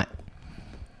 it's not...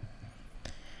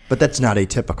 But that's not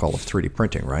atypical of 3D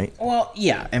printing, right? Well,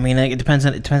 yeah. I mean, it depends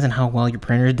on how well your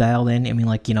printer's dialed in. I mean,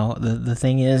 the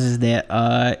thing is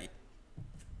that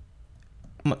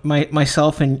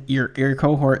myself and your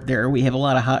cohort there, we have a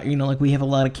lot of we have a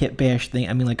lot of kit bash thing.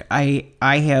 I mean, I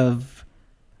have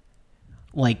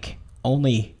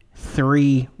only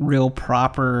 3 real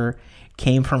proper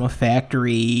came from a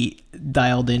factory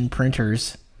dialed in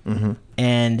printers,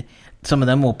 and some of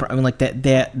them will. I mean,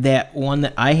 that one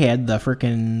that I had, the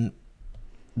freaking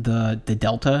the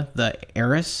Delta, the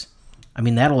Aris. I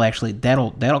mean,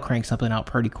 that'll crank something out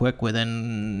pretty quick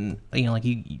within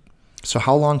So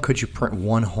how long could you print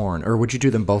one horn, or would you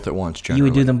do them both at once? Generally, you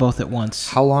would do them both at once.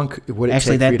 How long would it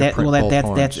take for you to print both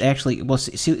horns? That's actually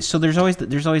so there's always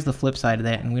the flip side of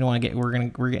that, and we don't want to get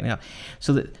we're getting out.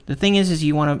 So the thing is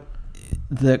you want to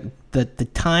the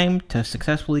time to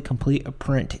successfully complete a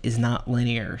print is not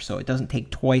linear, so it doesn't take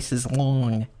twice as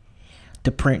long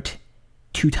to print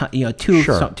two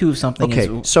of something.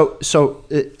 Okay, so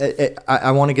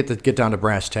I want to get down to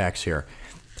brass tacks here.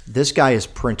 This guy is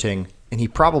printing, and he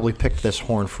probably picked this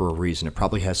horn for a reason. It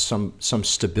probably has some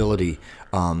stability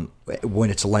when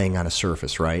it's laying on a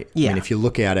surface, right? Yeah. I mean, if you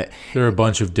look at it, there were a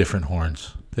bunch of different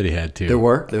horns that he had too. There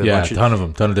were a bunch a ton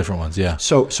of different ones. Yeah.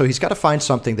 So he's got to find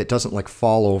something that doesn't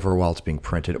fall over while it's being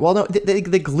printed. Well, no, they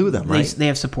glue them, right? They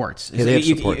have supports. Yeah, they have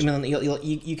supports.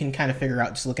 You can kind of figure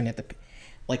out just looking at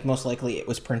most likely it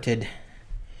was printed.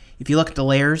 If you look at the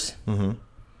layers, you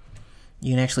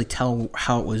can actually tell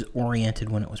how it was oriented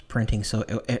when it was printing. So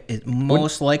it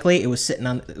most likely it was sitting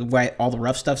on all the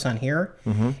rough stuff's on here.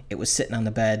 It was sitting on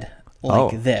the bed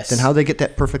this. Then how they get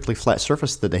that perfectly flat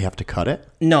surface? Did they have to cut it?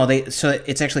 No, so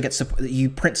it's actually you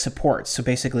print supports. So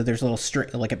basically, there's a little string,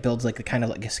 it builds a kind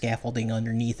of a scaffolding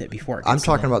underneath it before it gets I'm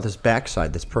talking about this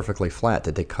backside that's perfectly flat.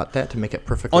 Did they cut that to make it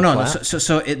perfectly flat?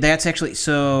 No. That's actually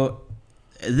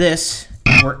this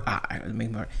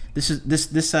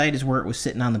this side is where it was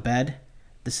sitting on the bed.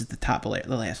 This is the top layer,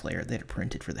 the last layer that it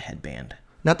printed for the headband.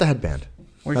 Not the headband.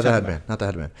 Not the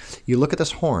headband. You look at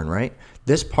this horn, right?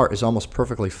 This part is almost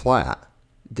perfectly flat.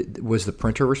 Was the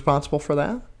printer responsible for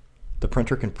that? The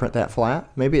printer can print that flat?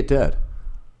 Maybe it did.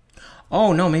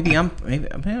 Oh no, maybe I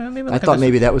thought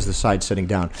maybe that was the side sitting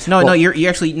down. No,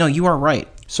 you are right.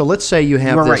 So let's say you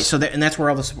have. You are right. So and that's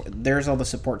where there's all the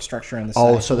support structure on the side.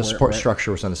 Oh, so the support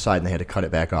structure was on the side, and they had to cut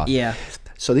it back off. Yeah.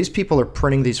 So these people are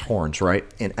printing these horns, right?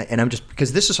 And I'm just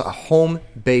because this is a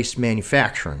home-based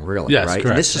manufacturing, really, yes, right? Correct.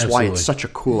 And this is Absolutely. why it's such a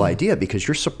cool idea, because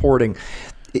you're supporting.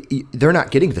 they're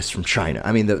not getting this from China.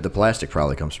 I mean, the plastic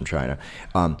probably comes from China.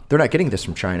 They're not getting this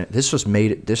from China. This was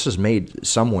made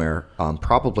somewhere,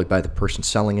 probably by the person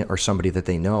selling it or somebody that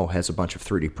they know has a bunch of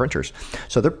 3D printers.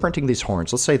 So they're printing these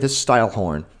horns. Let's say this style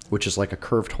horn, which is like a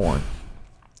curved horn,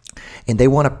 and they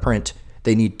want to print.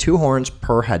 They need 2 horns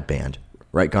per headband,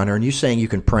 right, Gunnar? And you saying you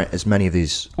can print as many of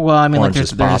these horns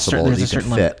as possible there's as a you certain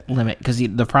can fit. limit because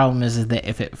the problem is that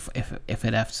if it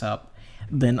f's up,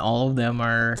 then all of them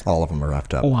are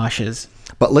wrapped up. washes.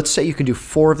 But let's say you can do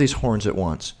 4 of these horns at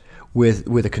once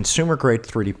with a consumer grade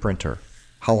 3D printer.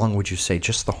 How long would you say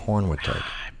just the horn would take?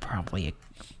 Probably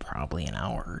an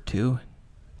hour or 2.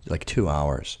 Like 2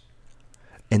 hours.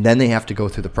 And then they have to go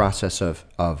through the process of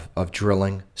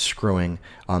drilling, screwing.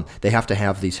 They have to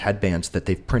have these headbands that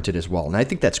they've printed as well. And I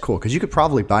think that's cool because you could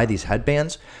probably buy these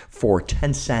headbands for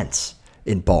 10 cents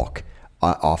in bulk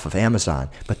off of Amazon.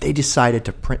 But they decided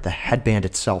to print the headband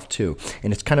itself too.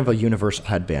 And it's kind of a universal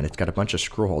headband. It's got a bunch of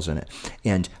screw holes in it.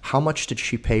 And how much did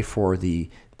she pay for the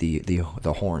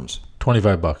horns?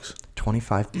 $25.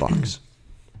 $25.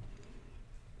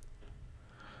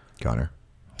 Gunnar.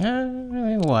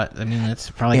 What? I mean, it's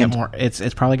probably got more.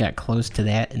 It's probably got close to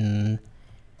that in.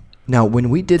 Now, when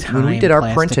we did our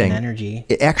plastic, printing, and energy.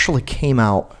 it actually came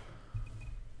out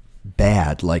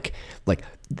bad. Like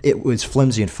it was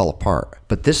flimsy and fell apart.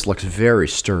 But this looks very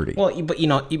sturdy. Well, but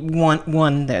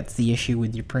one that's the issue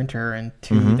with your printer, and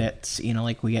 2 that's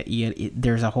like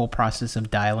there's a whole process of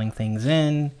dialing things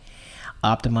in,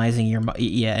 optimizing your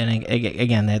and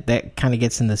again that kind of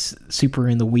gets in this super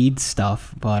in the weeds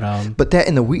stuff, but that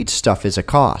in the weeds stuff is a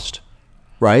cost,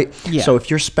 right? Yeah. So if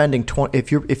you're spending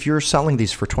if you're selling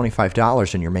these for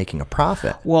 $25 and you're making a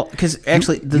profit, well, because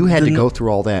actually you had to go through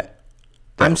all that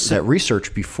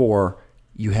research before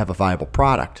you have a viable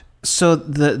product. So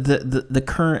the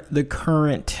current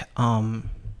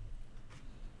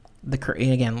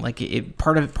again, like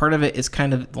part of it is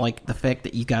kind of like the fact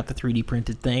that you got the 3D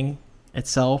printed thing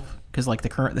itself, because like the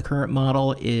current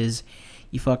model is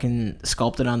you fucking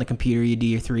sculpt it on the computer, you do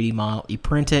your 3D model, you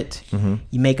print it,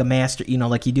 you make a master,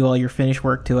 like you do all your finish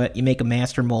work to it, you make a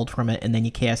master mold from it, and then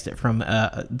you cast it from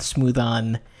smooth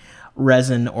on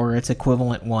resin or its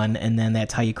equivalent one, and then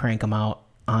that's how you crank them out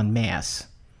en masse.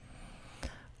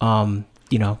 How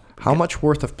much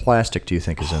worth of plastic do you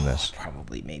think is in this?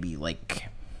 Probably maybe like.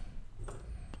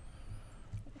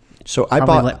 So I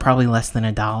bought probably less than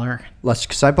 $1. Less,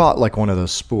 because I bought like one of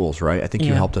those spools, right? I think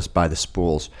you helped us buy the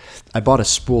spools. I bought a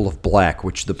spool of black,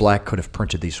 which the black could have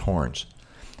printed these horns.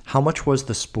 How much was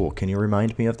the spool? Can you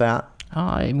remind me of that?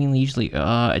 I mean, usually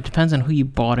it depends on who you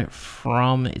bought it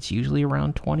from. It's usually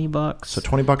around $20. So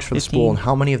 $20 for the spool. And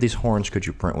how many of these horns could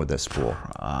you print with this spool?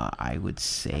 I would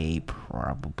say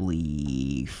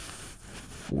probably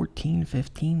 14,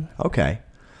 15. Okay.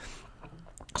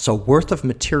 So worth of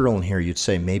material in here, you'd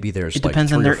say maybe there's it like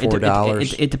depends $3 on their, or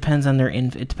 $4. It depends on their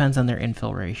it depends on their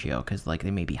infill ratio, because like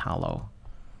they may be hollow.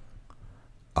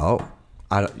 Oh,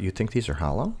 you think these are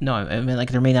hollow? No, I mean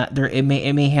like there may not. It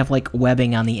may have like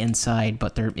webbing on the inside,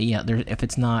 but there if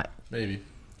it's not. Maybe.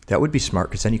 That would be smart,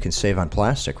 because then you can save on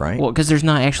plastic, right? Well, because there's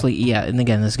not actually and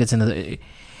again this gets into the.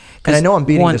 And I know I'm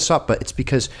beating this up, but it's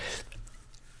because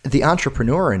the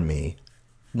entrepreneur in me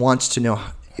wants to know.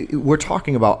 We're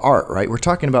talking about art, right? We're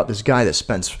talking about this guy that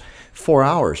spends 4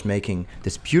 hours making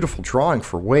this beautiful drawing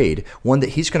for Wade, one that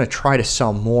he's going to try to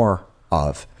sell more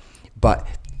of, but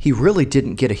he really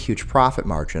didn't get a huge profit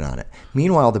margin on it.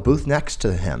 Meanwhile, the booth next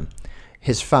to him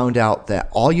has found out that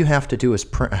all you have to do is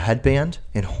print a headband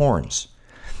and horns,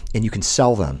 and you can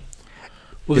sell them.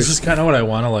 Well, this is kind of what I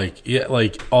want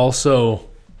to also,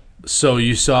 so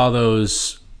you saw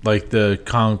those, like the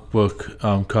comic book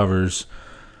covers.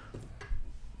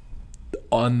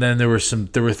 And then there were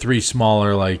 3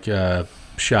 smaller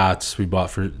shots we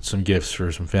bought for some gifts for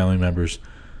some family members.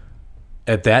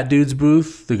 At that dude's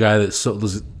booth, the guy that sold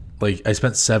was I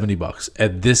spent $70.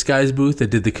 At this guy's booth that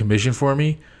did the commission for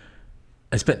me,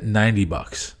 I spent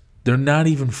 $90. They're not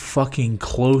even fucking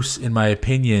close, in my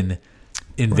opinion,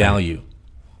 in value.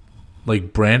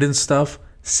 Like Brandon's stuff,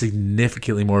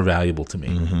 significantly more valuable to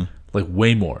me, like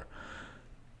way more.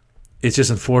 It's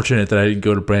just unfortunate that I didn't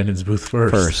go to Brandon's booth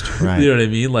first. Right. You know what I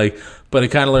mean? But I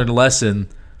kind of learned a lesson.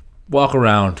 Walk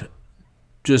around.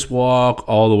 Just walk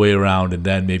all the way around and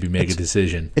then maybe make a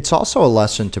decision. It's also a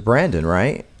lesson to Brandon,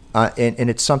 right? And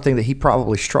it's something that he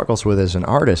probably struggles with as an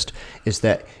artist, is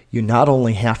that you not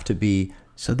only have to be...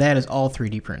 So that is all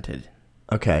 3D printed.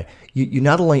 Okay. You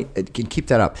not only can keep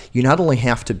that up. You not only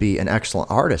have to be an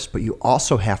excellent artist, but you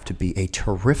also have to be a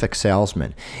terrific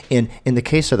salesman. In the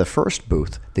case of the first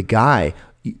booth, the guy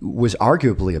was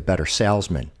arguably a better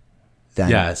salesman than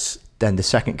than the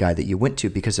second guy that you went to,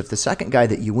 because if the second guy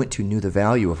that you went to knew the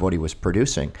value of what he was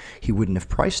producing, he wouldn't have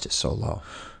priced it so low.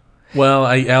 Well,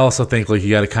 I also think like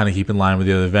you got to kind of keep in line with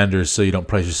the other vendors so you don't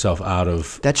price yourself out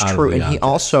of. That's out true, of the and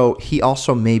object. he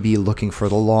also may be looking for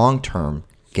the long term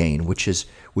gain, which is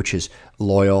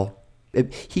loyal.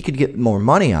 He could get more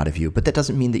money out of you, but that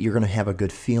doesn't mean that you're going to have a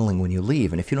good feeling when you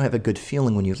leave. And if you don't have a good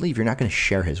feeling when you leave, you're not going to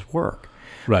share his work,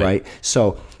 right?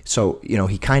 So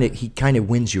he kind of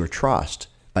wins your trust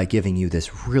by giving you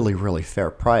this really, really fair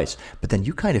price. But then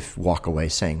you kind of walk away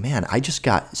saying, man, I just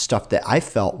got stuff that I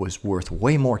felt was worth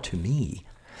way more to me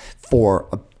for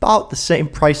about the same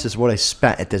price as what I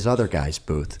spent at this other guy's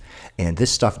booth. And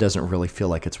this stuff doesn't really feel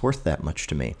like it's worth that much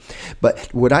to me. But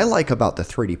what I like about the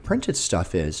 3D printed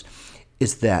stuff is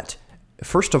that,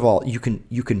 first of all, you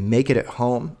can make it at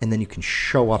home, and then you can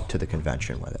show up to the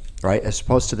convention with it, right? As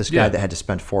opposed to this guy that had to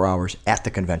spend 4 hours at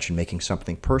the convention making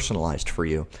something personalized for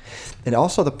you. And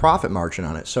also the profit margin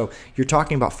on it. So you're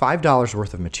talking about $5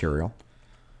 worth of material.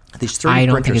 These 3D I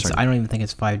don't even think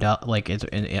it's $5. Like, it's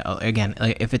again,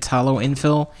 like, if it's hollow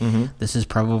infill, this is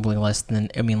probably less than.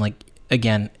 I mean, like,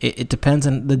 again, it depends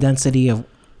on the density of.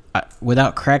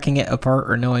 Without cracking it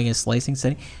apart or knowing its slicing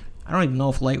setting, I don't even know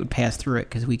if light would pass through it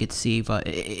because we could see. But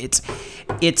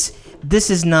this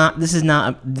is not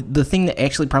the thing that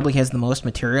actually probably has the most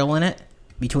material in it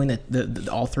between the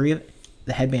all three of it.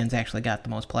 The headband's actually got the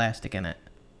most plastic in it.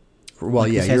 Well,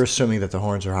 yeah, you're assuming that the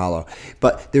horns are hollow,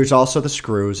 but there's also the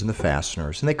screws and the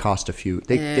fasteners, and they cost a few.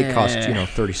 They cost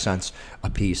 30 cents a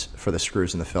piece for the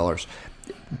screws and the fillers.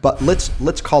 But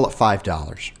let's call it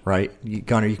 $5, right?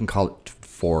 Gunner, you can call it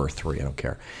 4 or 3. I don't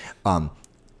care.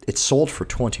 It's sold for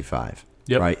 $25,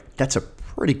 right? That's a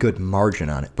pretty good margin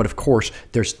on it. But of course,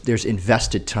 there's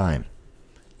invested time,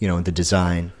 in the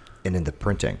design and in the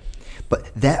printing.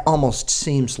 But that almost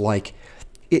seems like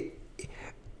it.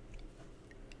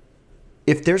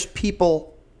 If there's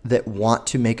people that want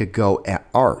to make a go at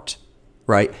art,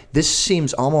 right? This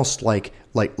seems almost like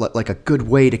a good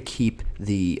way to keep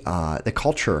the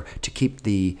culture, to keep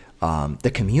the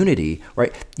community,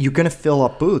 right? You're going to fill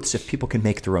up booths if people can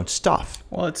make their own stuff.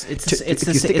 Well, if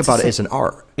you think about it as an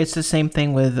art. It's the same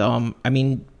thing with I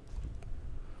mean,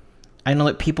 I know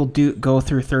that people do go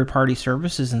through third-party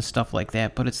services and stuff like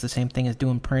that, but it's the same thing as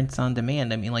doing prints on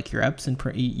demand. I mean, like your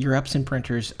Epson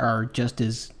printers are just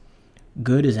as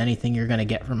good as anything you're going to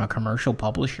get from a commercial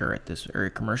publisher or a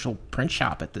commercial print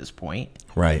shop at this point.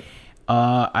 Right.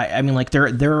 I mean, like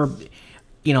they're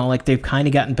like they've kind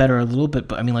of gotten better a little bit,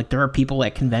 but I mean, like there are people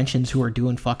at conventions who are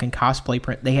doing fucking cosplay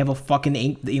print. They have a fucking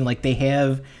ink, like they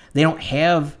don't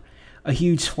have a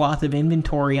huge swath of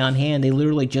inventory on hand. They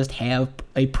literally just have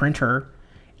a printer,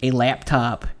 a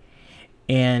laptop,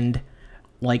 and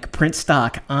like print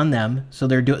stock on them. So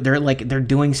they're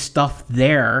doing stuff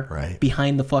there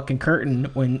behind the fucking curtain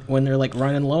when they're like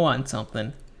running low on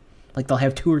something. Like they'll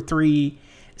have 2 or 3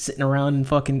 sitting around in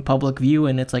fucking public view,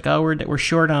 and it's like, oh, we're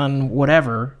short on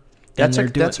whatever. That's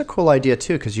a cool idea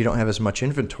too, because you don't have as much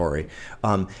inventory.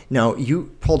 Now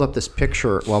you pulled up this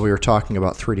picture while we were talking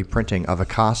about 3D printing of a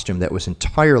costume that was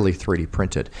entirely 3D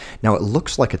printed. Now it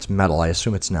looks like it's metal. I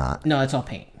assume it's not. No, it's all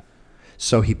paint.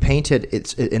 So he painted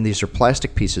it, and these are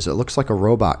plastic pieces. It looks like a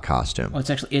robot costume. Oh, it's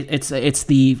actually it's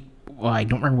the I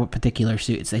don't remember what particular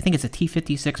suit. I think it's a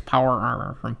T-56 power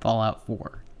armor from Fallout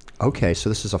 4. Okay, so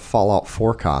this is a Fallout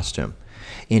 4 costume,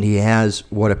 and he has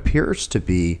what appears to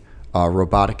be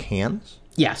robotic hands.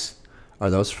 Yes. Are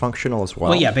those functional as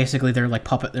well? Well, yeah. Basically, they're like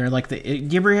puppet. They're like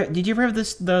Did you ever have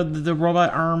this the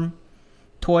robot arm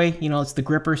toy? It's the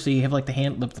gripper, so you have like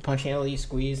the punch handle you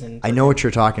squeeze. And I know what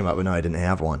you're talking about, but no, I didn't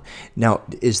have one. Now,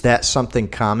 is that something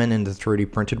common in the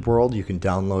 3D printed world? You can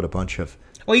download a bunch of.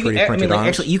 Well, you 3D can. printed arms?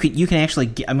 Actually, you can actually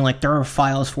get. I mean, like there are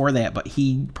files for that, but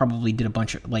he probably did a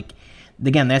bunch of like.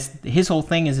 Again, that's his whole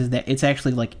thing is that it's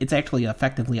actually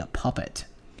effectively a puppet.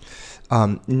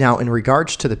 Now, in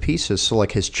regards to the pieces, so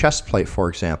like his chest plate, for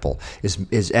example,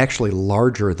 is actually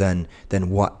larger than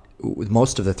what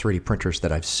most of the 3D printers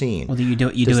that I've seen. Well, you do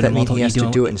it. Does in that mean multiple, he has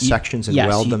to do it in sections and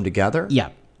weld them together? Yeah.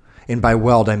 And by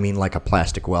weld, I mean like a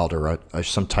plastic weld or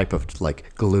some type of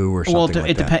like glue or something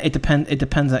like that. It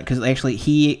depends on because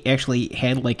he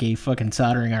had like a fucking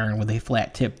soldering iron with a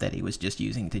flat tip that he was just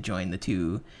using to join the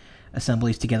two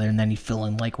assemblies together, and then he'd fill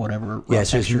in like whatever. Yeah,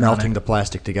 so he's melting the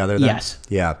plastic together. Then? Yes.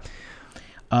 Yeah.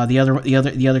 The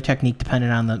other technique, depending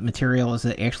on the material, is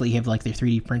that actually you have like the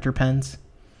 3D printer pens,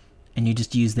 and you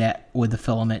just use that with the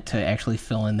filament to actually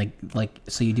fill in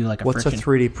so you do like a. What's friction. A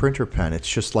 3D printer pen? It's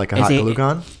just like a hot glue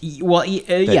gun. Well,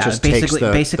 yeah, just basically,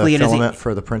 takes the it filament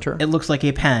for the printer. It looks like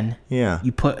a pen. Yeah.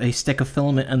 You put a stick of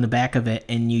filament on the back of it,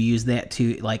 and you use that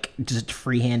to like just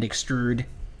freehand extrude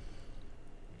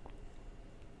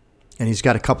And he's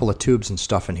got a couple of tubes and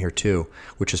stuff in here too,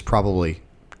 which is probably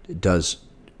does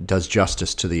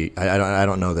justice to the. I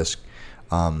don't know this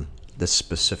this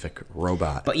specific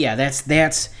robot. But yeah,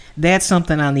 that's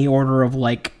something on the order of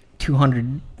like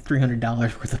 $200-$300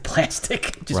 worth of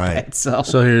plastic just by itself.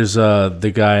 So here's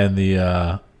the guy in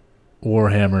the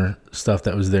Warhammer stuff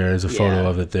that was there. There's a photo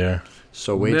of it there.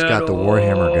 So Wade's got the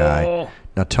Warhammer guy.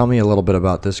 Now tell me a little bit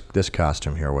about this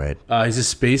costume here, Wade. He's a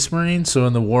space marine. So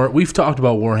in the war, we've talked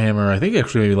about Warhammer. I think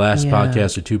actually maybe last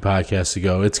podcast or 2 podcasts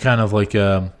ago. It's kind of like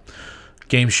a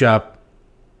Game Shop,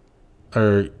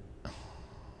 or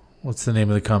what's the name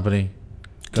of the company?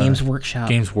 Games Workshop.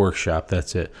 Games Workshop.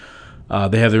 That's it.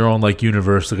 They have their own like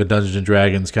universe, like a Dungeons and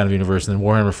Dragons kind of universe, and then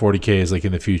Warhammer 40K is like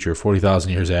in the future,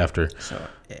 40,000 years after. So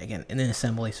again, in an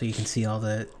assembly, so you can see all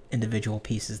the individual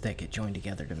pieces that get joined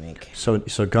together to make. So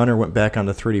Gunnar went back on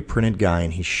the 3D printed guy,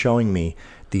 and he's showing me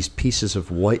these pieces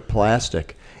of white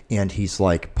plastic, and he's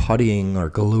like puttying or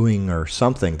gluing or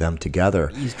something them together.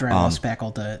 He's drywall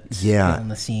spackle to fill in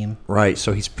the seam. Right.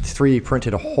 So he's 3D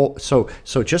printed a whole. So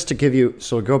just to give you,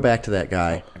 so go back to that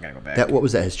guy. I gotta go back. What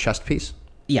was that? His chest piece.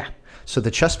 Yeah. So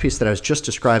the chest piece that I was just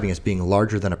describing as being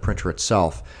larger than a printer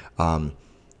itself,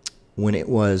 when it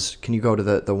was, can you go to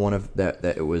the one of that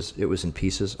it was in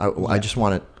pieces? I just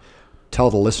want to tell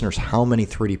the listeners how many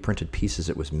 3D printed pieces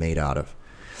it was made out of.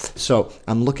 So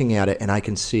I'm looking at it and I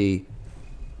can see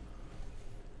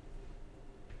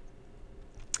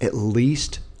at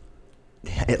least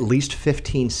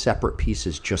 15 separate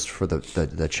pieces just for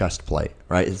the chest plate,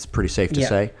 right? It's pretty safe to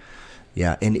say.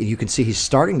 Yeah, and you can see he's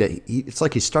starting to. It's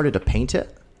like he started to paint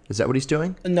it. Is that what he's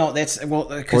doing? No, that's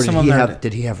well. Or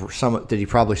did he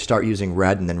probably start using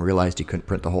red and then realized he couldn't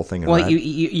print the whole thing in red?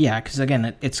 Yeah, because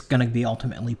again, it's going to be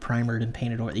ultimately primered and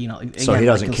painted, or again, so he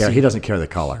doesn't care. He doesn't care the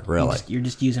color, really. You're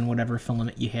just using whatever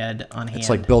filament you had on hand. It's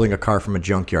like building a car from a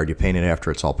junkyard. You paint it after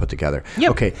it's all put together.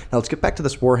 Yep. Okay, now let's get back to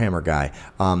this Warhammer guy.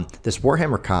 This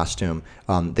Warhammer costume.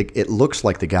 It looks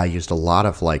like the guy used a lot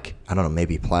of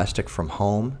maybe plastic from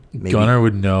home. Maybe. Gunnar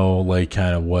would know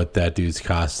kind of what that dude's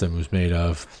costume was made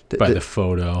of by the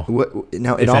photo.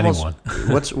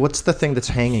 What's the thing that's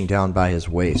hanging down by his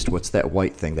waist? What's that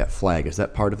white thing? That flag? Is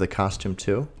that part of the costume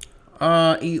too?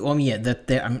 I don't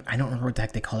remember what the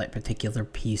heck they call that particular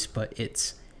piece, but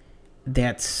it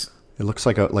looks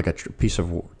like a piece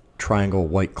of triangle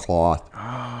white cloth.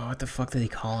 Oh, what the fuck do they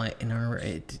call it in our?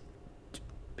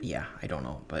 Yeah, I don't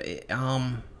know, but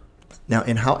Now,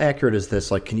 and how accurate is this?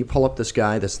 Like, can you pull up this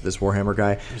guy, this Warhammer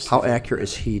guy? How accurate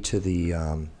is he to the?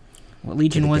 What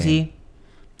Legion was he?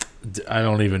 I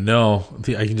don't even know.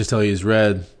 I can just tell you he's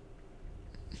red.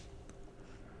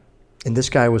 And this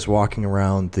guy was walking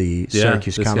around the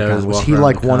Syracuse Comic Con. Was he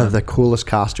one of the coolest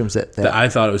costumes that I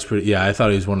thought it was pretty? Yeah, I thought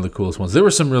he was one of the coolest ones. There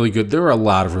were some really good. There were a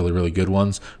lot of really, really good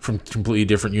ones from completely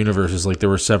different universes. Like there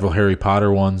were several Harry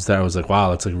Potter ones that I was like,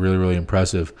 wow, that's like really, really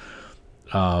impressive.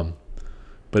 But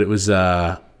it was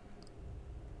it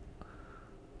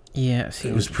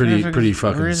was pretty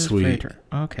fucking sweet.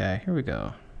 Okay, here we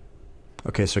go.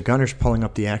 Okay, so Gunnar's pulling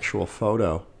up the actual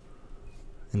photo.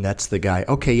 And that's the guy.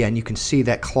 Okay, yeah, and you can see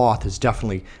that cloth is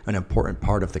definitely an important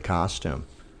part of the costume.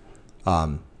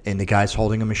 And the guy's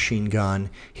holding a machine gun.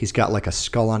 He's got like a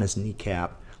skull on his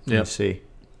kneecap. Let me see.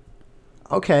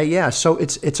 Okay, yeah. So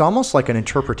it's almost like an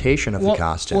interpretation of the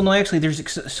costume. Well, no, actually,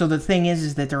 so the thing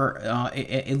is that there are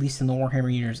at least in the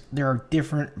Warhammer universe, there are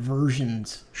different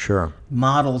versions,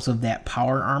 models of that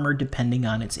power armor depending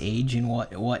on its age and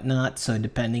whatnot. So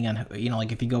depending on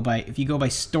like if you go by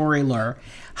story lore,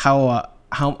 how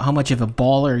much of a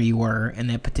baller you were in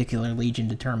that particular legion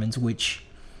determines which.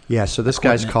 Yeah, so this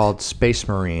guy's called Space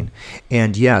Marine.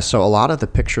 And yeah, so a lot of the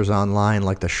pictures online,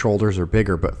 like the shoulders are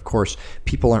bigger, but of course,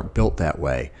 people aren't built that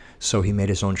way. So he made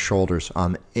his own shoulders.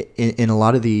 In a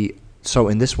lot of so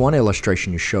in this one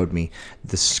illustration you showed me,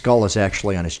 the skull is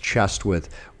actually on his chest with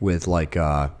like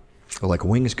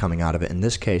wings coming out of it. In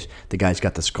this case, the guy's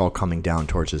got the skull coming down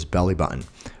towards his belly button.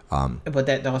 But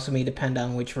that also may depend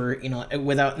on which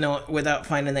without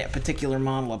finding that particular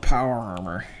model of power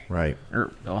armor, right?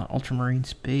 Or ultramarine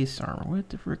space armor. What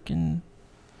the frickin'?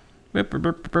 What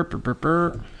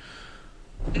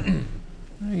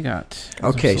you got?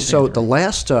 Okay, so the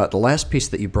last piece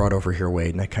that you brought over here,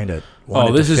 Wade, and I kind of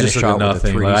wanted this to is finish just like out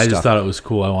nothing. with the 3D I stuff. just thought it was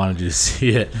cool. I wanted you to see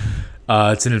it.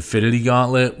 It's an Infinity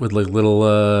Gauntlet with like little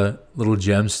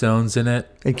gemstones in it.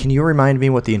 And can you remind me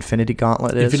what the Infinity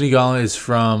Gauntlet is? Infinity Gauntlet is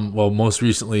from, most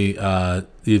recently, the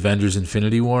Avengers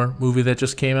Infinity War movie that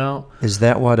just came out. Is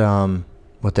that what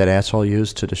that asshole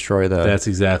used to destroy the... That's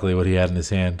exactly what he had in his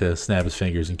hand to snap his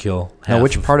fingers and kill half. Now,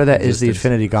 which part of that is the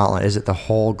Infinity Gauntlet? Is it the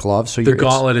whole glove? So the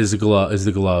gauntlet is the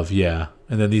glove, yeah.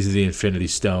 And then these are the Infinity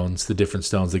Stones, the different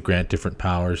stones that grant different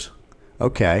powers.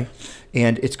 Okay.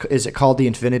 And is it called the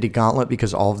Infinity Gauntlet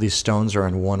because all of these stones are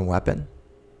in one weapon?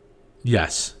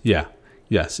 Yes. Yeah.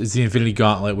 Yes. It's the Infinity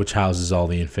Gauntlet, which houses all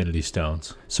the Infinity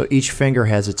Stones. So each finger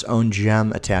has its own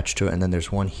gem attached to it, and then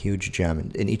there's one huge gem.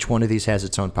 And each one of these has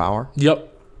its own power? Yep.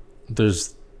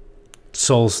 There's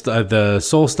the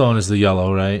Soul Stone is the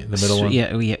yellow, right? The middle one?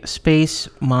 Yeah. Space,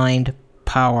 mind,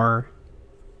 power,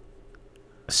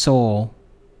 soul,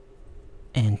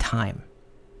 and time.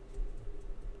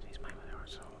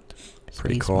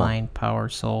 Pretty Space, cool. mind, power,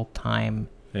 soul, time.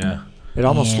 Yeah. It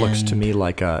almost looks to And- me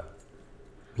like a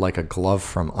glove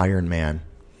from Iron Man.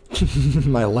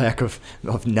 My lack of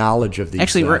knowledge of these.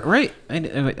 Actually, right.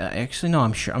 Actually, no.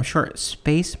 I'm sure.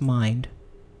 Space, mind,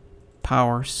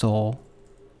 power, soul,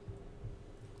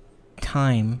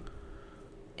 time,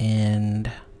 and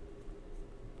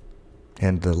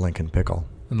the Lincoln Pickle.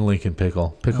 And the Lincoln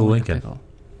Pickle. Pickle Lincoln. Pickle.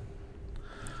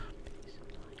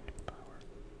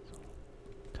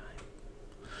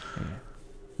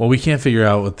 Well, we can't figure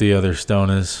out what the other stone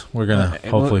is. We're going to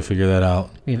hopefully figure that out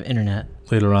We have internet.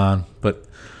 later on. But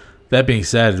that being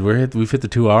said, we've hit the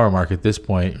 2-hour mark at this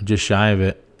point, just shy of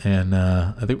it. And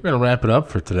I think we're going to wrap it up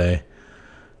for today.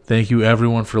 Thank you,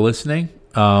 everyone, for listening.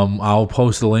 I'll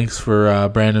post the links for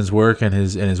Brandon's work and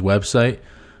his website.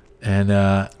 And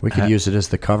We could use it as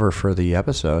the cover for the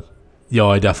episode.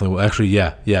 I definitely will. Actually,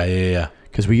 yeah.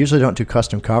 Because we usually don't do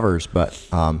custom covers, but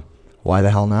why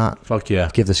the hell not? Fuck yeah.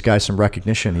 Give this guy some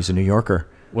recognition. He's a New Yorker.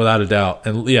 Without a doubt.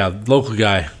 And yeah, local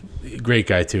guy. Great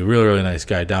guy, too. Really, really nice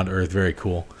guy. Down to earth. Very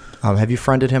cool. Have you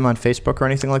friended him on Facebook or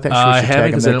anything like that? I should tag haven't him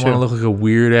because I there, didn't want to too. look like a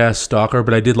weird-ass stalker,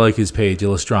 but I did like his page,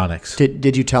 Illustronics.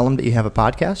 Did you tell him that you have a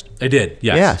podcast? I did,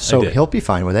 yes. Yeah, I so did. he'll be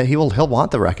fine with it. He'll want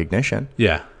the recognition.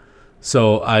 Yeah.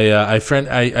 So I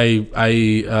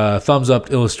thumbs up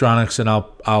Illustronics, and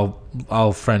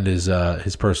I'll friend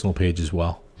his personal page as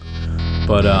well.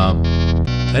 But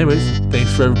anyways,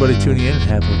 thanks for everybody tuning in, and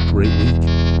have a great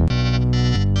week.